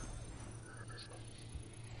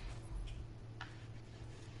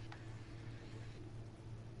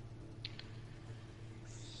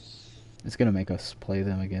 It's gonna make us play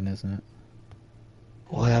them again, isn't it?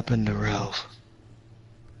 What happened to Ralph?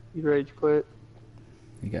 He rage quit.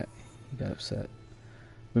 He got upset.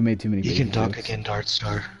 We made too many. You baby can talk jokes. again,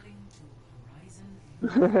 Dartstar.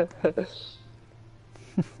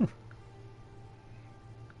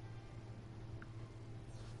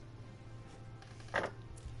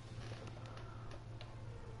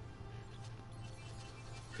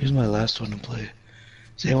 Here's my last one to play.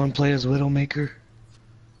 Does anyone play as Widowmaker?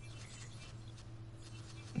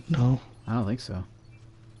 No? I don't think so.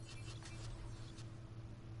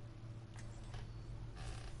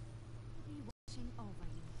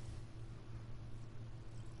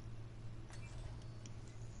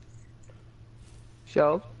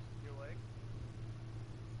 Show.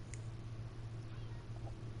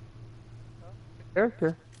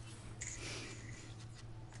 Character.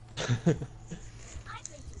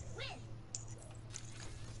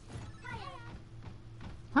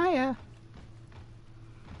 Hiya.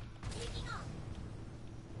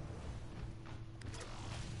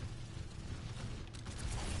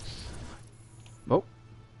 Oh.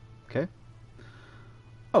 Okay.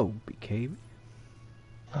 Oh, BK.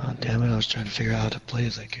 Oh, damn it, I was trying to figure out how to play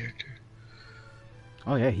as that character.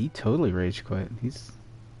 Oh yeah, he totally rage quit. He said.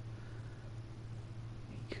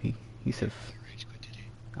 Rage quit, did he?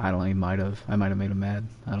 I don't know. He might have. I might have made him mad.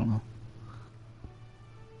 I don't know.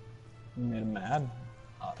 You made him mad?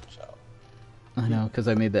 Oh, Joe. I know, because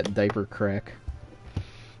I made that diaper crack.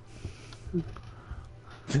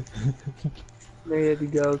 They had to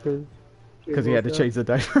go Because he had to change the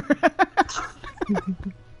diaper.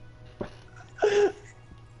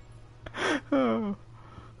 Oh.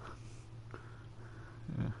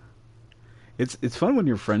 Yeah. It's fun when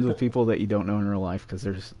you're friends with people that you don't know in real life because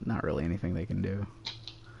there's not really anything they can do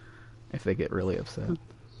if they get really upset.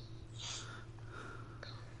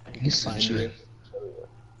 He's sunshine.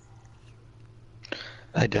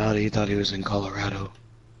 I doubt he thought he was in Colorado.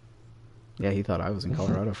 Yeah, he thought I was in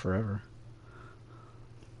Colorado forever.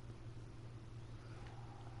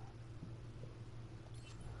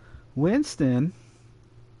 Winston.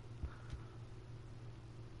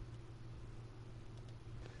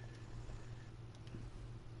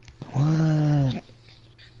 What?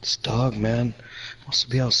 This dog, man, wants to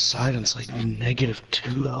be outside and it's like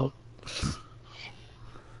 -2 out.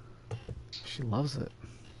 She loves it.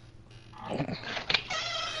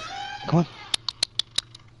 Come on.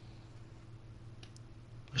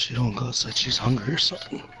 She don't go outside, she's hungry or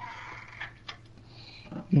something.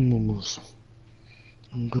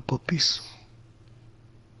 Good puppies.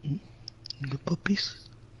 Good puppies.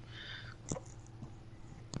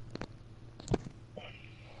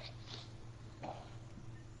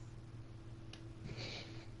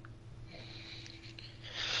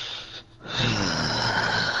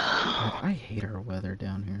 I hate our weather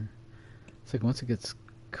down here. It's like once it gets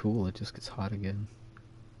cool, it just gets hot again.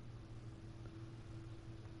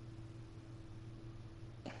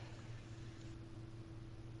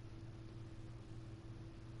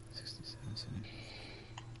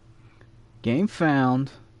 Game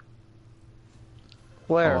found.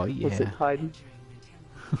 Where? Oh yeah. Was it hiding?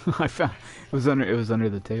 I found it was under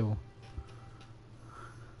the table.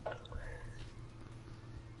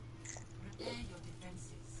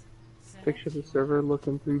 Picture the server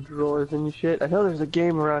looking through drawers and shit. I know there's a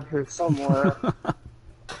game around here somewhere.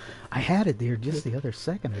 I had it there just the other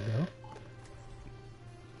second ago.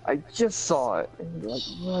 I just saw it. Like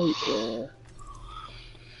right there.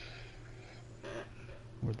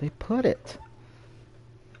 Where'd they put it?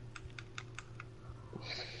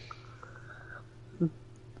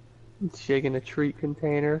 Shaking a treat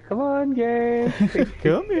container. Come on, game.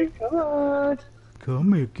 Come here. Come on.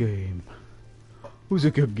 Come here, game. Who's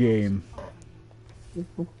a good game? You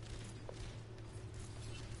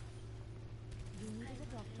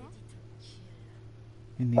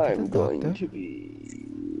need I'm a going doctor? to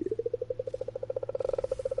be.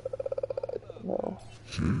 No.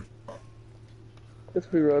 Let's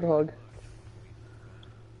be Roadhog.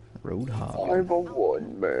 Roadhog. I'm a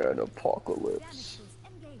one-man apocalypse.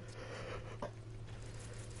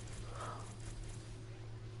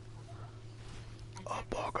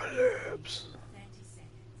 Apocalypse.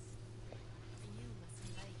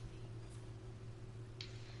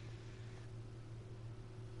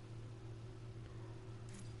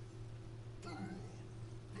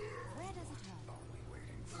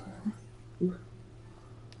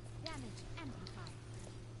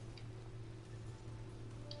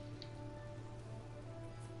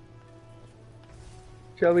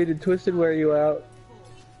 Shelby, did Twisted wear you out?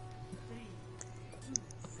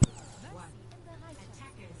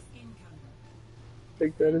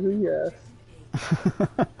 Take that as a yes.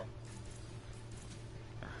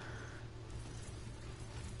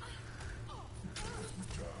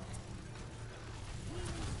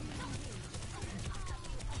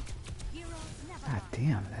 God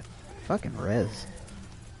damn, that fucking res.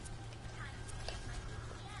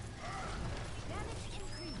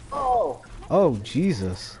 Oh! Oh,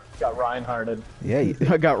 Jesus. Got Reinhardted. Yeah,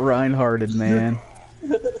 I got Reinhardted, man.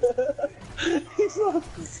 He's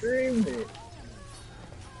off the stream, dude.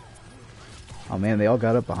 Oh man, they all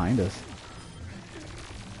got up behind us.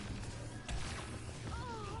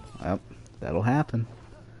 Well, that'll happen.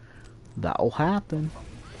 That'll happen.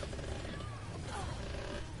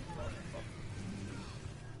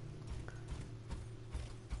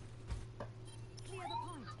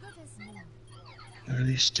 What do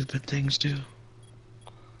these stupid things do?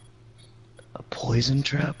 A poison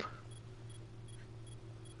trap?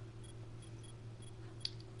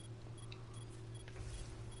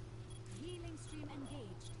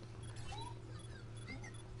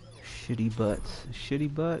 Shitty butts.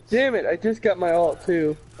 Shitty butts. Damn it, I just got my ult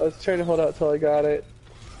too. I was trying to hold out till I got it.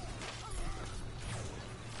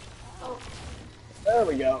 There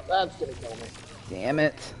we go. That's gonna kill me. Damn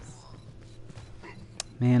it.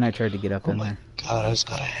 Man, I tried to get up in there. God, I just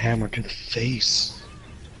got a hammer to the face.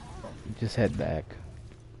 Just head back.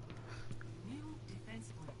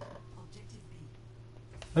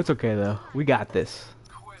 That's okay though. We got this.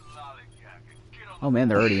 Oh man,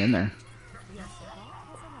 they're already in there.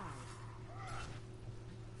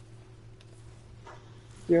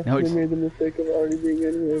 Yeah, Now they it's- made the mistake of already being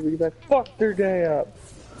in here because I fucked their day up.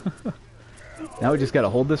 Now we just gotta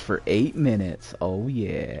hold this for 8 minutes. Oh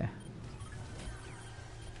yeah.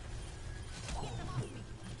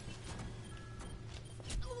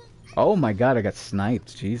 Oh my god, I got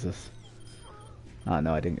sniped. Jesus. Oh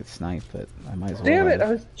no, I didn't get sniped, but I might as well. Damn it, have.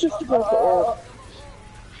 I was just about to ult.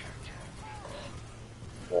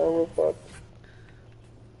 Oh, we're fucked.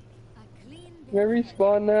 Can I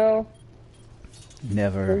respawn now?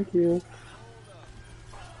 Never. Thank you.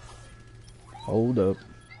 Hold up.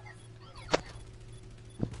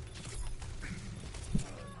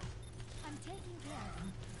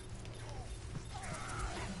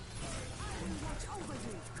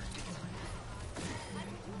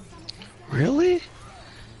 Really?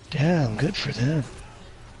 Damn, good for them.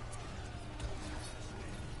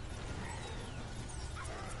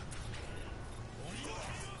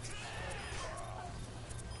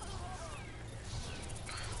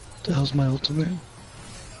 What the hell's my ultimate?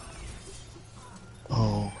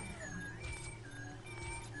 Oh.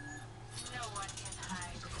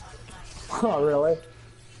 Oh, really?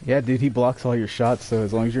 Yeah, dude, he blocks all your shots, so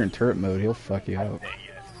as long as you're in turret mode, he'll fuck you up.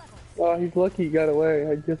 Oh, he's lucky he got away.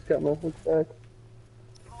 I just got my hook back.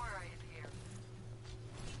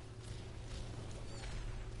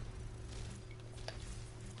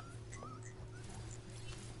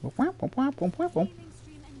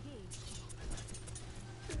 Stream engaged.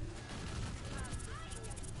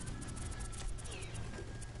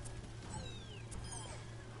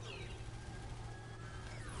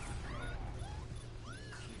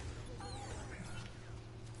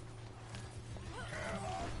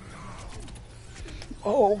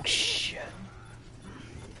 Oh, shit.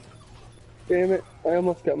 Damn it, I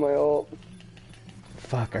almost got my ult.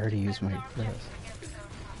 Fuck, I already used my press.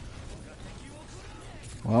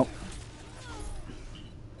 Well.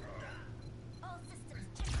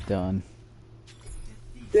 Done.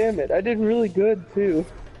 Damn it, I did really good too.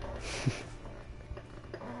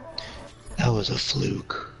 That was a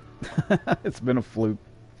fluke. It's been a fluke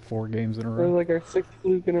 4 games in a That was row. like our 6th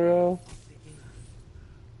fluke in a row.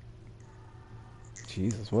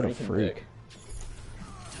 Jesus, what a Freaking freak. dick.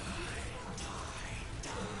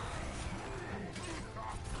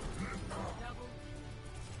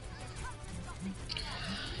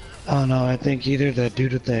 I don't know, I think either the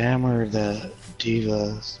dude with the hammer or the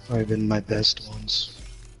diva has probably been my best ones.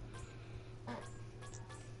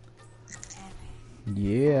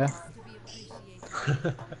 Yeah.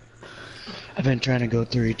 I've been trying to go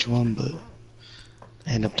through each one, but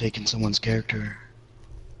I end up taking someone's character.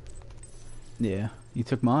 Yeah. You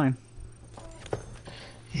took mine.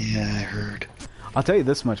 Yeah, I heard. I'll tell you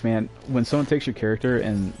this much, man. When someone takes your character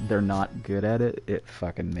and they're not good at it, it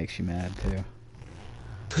fucking makes you mad, too.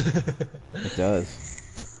 It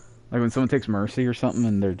does. Like when someone takes Mercy or something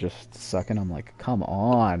and they're just sucking, I'm like, come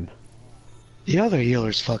on. The other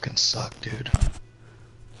healers fucking suck, dude.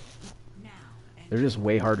 They're just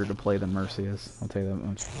way harder to play than Mercy is. I'll tell you that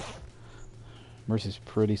much. Mercy's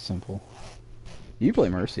pretty simple. You play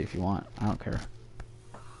Mercy if you want. I don't care.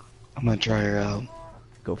 I'm gonna try her out.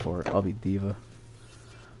 Go for it. I'll be Diva.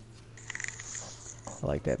 I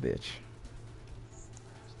like that bitch.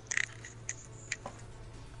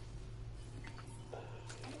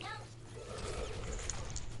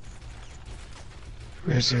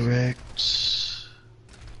 Resurrect.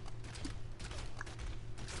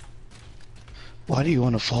 Why do you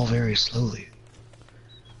want to fall very slowly?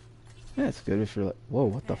 Yeah, it's good if you're like, whoa,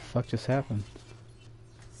 what the fuck just happened?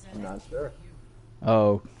 I'm not sure.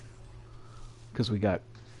 Oh. Because we got...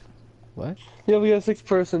 What? Yeah, we got a 6th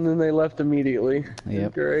person and they left immediately.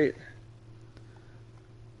 Yep. Great.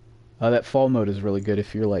 That fall mode is really good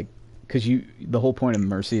if you're like... Because the whole point of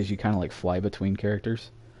Mercy is you kind of like fly between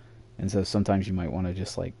characters. And so sometimes you might want to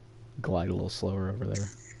just like glide a little slower over there.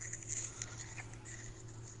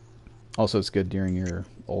 Also, it's good during your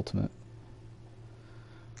ultimate.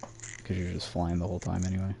 Because you're just flying the whole time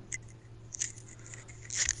anyway.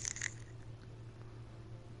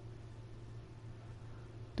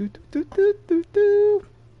 Do do do do do do.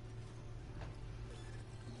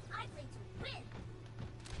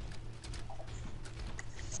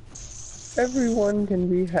 Everyone can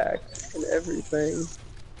be hacked and everything.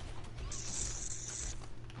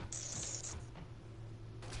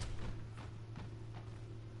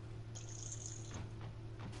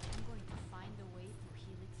 I'm going to find a way through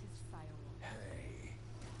Helix's firewall. Hey.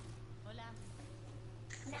 Hola.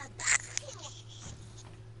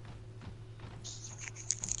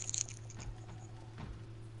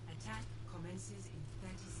 Attack commences in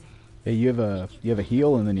 30 seconds. Yeah, you have a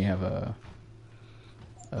heal and then you have a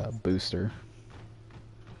booster.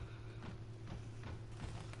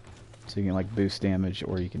 So you can like boost damage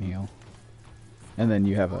or you can heal. And then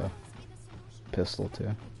you have a pistol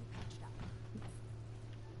too.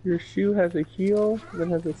 Your shoe has a heel,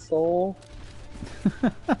 then has a soul.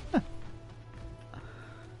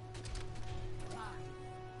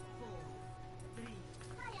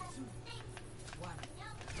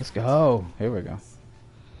 Let's go. Here we go.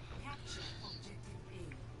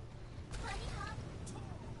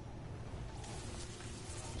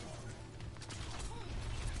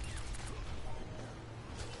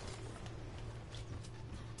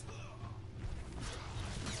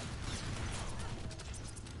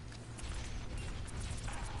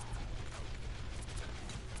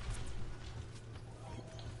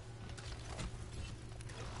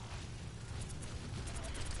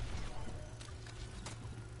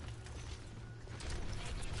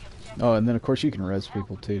 Oh, and then of course you can res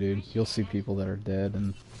people too, dude. You'll see people that are dead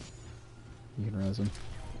and you can res them.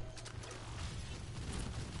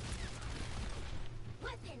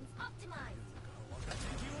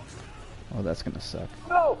 Oh, that's gonna suck.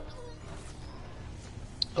 No!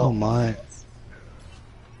 Oh my.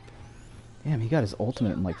 Damn, he got his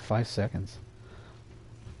ultimate in like 5 seconds.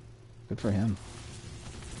 Good for him.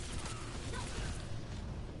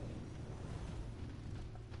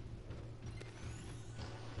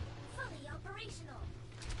 Fully operational.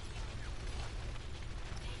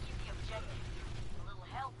 Taking the objective. A little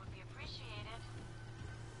help would be appreciated.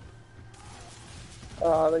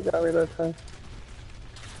 Oh, they got me that time.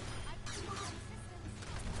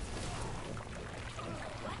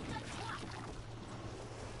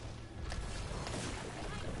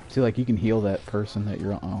 See, like, you can heal that person that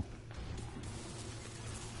you're... Oh.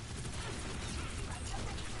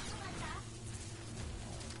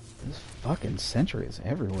 This fucking sentry is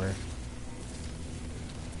everywhere.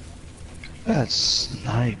 That's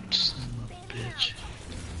sniped, son of a bitch.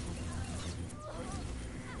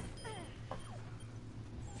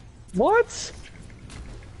 What?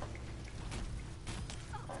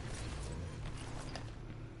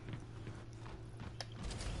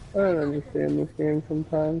 I don't understand this game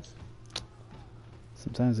sometimes.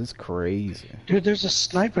 Sometimes it's crazy. Dude, there's a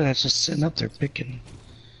sniper that's just sitting up there picking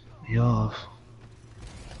me off.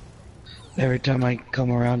 Every time I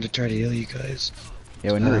come around to try to heal you guys.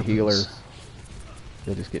 Yeah, when you're a happens. healer,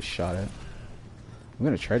 you'll just get shot at. I'm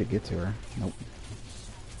gonna try to get to her. Nope.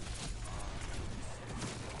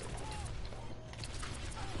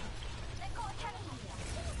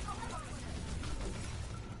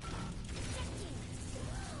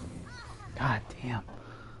 God damn.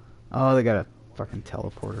 Oh, they got a fucking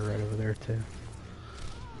teleporter right over there, too.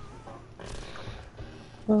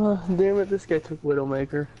 Damn it, this guy took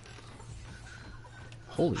Widowmaker.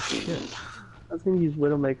 Holy shit. I was gonna use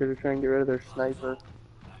Widowmaker to try and get rid of their sniper.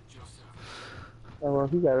 Oh well,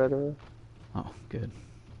 he got rid of her. Oh, good.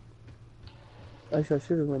 Actually, I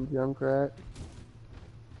should have went Junkrat.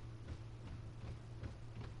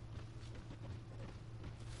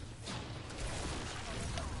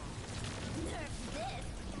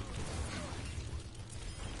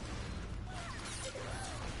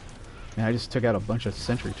 Man, I just took out a bunch of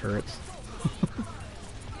sentry turrets.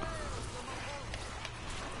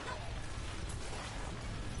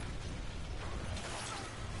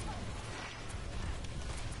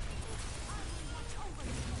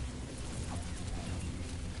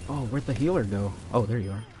 Oh, where'd the healer go? Oh, there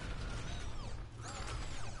you are.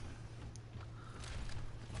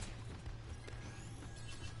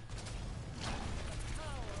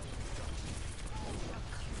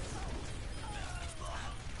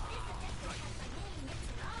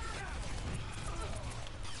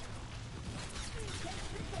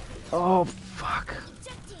 Oh, fuck.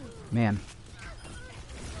 Man.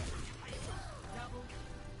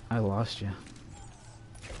 I lost you.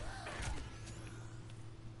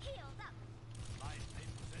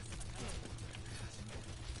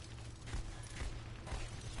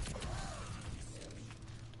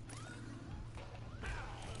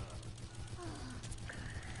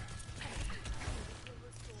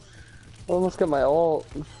 Almost got my ult.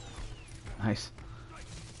 Nice.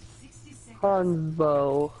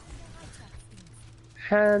 Hanzo.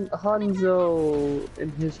 Hanzo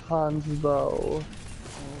and his Hanzo.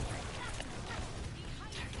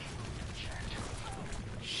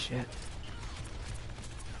 Shit.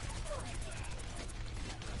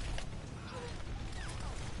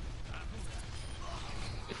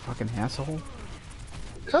 You fucking asshole.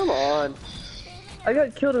 Come on. I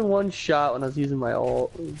got killed in one shot when I was using my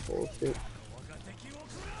ult. It was bullshit.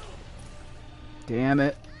 Damn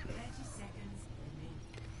it.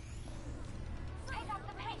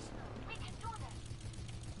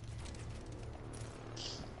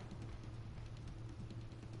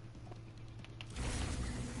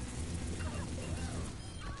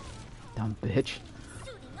 Dumb bitch.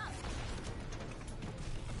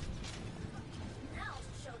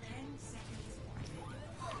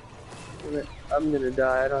 I'm gonna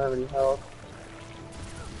die. I don't have any health.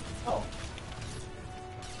 Oh.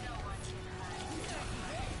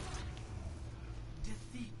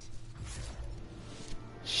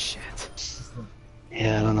 Shit.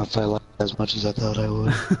 Yeah, I don't know if I like it as much as I thought I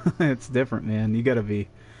would. It's different, man. You gotta be...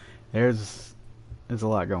 There's a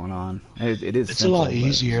lot going on. It is It's simple, a lot but-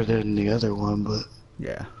 easier than the other one, but...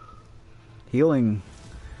 Yeah. Healing...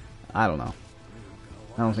 I don't know.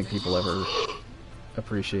 I don't think people ever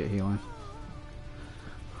appreciate healing.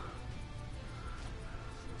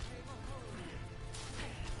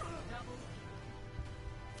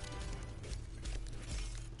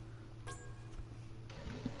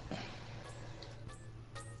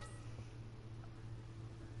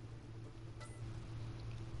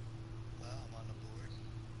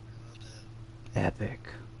 Epic.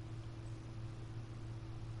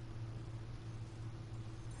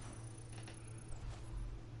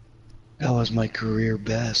 That was my career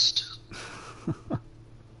best.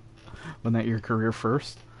 Wasn't that your career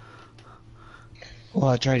first? Well,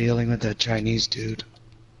 I tried dealing with that Chinese dude.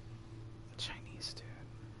 Chinese dude.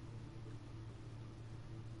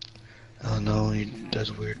 Oh no, he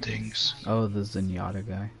does weird things. Oh, the Zenyatta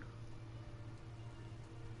guy.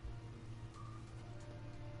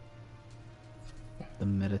 The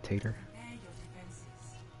meditator. Prepare your defenses.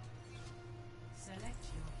 Select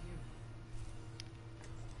your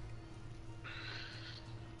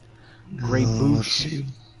hero. Great Let's boosh. see.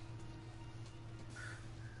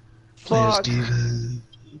 Play as Fuck. Steven.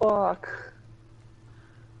 Fuck.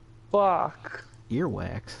 Fuck.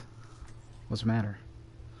 Earwax. What's the matter?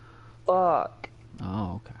 Fuck.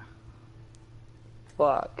 Oh, okay.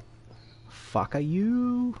 Fuck. Fuck a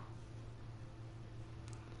you.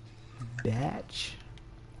 Batch.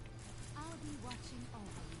 I'll be watching over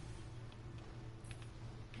you.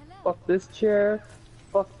 Hello. Fuck this chair.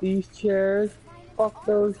 Fuck these chairs. Fuck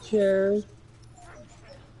those chairs.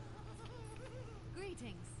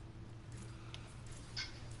 Greetings.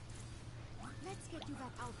 Let's get you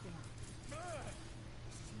back out there. This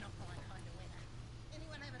is not my kind of weather.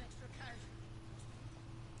 Anyone have an extra coat?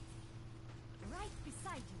 Right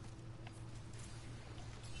beside you.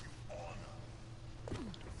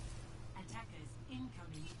 Attackers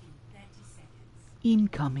incoming in 30 seconds.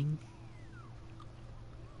 Incoming.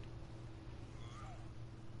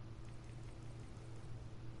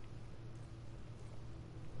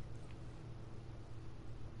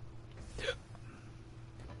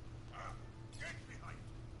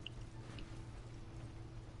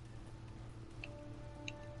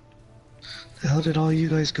 How did all you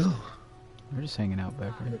guys go? We're just hanging out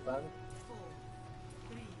back here. 4,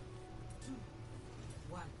 3, 2,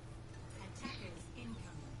 1. Attackers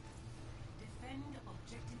incoming. Defend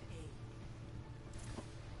objective A.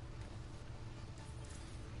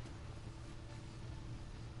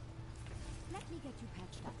 Let me get you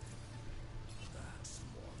patched up.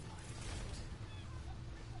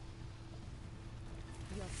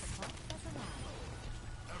 Your support has arrived.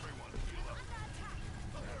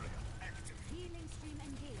 Healing stream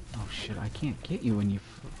engaged. Oh shit, I can't get you when you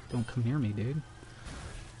don't come near me, dude.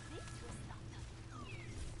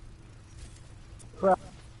 Crap.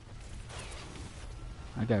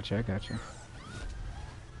 I got you, I got you.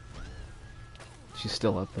 She's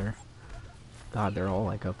still up there. God, they're all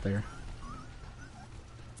like up there.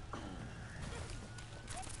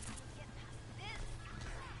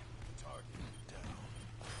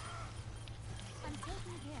 I'm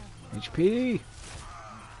taking care of you. HP!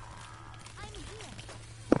 I'm here.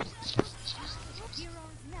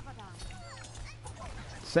 Heroes never die.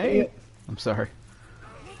 Say it! I'm sorry.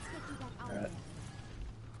 Let's get you back out there.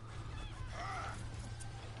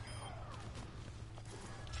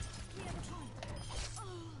 Clear the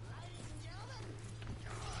point.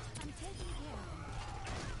 I'm taking care of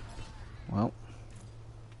Well,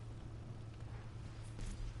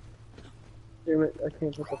 Damn it, I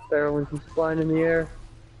can't put the barrel when she's flying in the air.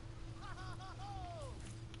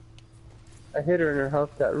 I hit her and her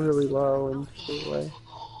health got really low and she flew away.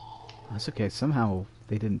 that's okay. Somehow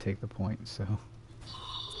they didn't take the point, so.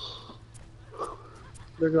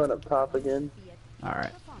 They're going up top again, you.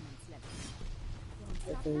 Alright. Performance level.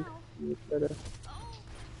 I think. You better.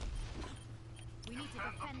 We need to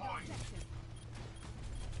defend the objective.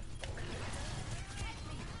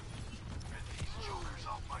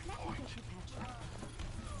 Let me get you patched up.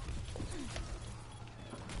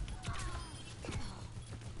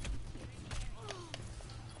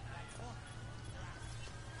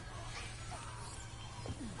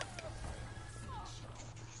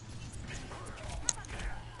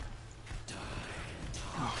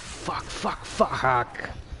 Oh, fuck, fuck, fuck!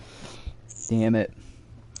 Damn it.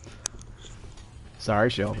 Sorry,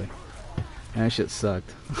 Shelby. That shit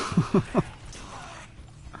sucked.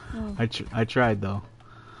 I tried, though.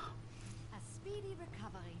 A speedy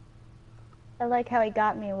recovery. I like how he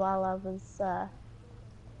got me while I was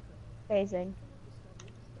phasing.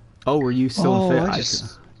 Oh, were you still Oh, in I fit?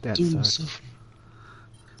 just That do sucked. myself.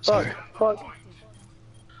 Sorry. Fuck, fuck.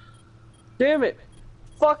 Damn it!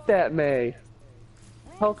 Fuck that May!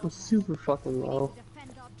 Health was super fucking low.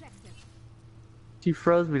 Defend the objective. She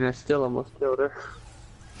froze me and I still almost killed her.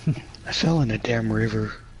 I fell in a damn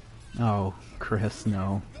river. Oh, Chris,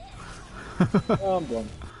 no. Oh, I'm done.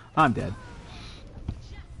 I'm dead.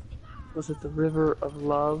 Was it the River of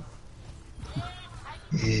Love?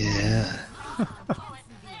 Yeah.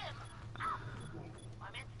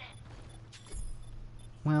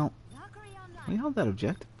 Well, Valkyrie online. we all held that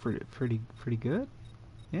objective pretty good.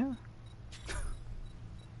 Yeah.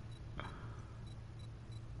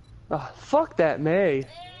 Oh, fuck that May.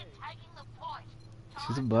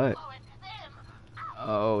 She's a butt.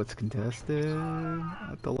 Oh, it's contested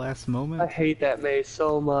at the last moment. I hate that May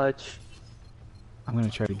so much. I'm gonna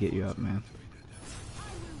try to get you up, man.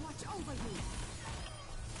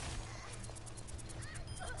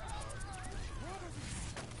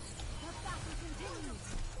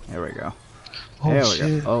 There we go. Oh, there we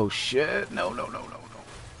shit. go. Oh shit! No.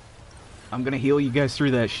 I'm gonna heal you guys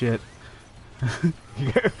through that shit.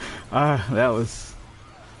 That was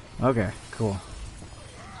okay. Cool.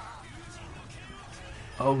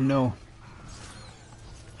 Oh no.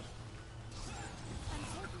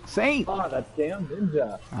 Saint! Oh, that damn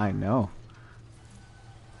ninja. I know.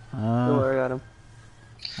 Don't worry, I got him.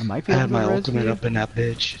 I might be I able had to my res ultimate you. up in that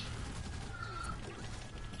bitch.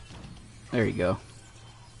 There you go.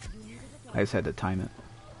 I just had to time it.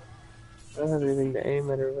 I don't have anything to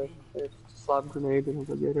aim at her with. It's just a lob grenade and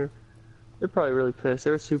I'll get her. They're probably really pissed.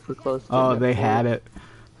 They were super close to Oh, getting they that had point. it.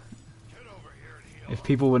 If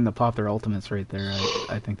people wouldn't have popped their ultimates right there,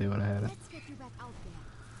 I think they would have had it. Let's get you back out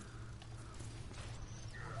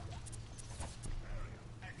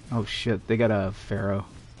there. Oh shit, they got a Pharaoh.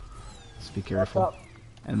 Just be careful.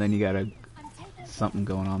 And then you got something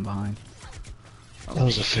going on behind. That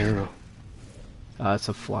was a pharaoh. It's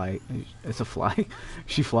a fly. It's a fly.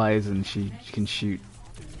 She flies and she can shoot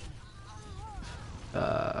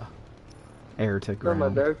air to Oh, my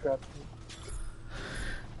ground. bear trap.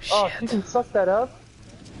 Oh, she can suck that up?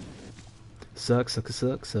 Suck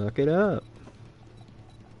it up.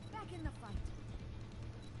 Back in the fight.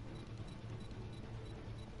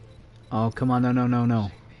 Oh, come on,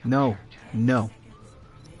 no.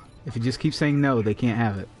 If you just keep saying no, they can't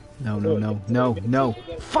have it. No.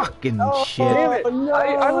 Fucking shit. Damn it!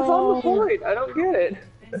 I was on the point. I don't get it.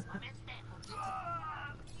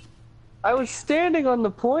 I was standing on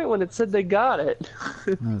the point when it said they got it.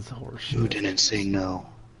 That's horseshit. You didn't say no.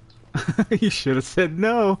 You should have said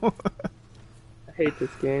no. I hate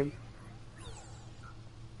this game.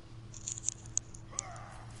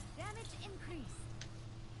 Damage increase.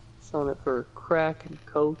 Selling it for crack and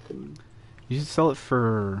coke and... You should sell it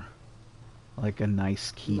for like a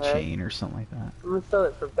nice keychain or something like that. I'm gonna sell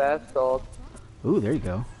it for bath salt. Ooh, there you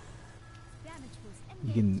go. Damage was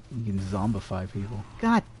You can zombify people.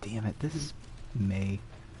 God damn it, this is May.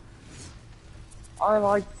 I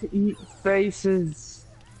like to eat faces.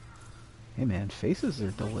 Hey man, faces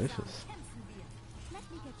are delicious. Let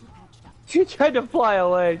me get you patched up. She tried to fly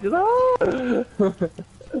away. She's like, "Ah!"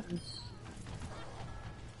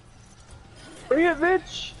 Bring it,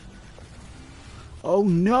 bitch! Oh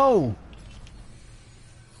no!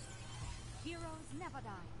 Heroes never die.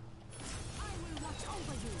 I will watch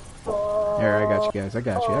over you. There, I got you guys. I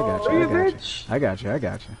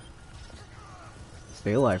got you.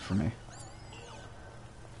 Stay alive for me.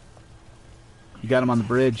 You got him on the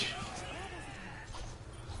bridge.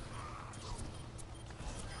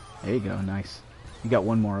 There you go, nice. You got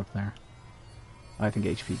one more up there. I think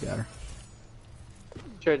HP got her.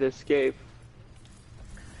 Tried to escape.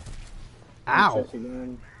 Ow!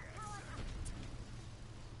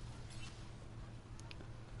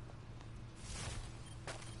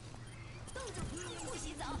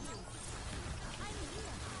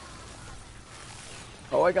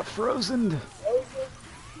 Oh, I got frozen!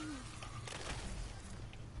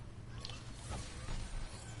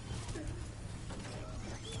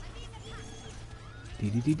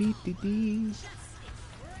 Dee.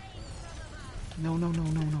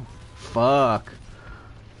 No. Fuck.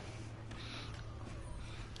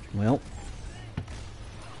 Well.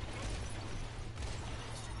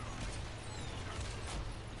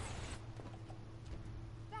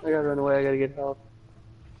 I gotta run away, I gotta get help.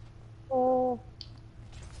 Oh.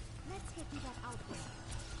 Let's get you back out there.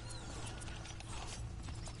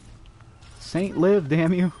 Saint live,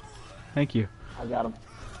 damn you. Thank you. I got him.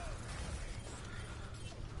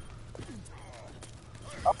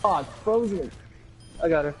 Oh, it's frozen. I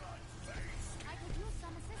got her. I could use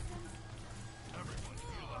some assistance.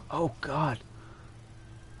 Oh god.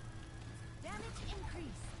 Damage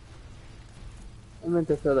increase. I meant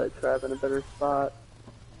to throw that trap in a better spot.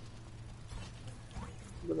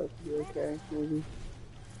 But that should be okay, maybe.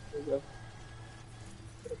 There we go.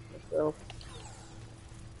 Fix myself.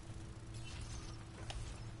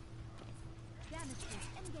 Damage force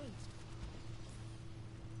engaged.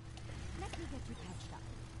 Let me get you patched up.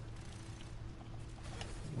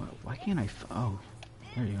 Why can't I oh,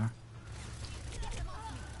 there you are.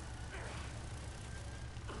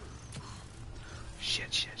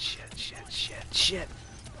 Shit.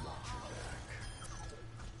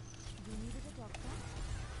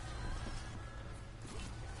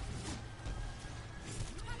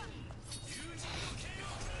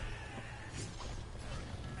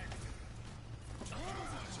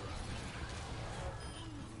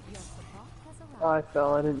 Oh, I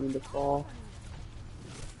fell. I didn't mean to fall.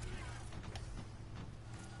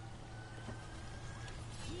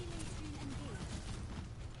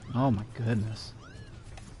 Oh my goodness.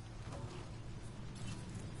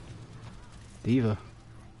 Diva.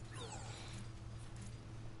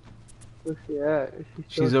 Where's she at? Is she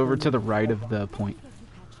still She's over coming? to the right of the point.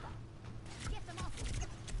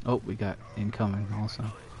 Oh, we got incoming also.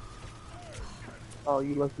 Oh,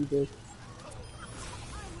 you lucky bitch.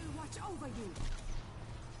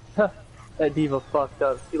 Huh. That diva fucked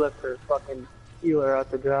up. She left her fucking healer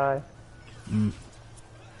out to dry. Mm.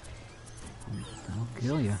 I'll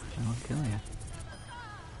kill you. I'll kill you.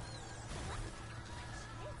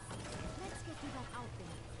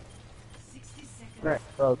 Right.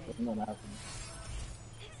 Oh, not happening.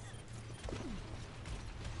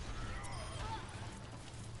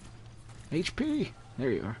 HP!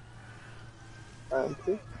 There you are.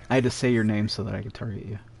 Okay. I had to say your name so that I could target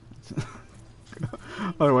you.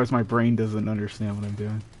 Otherwise my brain doesn't understand what I'm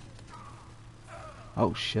doing.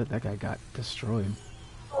 Oh shit, that guy got destroyed.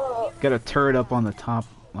 Got a turret up on the top.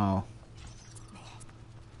 Oh.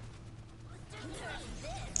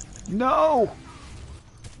 No!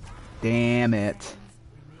 Damn it.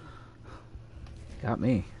 Got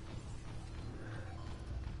me.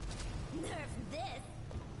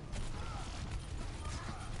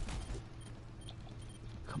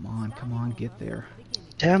 Come on, get there.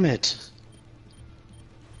 Damn it.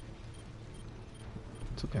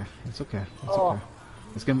 It's okay, it's okay, it's okay.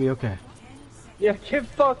 It's gonna be okay. Yeah, get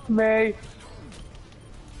fucked, May.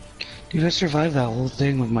 Dude, I survived that whole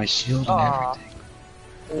thing with my shield and everything.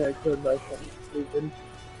 Yeah, I killed by something stupid.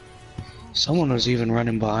 Someone was even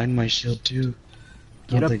running behind my shield too.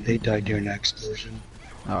 I Get don't up. think they died during the explosion.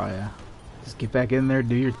 Oh yeah. Just get back in there,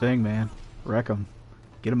 do your thing, man. Wreck them.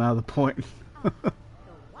 Get them out of the point.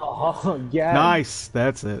 Oh, yeah. Nice!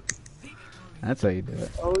 That's it. That's how you do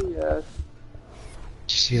it. Oh, yes.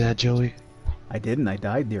 Did you see that, Joey? I didn't, I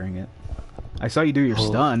died during it. I saw you do your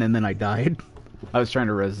stun, and then I died. I was trying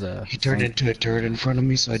to res, He turned into a turret in front of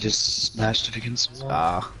me, so I just smashed it against the wall.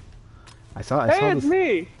 Ah. I saw Hey, it's this.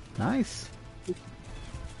 me! Nice.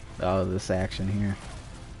 Oh, this action here.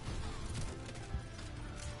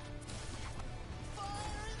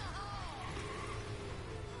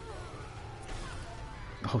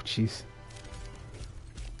 Oh, jeez.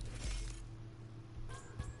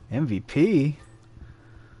 MVP?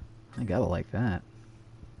 I gotta like that.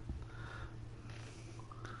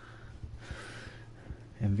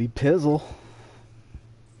 MV Pizzle.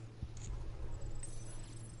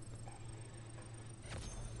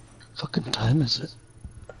 Fucking time is it?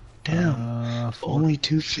 Damn. Only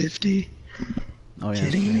 250? Oh, yeah.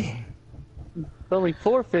 Kidding me? It's only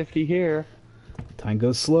 450 here. Time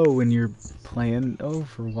goes slow when you're playing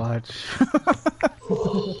Overwatch.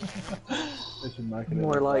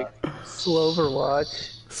 More like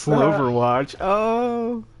Sloverwatch. Sloverwatch.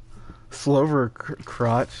 Oh, Slover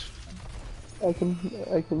crotch. I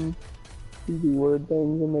can do word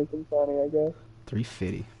things and make them funny, I guess.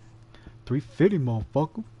 350. 350,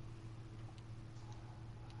 motherfucker.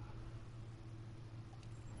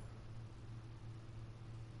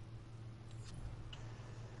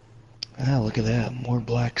 Ah, look at that. More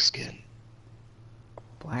black skin.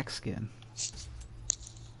 Black skin.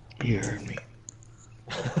 You heard me.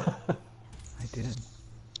 I did.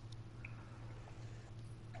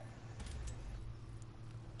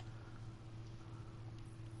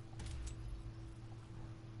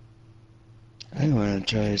 I'm gonna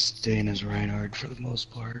try staying as Reinhardt for the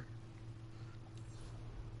most part.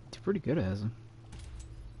 You're pretty good as him.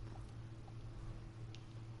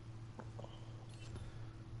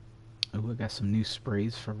 Oh, I got some new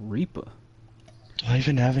sprays for Reaper. Do I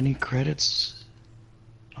even have any credits?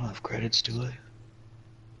 I don't have credits, do I?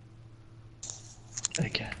 I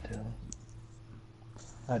can't tell.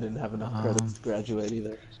 I didn't have enough credits to graduate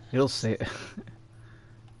either. It'll say...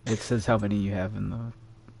 it says how many you have in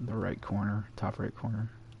the right corner, top right corner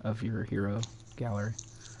of your hero gallery.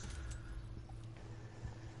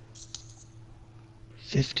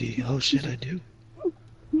 50. Oh shit, I do.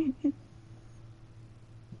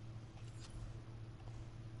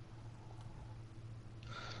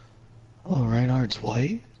 Oh, Reinhardt's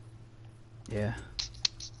white? Yeah.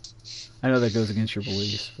 I know that goes against your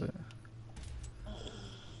beliefs, but...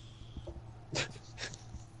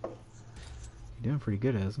 You're doing pretty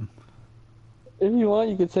good as him. If you want,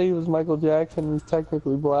 you could say he was Michael Jackson. He's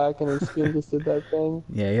technically black, and his skin just did that thing.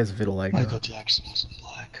 Yeah, he has vitiligo. Michael Jackson wasn't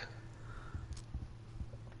black.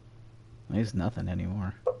 He's nothing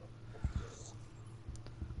anymore.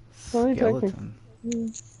 Well, Skeleton.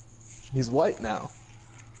 He's white now.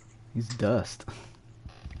 He's dust.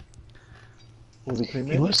 Was he He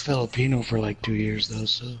cremated? was Filipino for like 2 years though,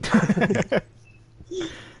 so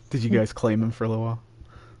Did you guys claim him for a little while?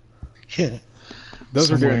 yeah. Those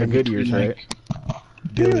were during Somewhere the in good between, years, right?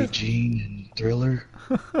 like Billie Jean and Thriller.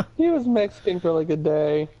 He was Mexican for like a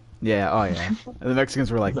day. Yeah, oh yeah. And the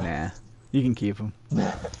Mexicans were like, nah, you can keep him.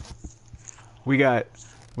 We got,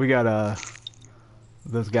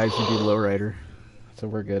 those guys who do lowrider, so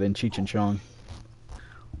we're good. And Cheech and Chong.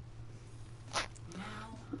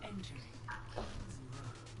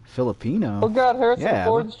 Filipino? Oh god, Harrison Yeah.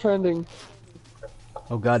 Ford's trending.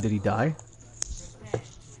 Oh god, did he die?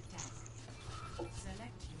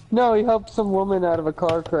 No, he helped some woman out of a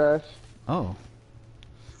car crash. Oh.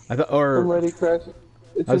 I thought, Some or lady crashed.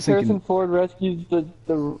 It I was says Harrison thinking- Ford rescues the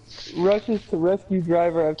rushes to rescue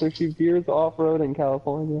driver after she veers off-road in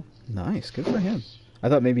California. nice, good for him. I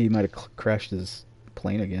thought maybe he might have crashed his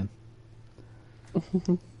plane again.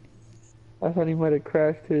 I thought he might have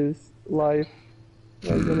crashed his life.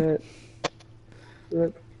 Wasn't it?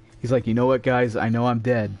 Rip. He's like, you know what, guys? I know I'm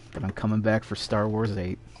dead, but I'm coming back for Star Wars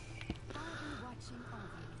 8.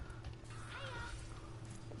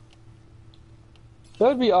 That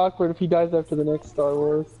would be awkward if he dies after the next Star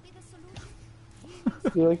Wars.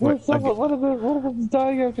 You're like, What? one of them's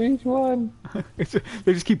dying after each one.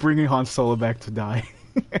 They just keep bringing Han Solo back to die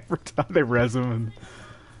every time they res him.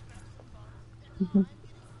 And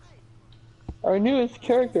Our newest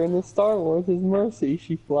character in the Star Wars is Mercy.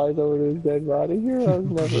 She flies over to his dead body. Heroes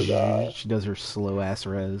never die. she does her slow ass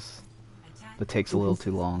res that takes a little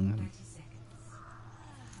too long.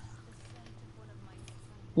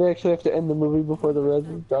 They actually have to end the movie before the res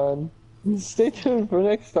is done. Stay tuned for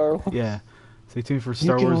next Star Wars. Yeah, stay tuned for You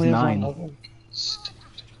Star can Wars live 9. on other-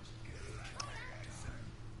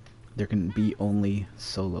 There can be only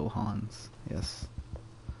solo Hans. Yes,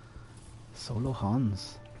 solo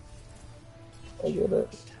Hans. I get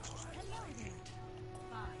it.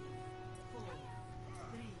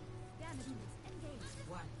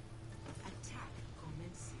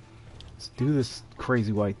 Let's do this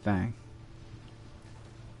crazy white thing.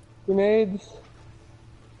 Grenades.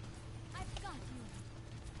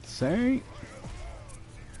 Say.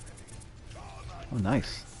 Oh,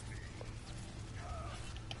 nice.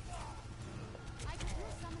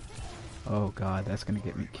 Oh god, that's gonna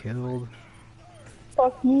get me killed.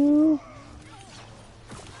 Fuck you.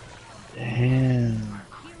 Damn.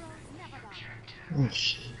 Oh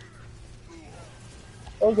shit.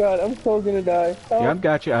 Oh god, I'm so gonna die. Help. Yeah, I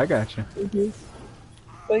got you. I got you. Thank you.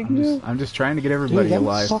 Thank you. I'm just trying to get everybody Dude,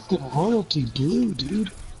 alive. that's fucking royalty blue,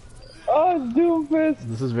 dude. Oh, it's Doomfist.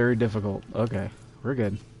 This is very difficult. Okay, we're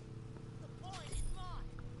good.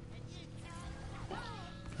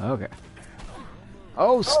 Okay.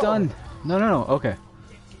 Oh, stun! No, no, no. Okay.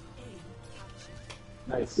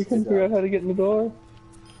 Nice. You can Good figure out job. how to get in the door.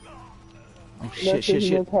 Oh shit, shit,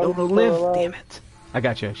 shit! No, no, live! Damn it! I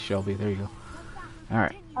got you, Shelby. There you go. All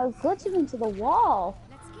right. I was glitching into the wall.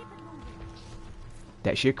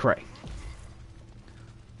 That shit cray.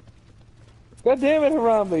 God damn it,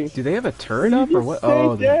 Harambe. Do they have a turret You up or just what? stay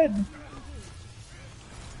Oh, dead.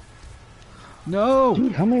 no!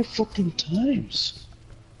 Dude, how many fucking times?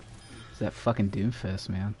 It's that fucking Doomfist,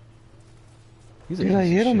 man. He's a Dude, I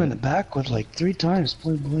piece of hit him shit. in the back with like 3 times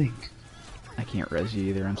point blank. I can't res you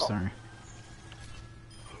either. I'm sorry.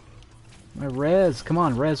 My res, come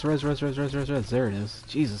on, res. There it is.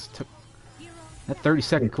 Jesus, took that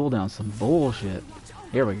 30-second cooldown. Some bullshit.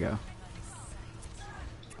 Here we go.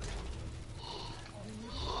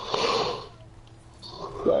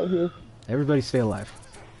 Right here. Everybody stay alive.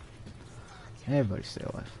 Everybody stay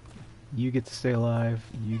alive. You get to stay alive.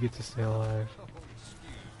 You get to stay alive.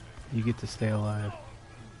 You get to stay alive.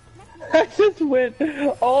 I just went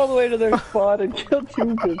all the way to their spot and killed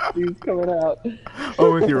Doomfist. He was coming out.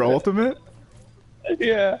 Oh, with your ultimate?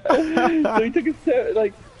 Yeah. So he took a step,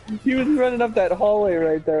 like, he was running up that hallway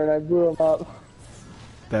right there and I blew him up.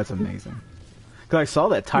 That's amazing. Cause I saw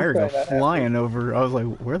that tire go He's trying to flying over. I was like,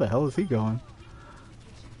 where the hell is he going?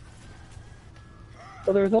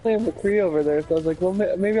 Well, there was only a McCree over there, so I was like, well,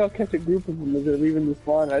 maybe I'll catch a group of them as they're leaving the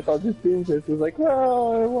spawn. And I saw just Doomfist. I was like,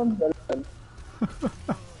 well, everyone's better than.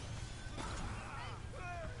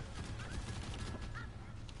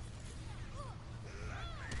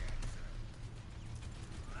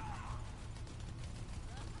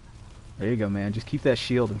 There you go, man. Just keep that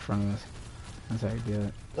shield in front of us. That's how you do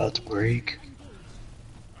it. About to break.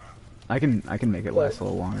 I can make it last a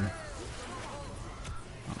little longer.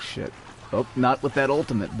 Oh shit. Oh, not with that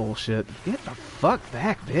ultimate bullshit. Get the fuck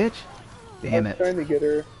back, bitch. Damn I was it. trying to get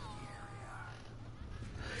her.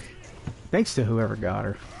 Thanks to whoever got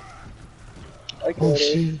her. I got Oh her.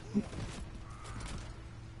 shit.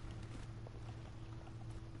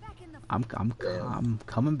 I'm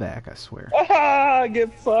coming back, I swear. Ah,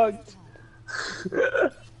 get fucked.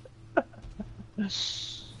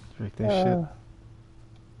 Break that shit.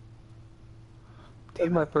 That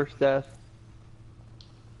was my first death.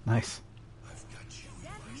 Nice.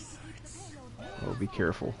 Oh, be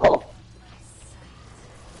careful. Oh.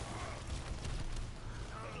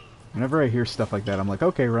 Whenever I hear stuff like that, I'm like,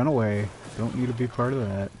 okay, run away. Don't need to be part of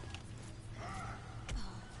that.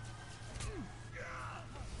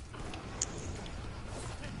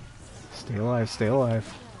 Stay alive, stay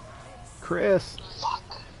alive. Chris!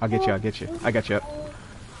 I'll get you, I'll get you. I got you up.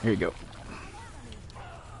 Here you go.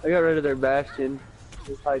 I got rid of their bastion.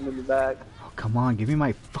 Just hiding in the back. Oh, come on, give me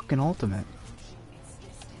my fucking ultimate.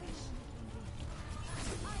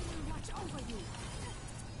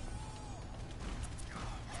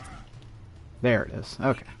 There it is.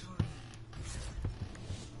 Okay.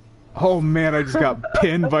 Oh man, I just got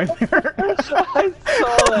pinned by there. I saw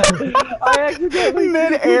that. I accidentally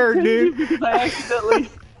mid-air, dude. Because I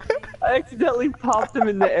accidentally popped him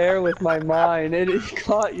in the air with my mine, and it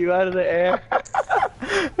caught you out of the air.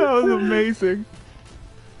 That was amazing.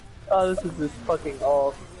 Oh, this is just fucking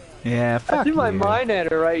off. Yeah, fuck I threw my you. mine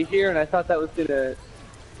at her right here, and I thought that was gonna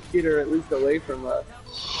get her at least away from us.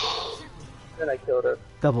 Then I killed her.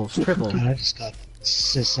 Doubles, triples. I just got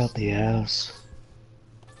sis out the ass.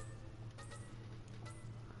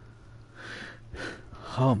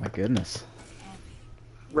 Oh my goodness.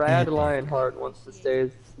 Rad Lionheart wants to stay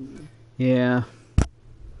as Yeah.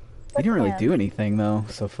 He didn't really do anything though,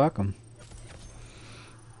 so fuck him.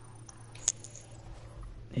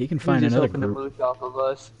 He can find another group. To mooch off of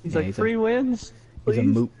us. He's like, free wins?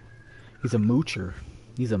 Please? He's a moocher.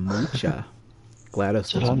 He's a moocha.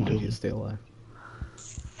 GLaDOS doesn't want you to stay alive.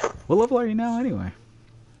 What level are you now anyway?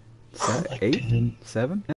 Like 8? 10.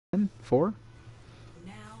 7? 10? 4?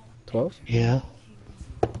 12? Yeah.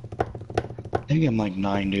 I think I'm like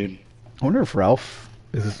 9, dude. I wonder if Ralph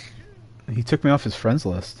is... He took me off his friends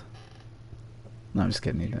list. No, I'm just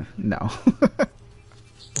kidding. No.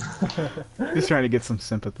 Just trying to get some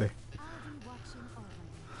sympathy.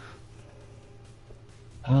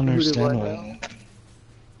 I don't understand why.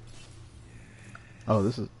 Oh,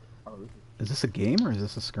 this is... Is this a game or is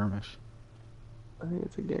this a skirmish? I think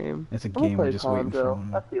it's a game. It's a game, we're just waiting for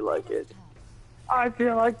one. I feel like it. I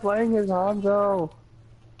feel like playing as Hanzo.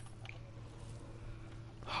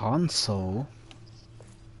 Hanzo?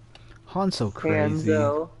 Hanzo crazy.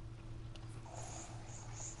 Hanzo.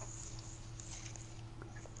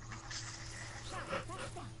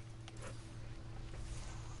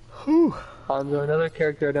 Whew. Hanzo, another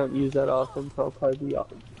character I don't use that often, so I'll probably be off.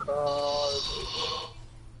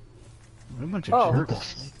 What a bunch of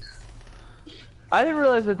jerks. I didn't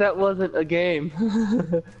realize that that wasn't a game.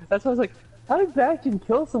 That's why I was like, how did Bastion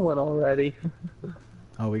kill someone already?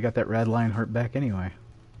 Oh, we got that Rad Lionheart back anyway.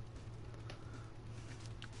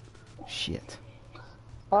 Shit.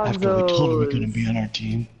 After we told him we couldn't be on our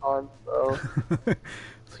team. Hanzo.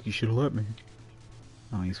 It's like, you should have let me.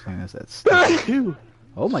 Oh, he's playing as that stuff too.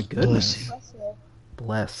 Oh my goodness.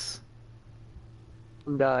 Bless.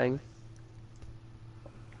 I'm dying.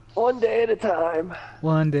 One day at a time.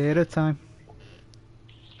 One day at a time.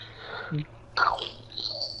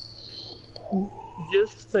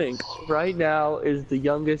 Just think, right now is the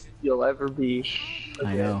youngest you'll ever be.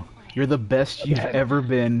 I know. You're the best you've ever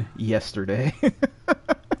been yesterday.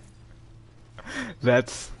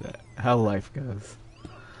 That's how life goes.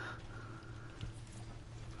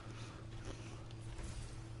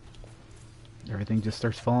 Everything just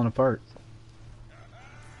starts falling apart.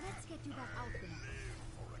 Let's get you back out there.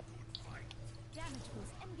 Damage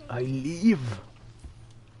boost, I leave.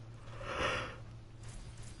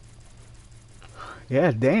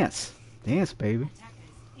 Yeah, dance. Dance, baby.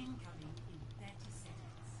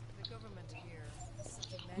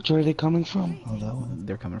 Which way are they coming from? Oh, that one.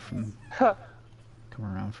 They're coming from... come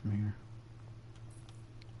around from here.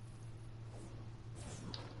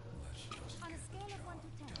 On a scale of 1 to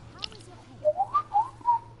 10, how is your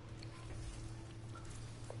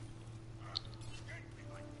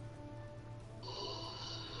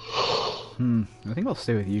pain? I think I'll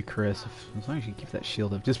stay with you, Chris, as long as you keep that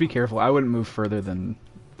shield up. Just be careful. I wouldn't move further than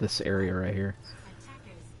this area right here.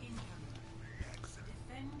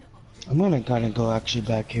 I'm gonna kind of go actually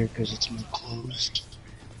back here because it's more closed.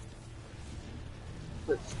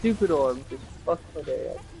 That stupid orb just fucked my day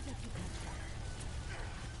up.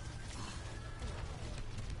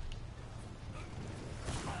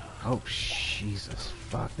 Oh, Jesus.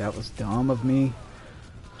 Fuck, that was dumb of me.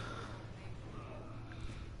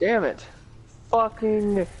 Damn it.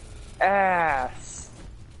 Fucking ass.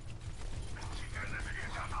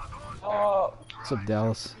 Oh. What's up,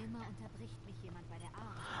 Dallas?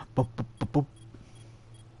 Boop, boop, boop, boop.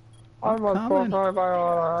 I'm a coming.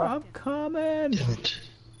 survivor. I'm coming. Damn it.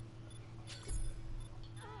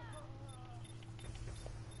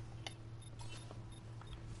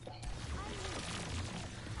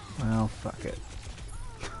 Well, fuck it.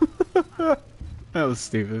 That was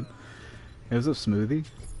stupid. It was a smoothie.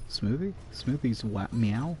 Smoothie? Smoothie's what?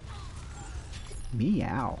 Meow?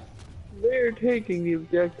 Meow. They're taking the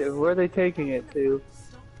objective. Where are they taking it to?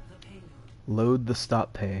 Load the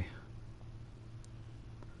stop pay.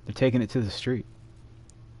 They're taking it to the street.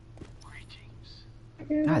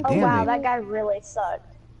 God Oh damn wow, it. that guy really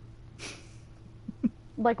sucked.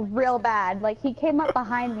 Like real bad. Like he came up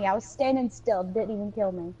behind me. I was standing still, didn't even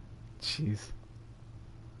kill me. Jeez.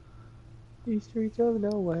 These streets of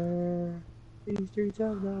nowhere. These streets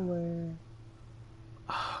of nowhere.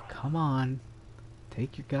 Oh, come on.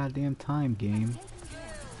 Take your goddamn time, game.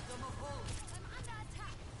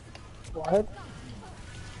 What?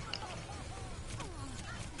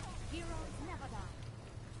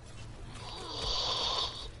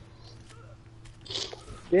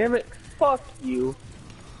 Damn it! Fuck you!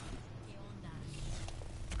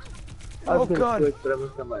 I was Oh, gonna God. switch, but I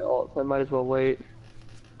missed on my ult, so I might as well wait.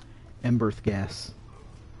 Emberth gas.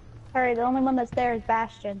 Hurry, the only one that's there is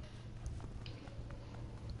Bastion.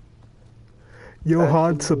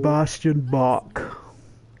 Johann Sebastian Bach.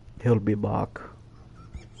 He'll be Bach.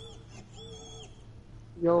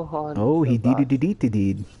 Johann. Oh, he Sebastian.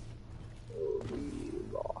 did.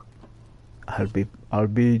 I'll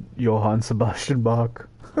be Johann Sebastian Bach.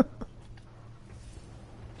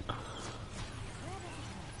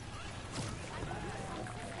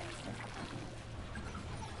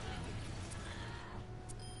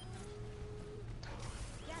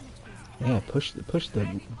 Yeah, push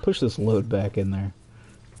this load back in there.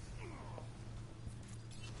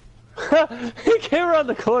 He came around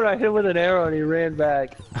the corner, I hit him with an arrow and he ran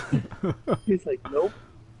back. He's like, nope.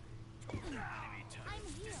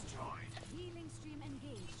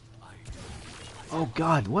 Oh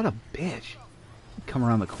God, what a bitch! Come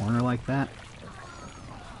around the corner like that.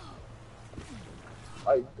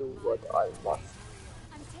 I do what I must.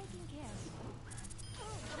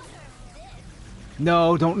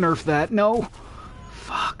 No, don't nerf that. No.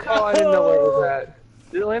 Fuck. Oh, I didn't know where it was at.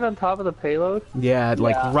 Did it land on top of the payload? Yeah,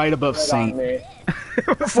 like right above Right Saint. on me.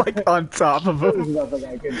 It was like on top of There's him. nothing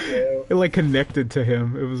I could do. It like connected to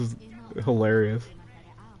him. It was hilarious.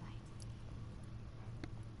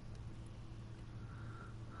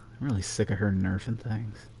 I'm really sick of her nerfing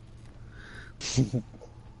things.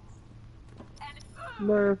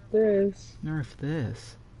 Nerf this. Nerf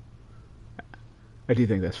this. I do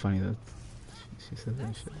think that's funny that she said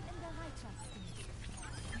that shit.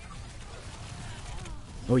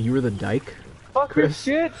 Oh, you were the dyke? Fuck Chris?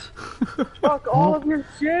 your shit! Fuck all of your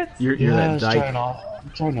shit! You're Yeah, I that was dyke.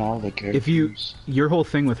 trying all the characters. If you, your whole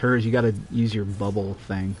thing with her is you gotta use your bubble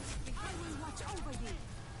thing.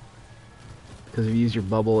 Because if you use your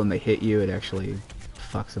bubble and they hit you, it actually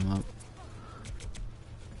fucks them up.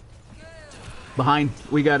 Behind,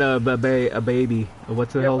 we got a baby.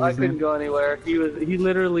 What's the hell I his couldn't name? go anywhere. He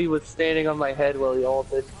literally was standing on my head while he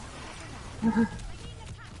ulted.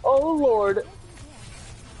 Oh lord!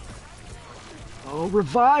 Oh,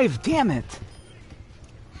 revive! Damn it!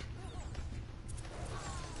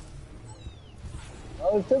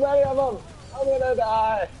 Oh, there's too many of them! I'm gonna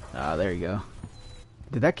die! Ah, there you go.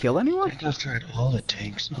 Did that kill I anyone? think I've tried all the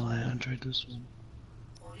tanks. No, I haven't tried this one.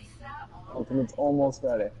 Ultimate's almost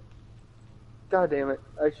ready. God damn it!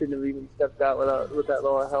 I shouldn't have even stepped out with that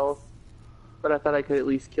lower health. But I thought I could at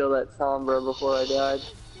least kill that Sombra before I died.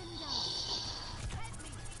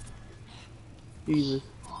 Jesus.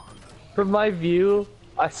 From my view,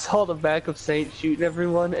 I saw the back of Saint shooting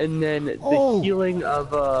everyone, and then the healing of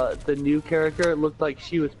the new character, it looked like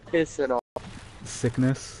she was pissing off.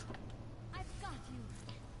 Sickness.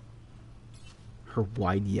 Her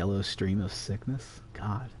wide yellow stream of sickness.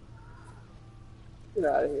 God. Get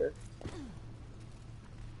out of here.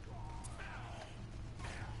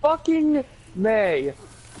 Fucking May!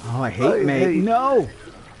 Oh, I hate May. No!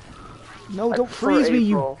 No, don't freeze me,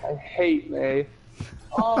 you... April. I hate May.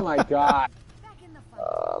 Oh my god.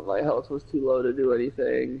 My health was too low to do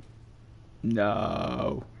anything.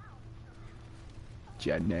 No.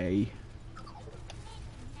 Jenny.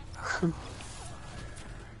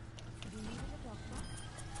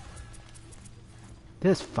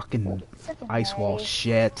 This fucking ice wall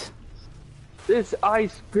shit. This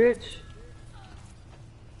ice, bitch!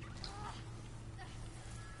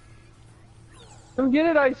 Come get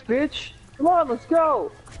it, ice, bitch! Come on, let's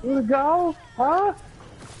go! You wanna go? Huh?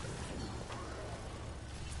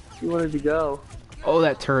 You wanted to go. Oh,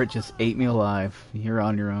 that turret just ate me alive. You're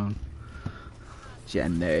on your own.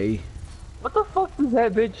 Jenny. What the fuck does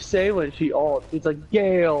that bitch say when she ults? It's like,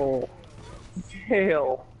 Gale.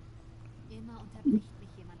 Gale. I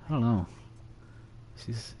don't know.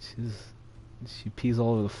 She pees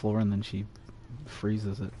all over the floor and then she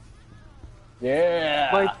freezes it. Yeah.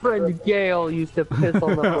 My friend Gale used to piss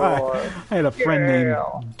on the floor. I had a friend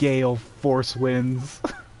named Gale Force Winds.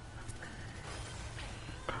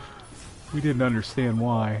 We didn't understand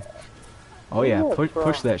why. Oh yeah,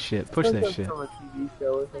 push that shit. Push that shit.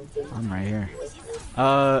 I'm right here.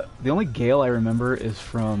 The only Gale I remember is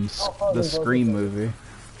from the Scream movie.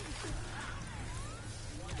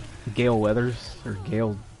 Gale Weathers or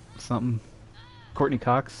Gale something. Courtney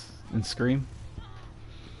Cox in Scream.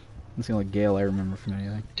 That's the only Gale I remember from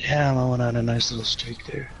anything. Damn, I went on a nice little streak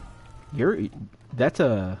there. That's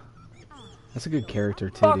a good character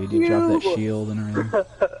too, dude. You drop that shield and everything.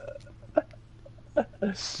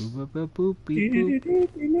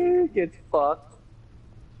 Gets fucked.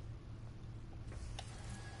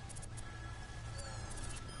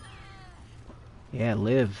 Yeah,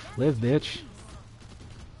 live, bitch.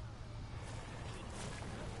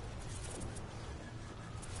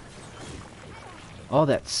 Oh,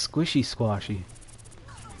 that squishy squashy.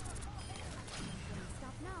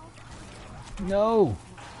 No!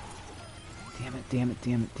 Damn it, damn it,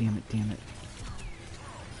 damn it, damn it, damn it.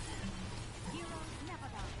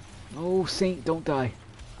 Oh, Saint, don't die.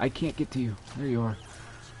 I can't get to you. There you are.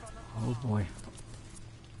 Oh boy.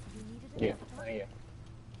 Yeah, thank you.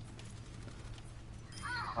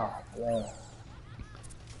 Oh, yeah.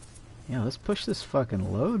 Yeah, let's push this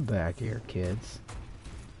fucking load back here, kids.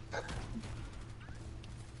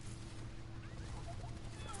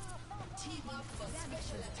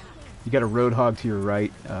 You got a roadhog to your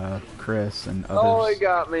right, Chris, and others. Oh, he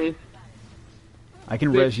got me. I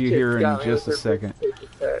can res you here in just a second.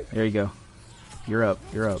 There you go. You're up.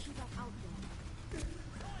 You're up.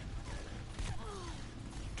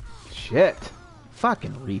 Shit.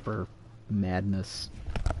 Fucking Reaper madness.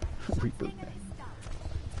 Reaper madness.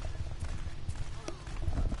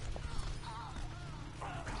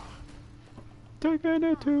 Taking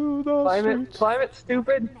it to the streets. Climb it,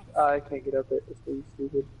 stupid. I can't get up it. It's being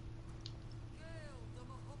stupid.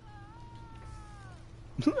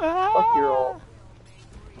 Fuck your all.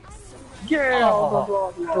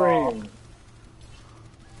 Green.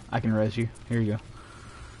 I can res you. Here you go.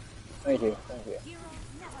 Thank you.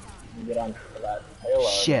 Get on for that payload.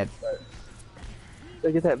 Shit. Did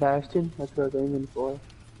I get that bastion? That's what I was aiming for.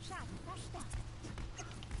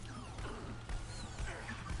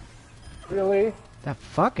 Really? That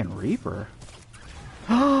fucking Reaper.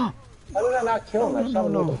 How did I not kill him? I shot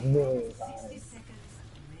him no. like a million times.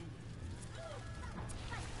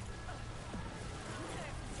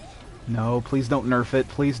 No, please don't nerf it.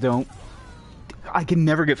 Please don't. I can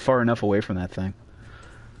never get far enough away from that thing.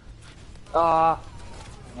 I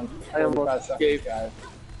almost escaped. Guys.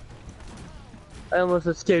 I almost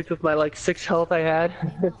escaped with my like 6 health I had.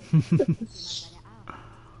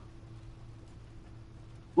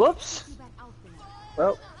 Whoops.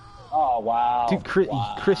 Well. Oh wow. Dude, Chris,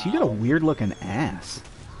 you got a weird looking ass.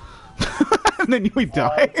 And then we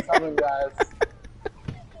die. It's coming, guys.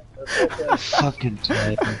 Fucking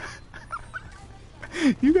dead.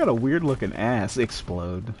 You got a weird looking ass.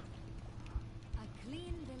 Explode.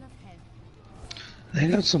 They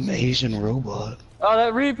got some Asian robot. Oh,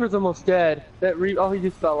 that Reaper's almost dead. Oh, he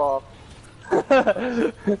just fell off.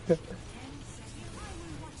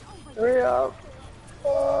 Hurry up.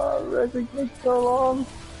 Oh, Reggie takes so long.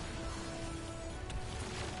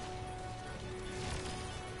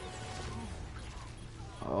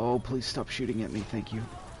 Oh, please stop shooting at me. Thank you.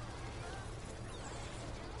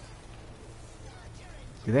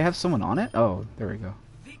 Do they have someone on it? Oh, there we go.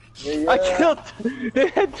 I killed. They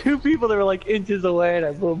had 2 people that were like inches away, and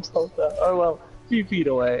I blew them both up. Oh well, 2 feet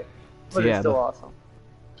away. But Yeah, it's still awesome.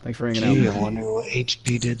 Thanks for hanging Gee, out. I wonder what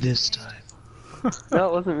HP did this time. No,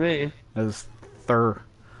 it wasn't me. That was third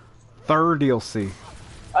DLC.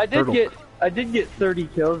 I did Turtle. get 30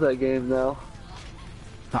 kills that game though.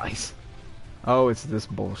 Nice. Oh, it's this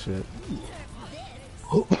bullshit.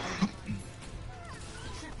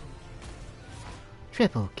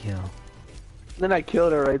 Triple kill. Then I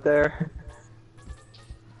killed her right there.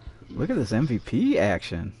 Look at this MVP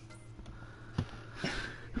action.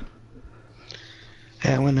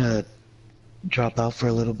 Hey, I'm gonna drop out for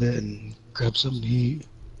a little bit and grab something to eat.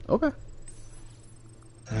 Okay.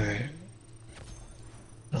 Alright.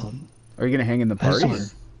 Are you gonna hang in the party?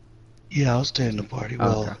 Yeah, I'll stay in the party. Oh,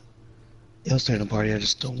 Well, okay. yeah, I'll stay in the party. I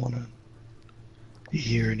just don't want to be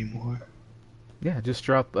here anymore. Yeah, just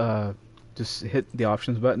drop Just hit the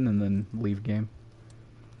options button and then leave game.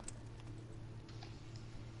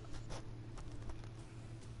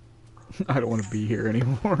 I don't want to be here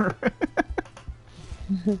anymore.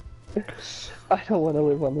 I don't want to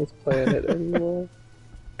live on this planet anymore.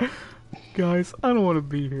 Guys, I don't want to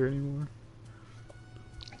be here anymore.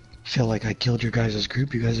 Feel like I killed your guys'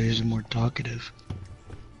 group. You guys are usually more talkative.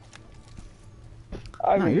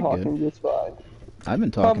 I've No, been you're talking good. just fine. I've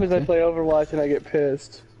been Problem talking is I too. play Overwatch and I get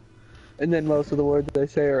pissed. And then most of the words I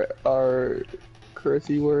say are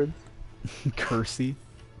cursey words. Cursey.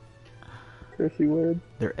 Cursey words.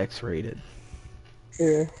 They're X-rated.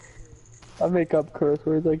 Yeah. I make up curse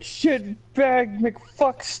words like shit bag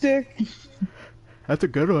McFuckstick. That's a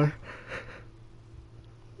good one.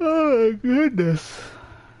 Oh my goodness.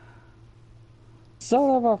 Son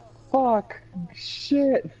of a fuck.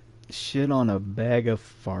 Shit. Shit on a bag of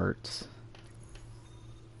farts.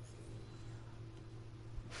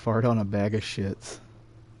 Fart on a bag of shits.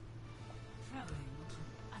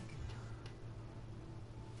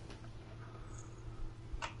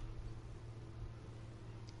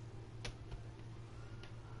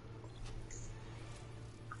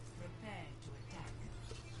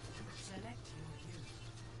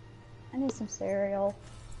 I need some cereal.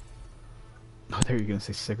 Oh, there you're gonna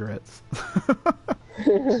say cigarettes.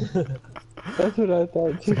 That's what I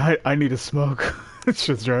thought It's too. like, I need a smoke. It's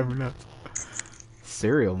just driving me nuts.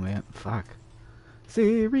 Cereal, man. Fuck.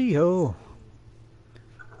 Cereal.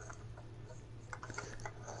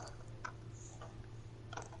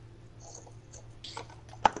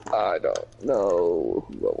 I don't know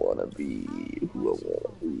who I wanna be, who I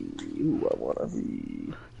wanna be, who I wanna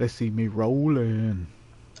be. They see me rolling.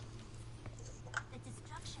 The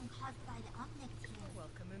destruction caused by the Omnic fuel.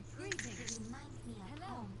 Welcome and greetings. Reminds me of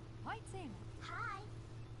Hello, home. White Sailor.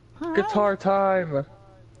 Hi. Guitar time.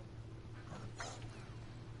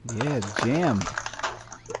 Yeah, jam.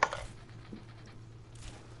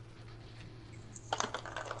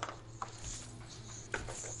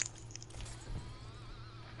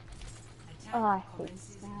 Oh, I hate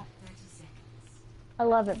that. I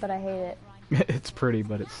love it, but I hate it. It's pretty,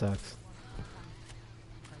 but it sucks.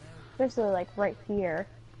 Especially like right here.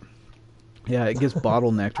 Yeah, it gets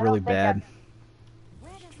bottlenecked I really don't think bad.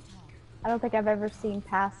 I don't think I've ever seen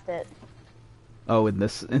past it. Oh, in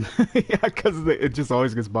this, yeah, because it just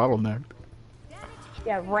always gets bottlenecked.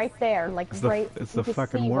 Yeah, right there, like It's the- right. it's you the can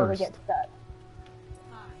fucking see where we worst. get stuck.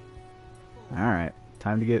 All right,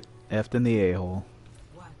 time to get effed in the a-hole.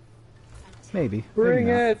 Maybe. Bring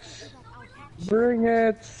maybe not. it. Bring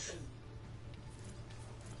it.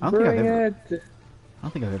 I don't think I've Bring ever. it. I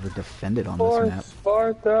don't think I've ever defended on For this map.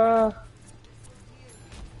 Sparta.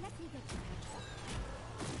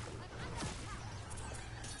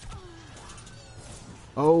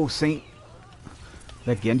 Oh, Saint.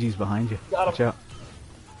 That Genji's behind you. Got him. Watch out.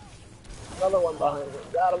 Another one behind me.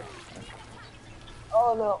 Got him.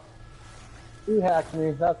 Oh no. You hacked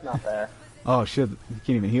me. That's not fair. Oh shit, you can't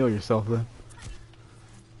even heal yourself then.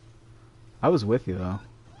 I was with you though.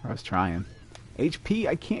 Or I was trying. HP,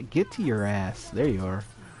 I can't get to your ass. There you are.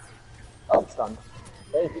 Oh, I'm stunned.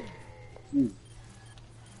 Baby. Jeez.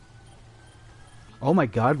 Oh my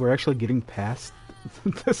god, we're actually getting past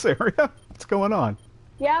this area? What's going on?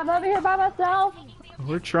 Yeah, I'm over here by myself.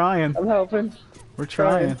 We're trying. I'm helping. We're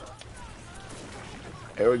trying.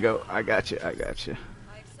 There we go. I got you. I got you.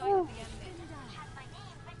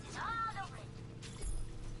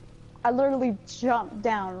 I literally jumped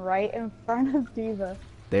down right in front of Diva.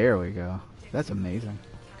 There we go. That's amazing.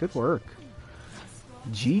 Good work.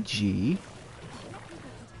 GG.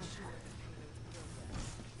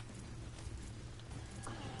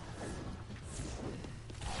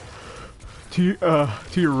 To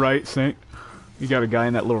your right, Saint. You got a guy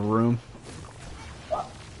in that little room.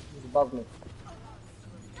 He's above me.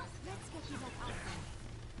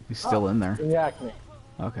 He's still in there. He hacked me.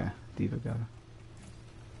 Okay. Diva got him.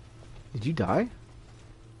 Did you die?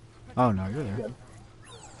 Oh no, you're there. Good.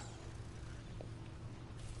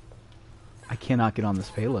 I cannot get on this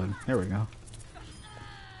payload. There we go.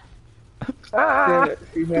 Damn it,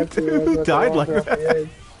 she had to, Who died like off the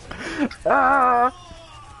that?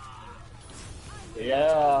 edge.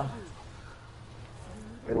 Yeah.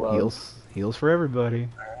 Reload. Heals for everybody.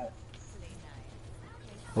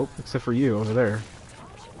 Oh, except for you over there.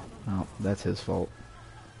 Oh, that's his fault.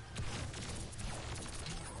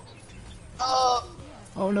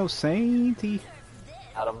 Oh no, Sainty.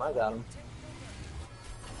 Got him. I got him.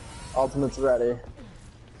 Ultimate's ready.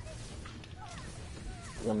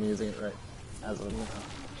 I'm using it right as of now.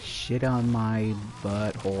 Shit on my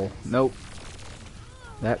butthole. Nope.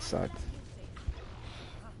 That sucked.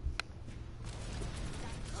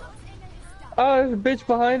 Oh, there's a bitch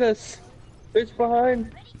behind us. Bitch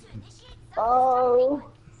behind. Oh.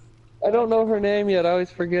 I don't know her name yet. I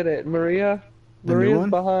always forget it. Maria? The new Maria's one?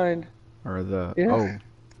 behind. Or the... Yeah. Oh.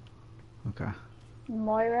 Okay.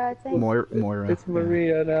 Moira, I think. Moira. It's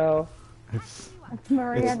Maria now. It's It's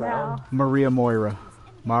Maria now. Maria Moira.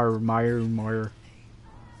 Moira.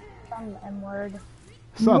 Some M word.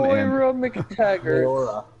 Some Moira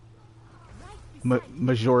McTaggart.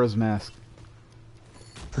 Majora's Mask.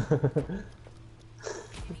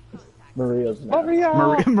 Maria's Mask.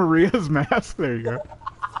 Maria! Maria's Mask. There you go.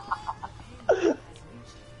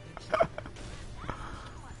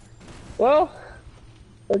 Well,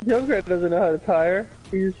 a Junkrat doesn't know how to tire.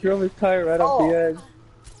 He just drove his tire right off the edge.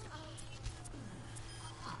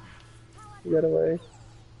 He got away.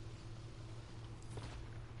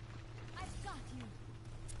 I've got you.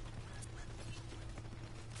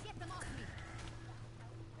 Get them off me.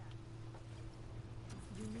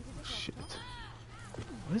 You needed a Shit.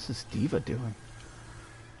 What is this diva doing?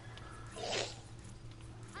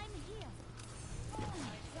 I'm here.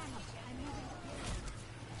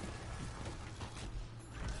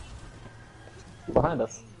 Behind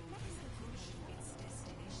us.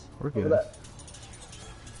 We're Look at good. that.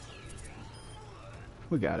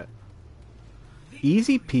 We got it.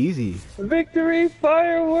 Easy peasy. Victory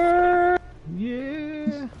fireworks!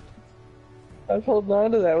 Yeah. I was holding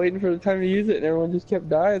on to that, waiting for the time to use it, and everyone just kept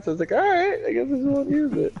dying, so I was like, alright, I guess I just won't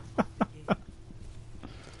use it.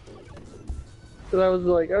 So I was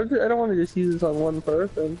like, I don't want to just use this on one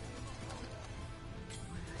person.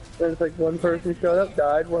 Then it's like one person showed up,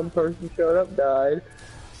 died, one person showed up, died.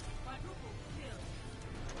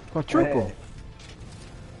 Quadruple. Hey.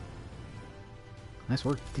 Nice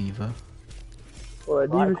work, diva. Well,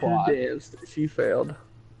 Diva quad. should have danced. She failed.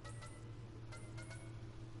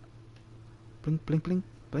 Blink, blink, blink,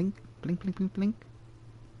 blink, blink, blink, blink, blink.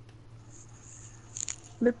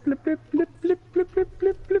 Blip, blip, blip, blip, blip, blip, blip,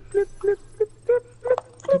 blip, blip, blip, blip, blip,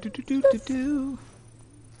 blip, Do do do do do.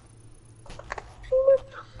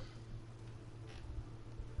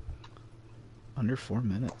 Under 4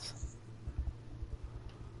 minutes.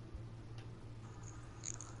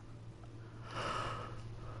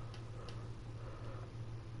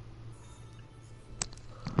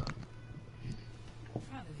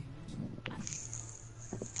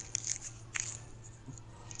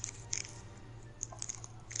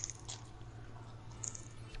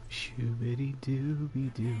 Shoobity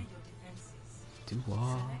dooby doo. Do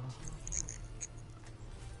wah.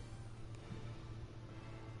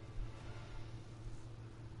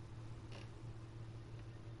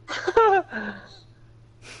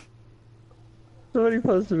 Somebody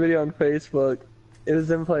posted a video on Facebook. It was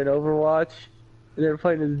them playing Overwatch, and they were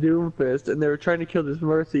playing as Doomfist, and they were trying to kill this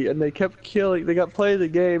Mercy, and they kept killing. They got play of the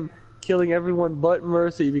game, killing everyone but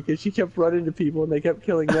Mercy because she kept running to people, and they kept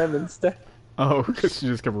killing them instead. Oh, because she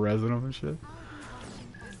just kept rezzing them and shit.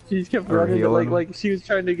 She just kept Or running to, healing like she was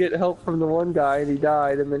trying to get help from the one guy, and he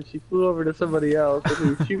died, and then she flew over to somebody else, and he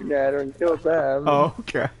was shooting at her and killed them. Oh,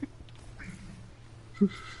 okay.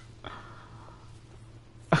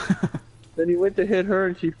 Then he went to hit her,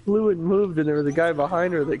 and she flew and moved, and there was a guy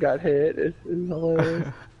behind her that got hit. It's hilarious.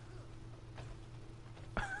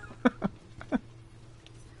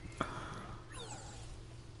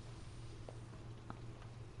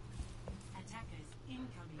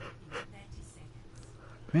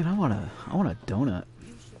 Man, I want a donut.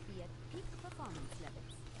 You should be at peak performance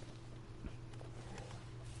levels.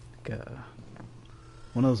 Like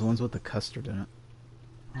one of those ones with the custard in it.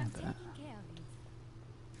 I want that. Taking care of you.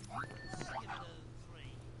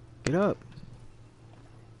 Get up.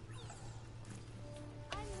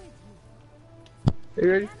 I'm with you.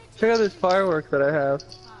 You ready? Check out this firework that I have.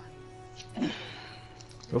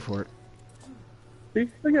 Go for it. See?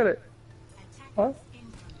 Look at it. Huh?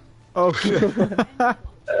 Oh shit.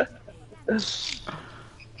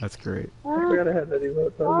 That's great. I forgot I had that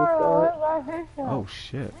emote on this side. Oh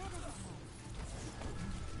shit.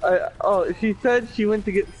 Oh, she said she went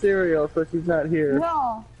to get cereal, so she's not here.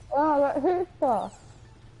 No. Oh, that pizza.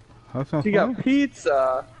 That's not She funny. got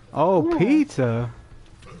pizza, Oh, pizza.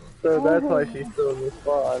 so that's why she's still in the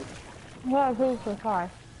spawn. That pizza, sorry.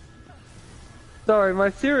 Sorry, my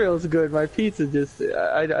cereal's good. My pizza just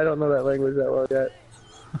I don't know that language that well yet.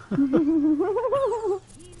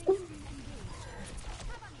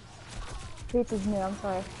 Pizza's new, I'm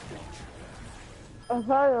sorry. I'm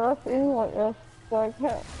sorry, let's eat like this. So I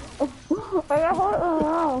can't. I got hurt in the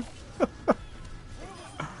mouth.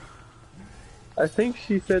 I think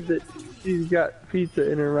she said that she's got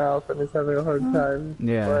pizza in her mouth and is having a hard time.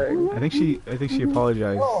 Yeah. playing. I think she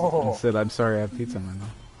apologized and said, "I'm sorry, I have pizza in my mouth."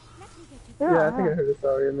 Yeah, I think I heard a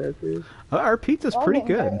sorry in there too. Our pizza's Well, pretty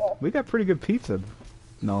getting good. better. We got pretty good pizza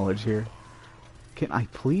knowledge here. Can I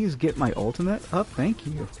please get my ultimate up? Thank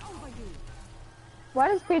you. Why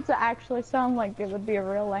does pizza actually sound like it would be a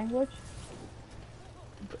real language?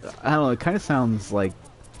 I don't know. It kind of sounds like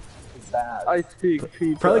Bad. I speak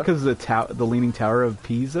pizza. probably because of the leaning tower of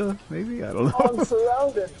Pisa. Maybe I don't know. Oh, I'm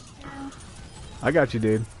surrounded. I got you,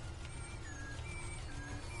 dude.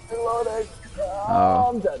 Reloading. Oh.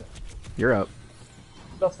 I'm dead. You're up.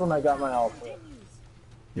 That's when I got my alpha.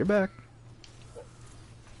 You're back.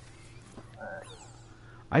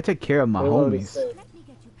 I take care of my Reload is homies. safe. Let me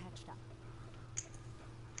get you patched up.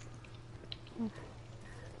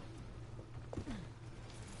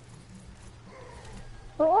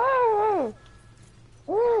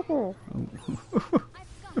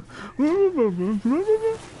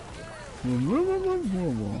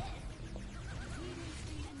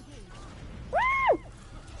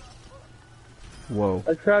 Whoa.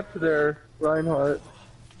 I trapped there, Reinhardt.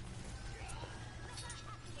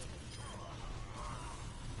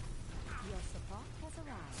 Your support has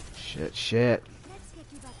arrived. Shit. Let's get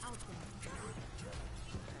you back out there.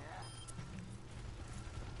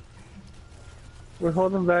 We're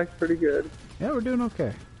holding back pretty good. Yeah, we're doing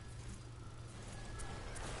okay.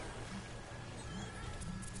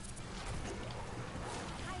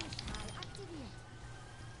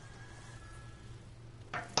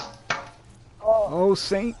 Oh,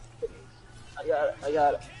 Saint. I got it. I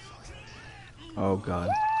got it. Oh, God.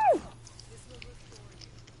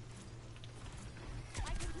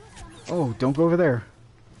 Oh, don't go over there.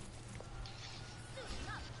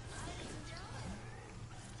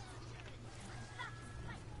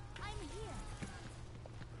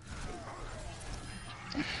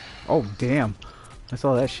 Oh, damn. I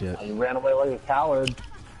saw that shit. You ran away like a coward.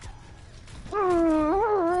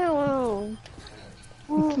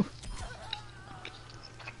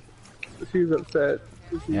 She's upset.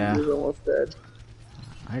 Yeah. She's almost dead.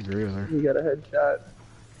 I agree with her. You got a headshot.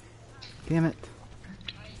 Damn it.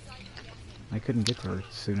 I couldn't get to her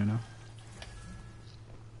soon enough.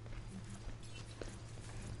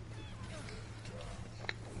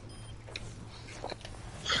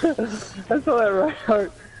 I saw that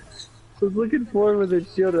Reinhardt was looking for him with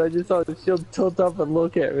his shield, and I just saw the shield tilt up and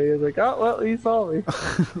look at me. I was like, oh, well, he saw me.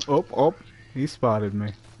 Oh, he spotted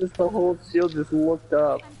me. Just the whole shield just looked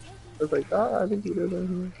up. I was like, oh, I think he does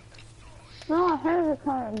right No, here's a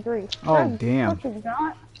kind of grief. Oh, damn.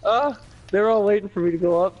 Not. here. They were all waiting for me to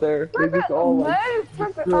go up there. They Look just at all like me,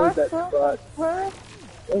 destroyed that spot.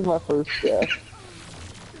 That was my first death.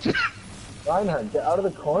 Reinhardt, get out of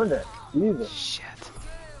the corner. Jesus. Shit.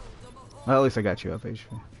 Well, at least I got you up, HP.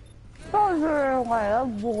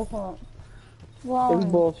 That's bullshit. It's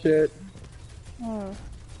bullshit. Hmm.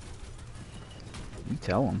 You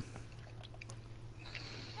tell him.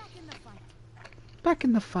 Back in the fight. Back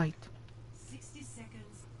in the fight. 60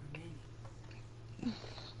 seconds remaining.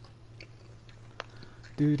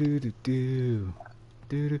 Do do do do.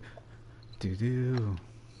 Do do do do.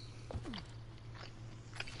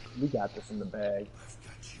 We got this in the bag.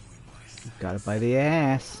 Got it by the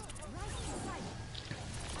ass.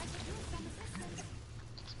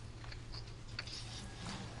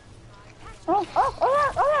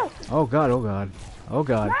 Oh god, oh god. Oh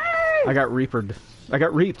god. I got reapered. I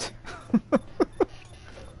got reaped.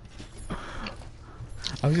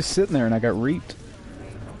 I was just sitting there and I got reaped.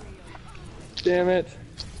 Damn it.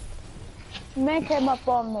 Man came up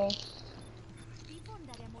on me.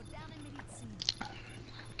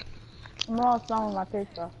 I'm almost done with my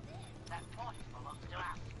pizza.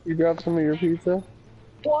 You dropped some of your pizza?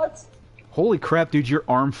 What? Holy crap, dude, your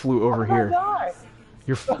arm flew over How did I here. die?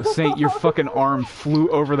 Your Saint, your fucking arm flew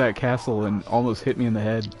over that castle and almost hit me in the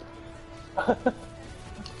head.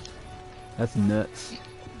 That's nuts.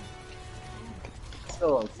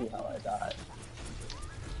 Still don't see how I died.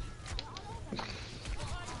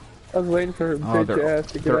 I was waiting for her Oh, bitch ass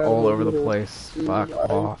to get they're out all of over the little- place. Fuck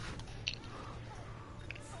off.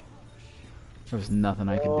 There was nothing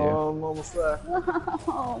I could do. Oh, I'm almost there.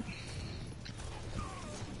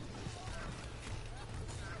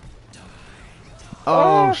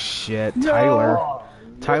 Oh shit, Tyler. Oh,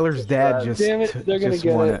 Tyler's dad just Damn it, they're gonna just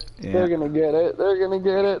get won it. it. They're Yeah. gonna get it. They're gonna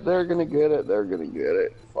get it. They're gonna get it. They're gonna get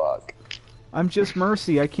it. Fuck. I'm just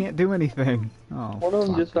Mercy. I can't do anything. Oh. One of them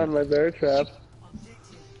fuck. just found my bear trap.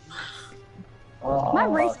 Oh, My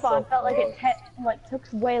so respawn felt like it close. took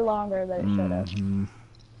way longer than it should have. Mhm.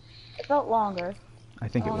 It felt longer. I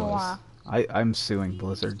think it I don't know was. why. I'm suing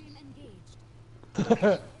Blizzard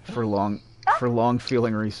for long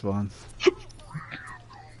feeling respawns.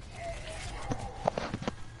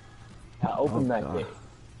 Yeah, open Oh, that God. gate.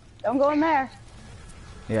 Don't go in there.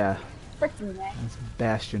 Yeah, Freaking there. that's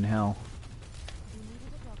Bastion hell.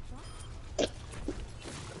 I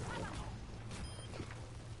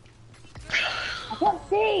can't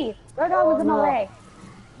see. Roadhog was in my way.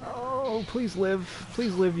 Oh, please live.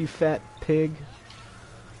 Please live, you fat pig.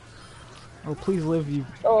 Oh, please live, you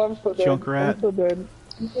Oh, I'm so dead. junk rat. I'm so dead.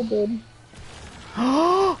 I'm so dead.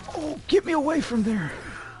 Oh, get me away from there.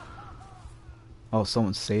 Oh,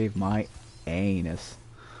 someone saved my anus.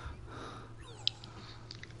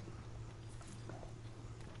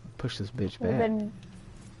 Push this bitch We've back. been...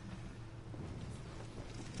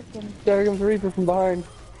 Freaking... There comes Reaper from behind.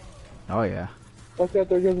 Oh, yeah. Watch out,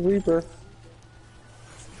 there goes Reaper.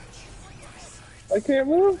 I can't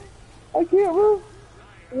move. I can't move.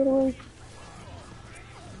 Get away.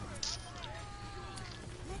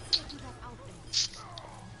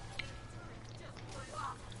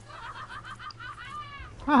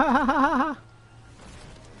 Ha ha ha ha ha!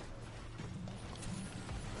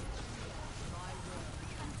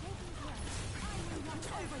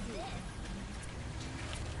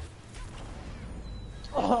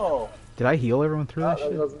 Oh! Did I heal everyone through that There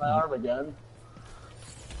shit? goes my arm again.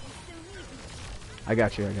 I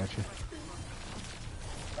got you, I got you.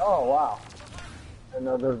 Oh, wow. I didn't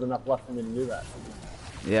know there was enough left for me to do that.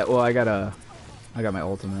 Yeah, well, I got my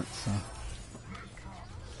ultimate, so.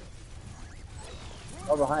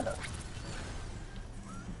 Oh, behind us.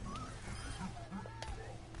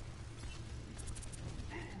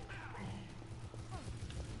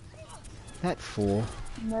 That fool.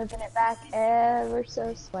 Moving it back ever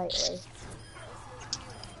so slightly.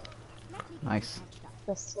 Nice.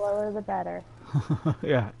 The slower the better.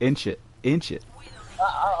 Yeah, inch it. Inch it.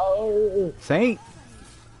 Oh. Saint!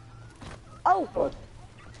 Oh!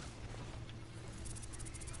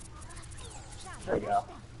 There you go.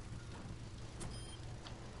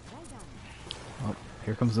 Oh,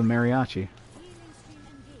 here comes the mariachi.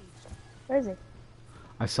 Where is he?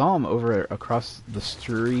 I saw him over across the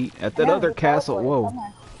street at that Yeah, other he's castle. probably Whoa.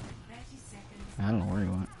 somewhere. I don't know where he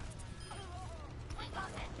went.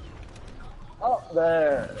 Oh,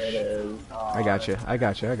 there it is. Oh, I got you. I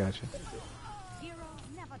got you. I got you.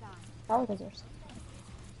 Probably because there's...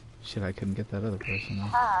 Shit, I couldn't get that other person. Though.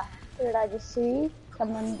 Ah, who did I just see?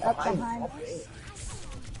 Someone up behind.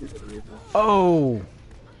 Oh!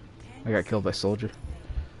 I got killed by Soldier.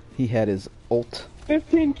 He had his ult.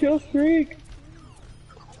 15 kill streak.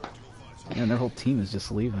 And their whole team is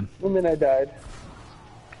just leaving. And then I died.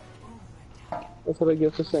 That's what I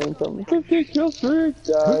get for saying something. 15 kill streak,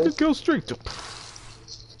 guys. 50 kill streak.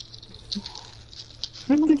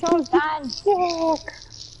 50 kill streak. Done. Fuck.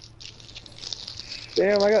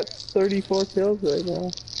 Damn, I got 34 kills right now.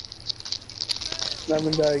 And I'm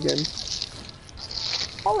gonna die again.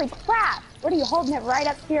 Holy crap! What are you holding it right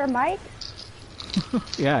up to your mic?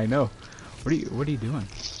 Yeah, I know. What are you doing?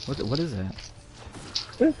 What is that?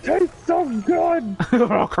 This tastes so good!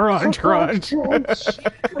 Oh, crunch, crunch.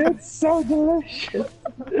 It's so delicious!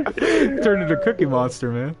 Turned into Cookie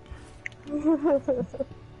Monster, man. I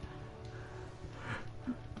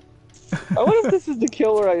wonder if this is the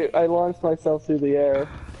kill where I launched myself through the air.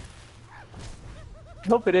 I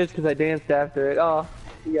hope it is because I danced after it. Oh,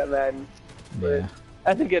 you got mad. Yeah.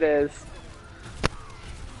 I think it is.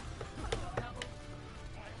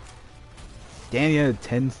 Damn, you had a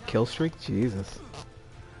 10 kill streak? Jesus.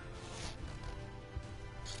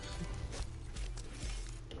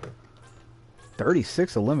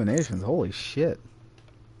 "36 eliminations, holy shit."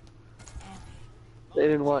 They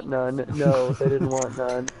didn't want none. No, they didn't want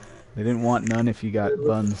none. They didn't want none if you got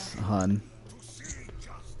buns, hun.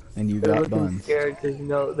 And you They're got looking buns. scared because you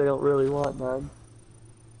know they don't really want none.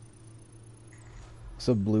 What's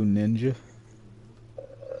a blue ninja?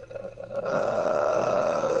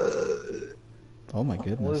 Oh my What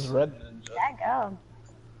goodness. is Red Ninja? There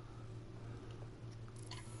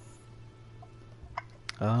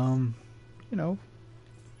go. You know.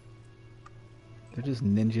 They're just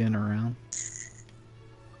ninjaing around.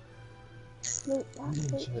 Sweet,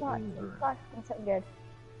 sweet spot. Sweet spot. That's something good.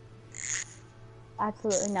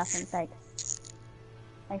 Absolutely nothing, thanks.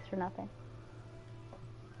 Thanks for nothing.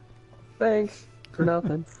 Thanks for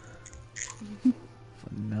nothing. For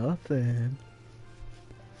nothing.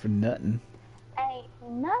 For nothing. Ain't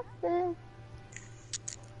nothing.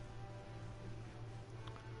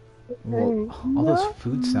 Well, all those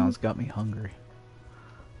food sounds got me hungry.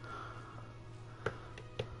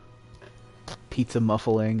 Pizza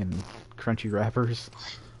muffling and crunchy wrappers.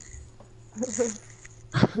 I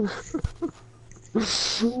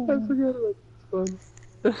forgot about this one.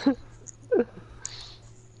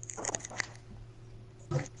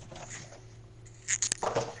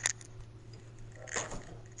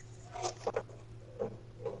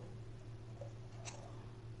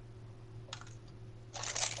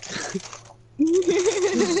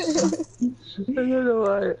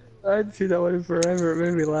 I'd see that one forever. It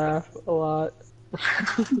made me laugh a lot.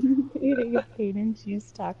 Eating a cane and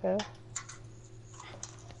cheese taco.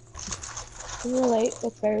 Can you relate?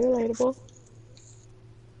 That's very relatable.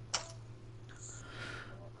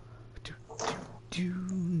 Do.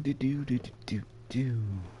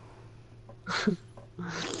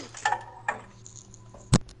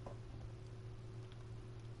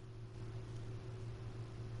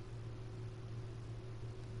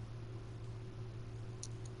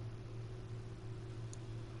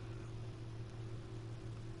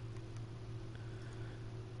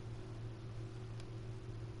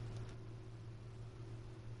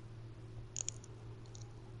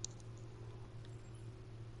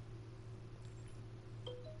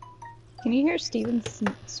 Can you hear Steven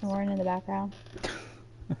snoring in the background?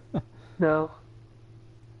 No.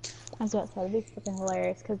 I was about to say, that'd be fucking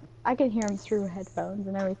hilarious, because I can hear him through headphones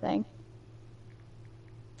and everything.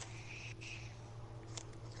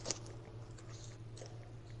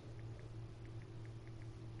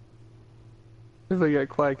 If I get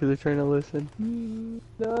quiet because they're trying to listen.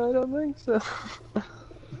 No, I don't think so.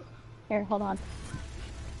 Here, hold on.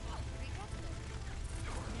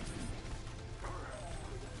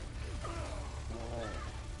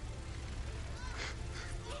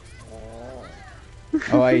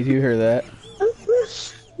 Oh, I do hear that. It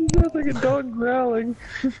sounds like a dog growling.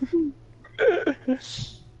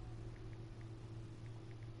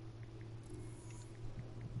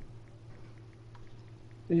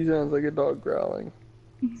 He sounds like a dog growling.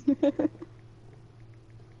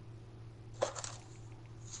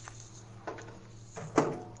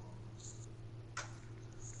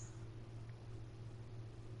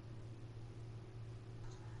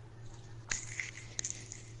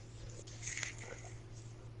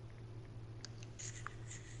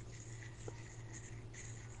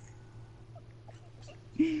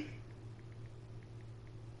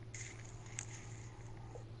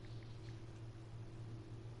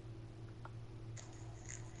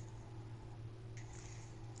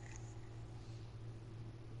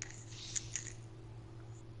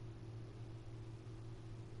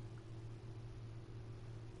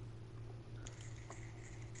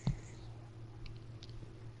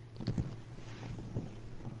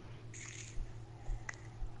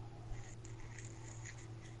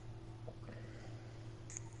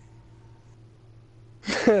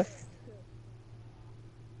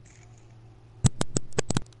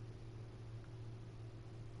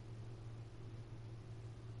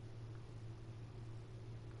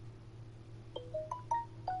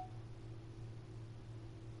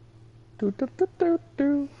 Do do do do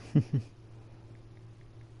do.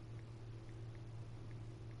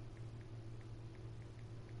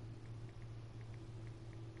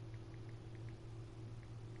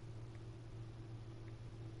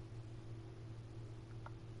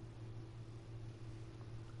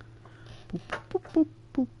 Boop, boop, boop.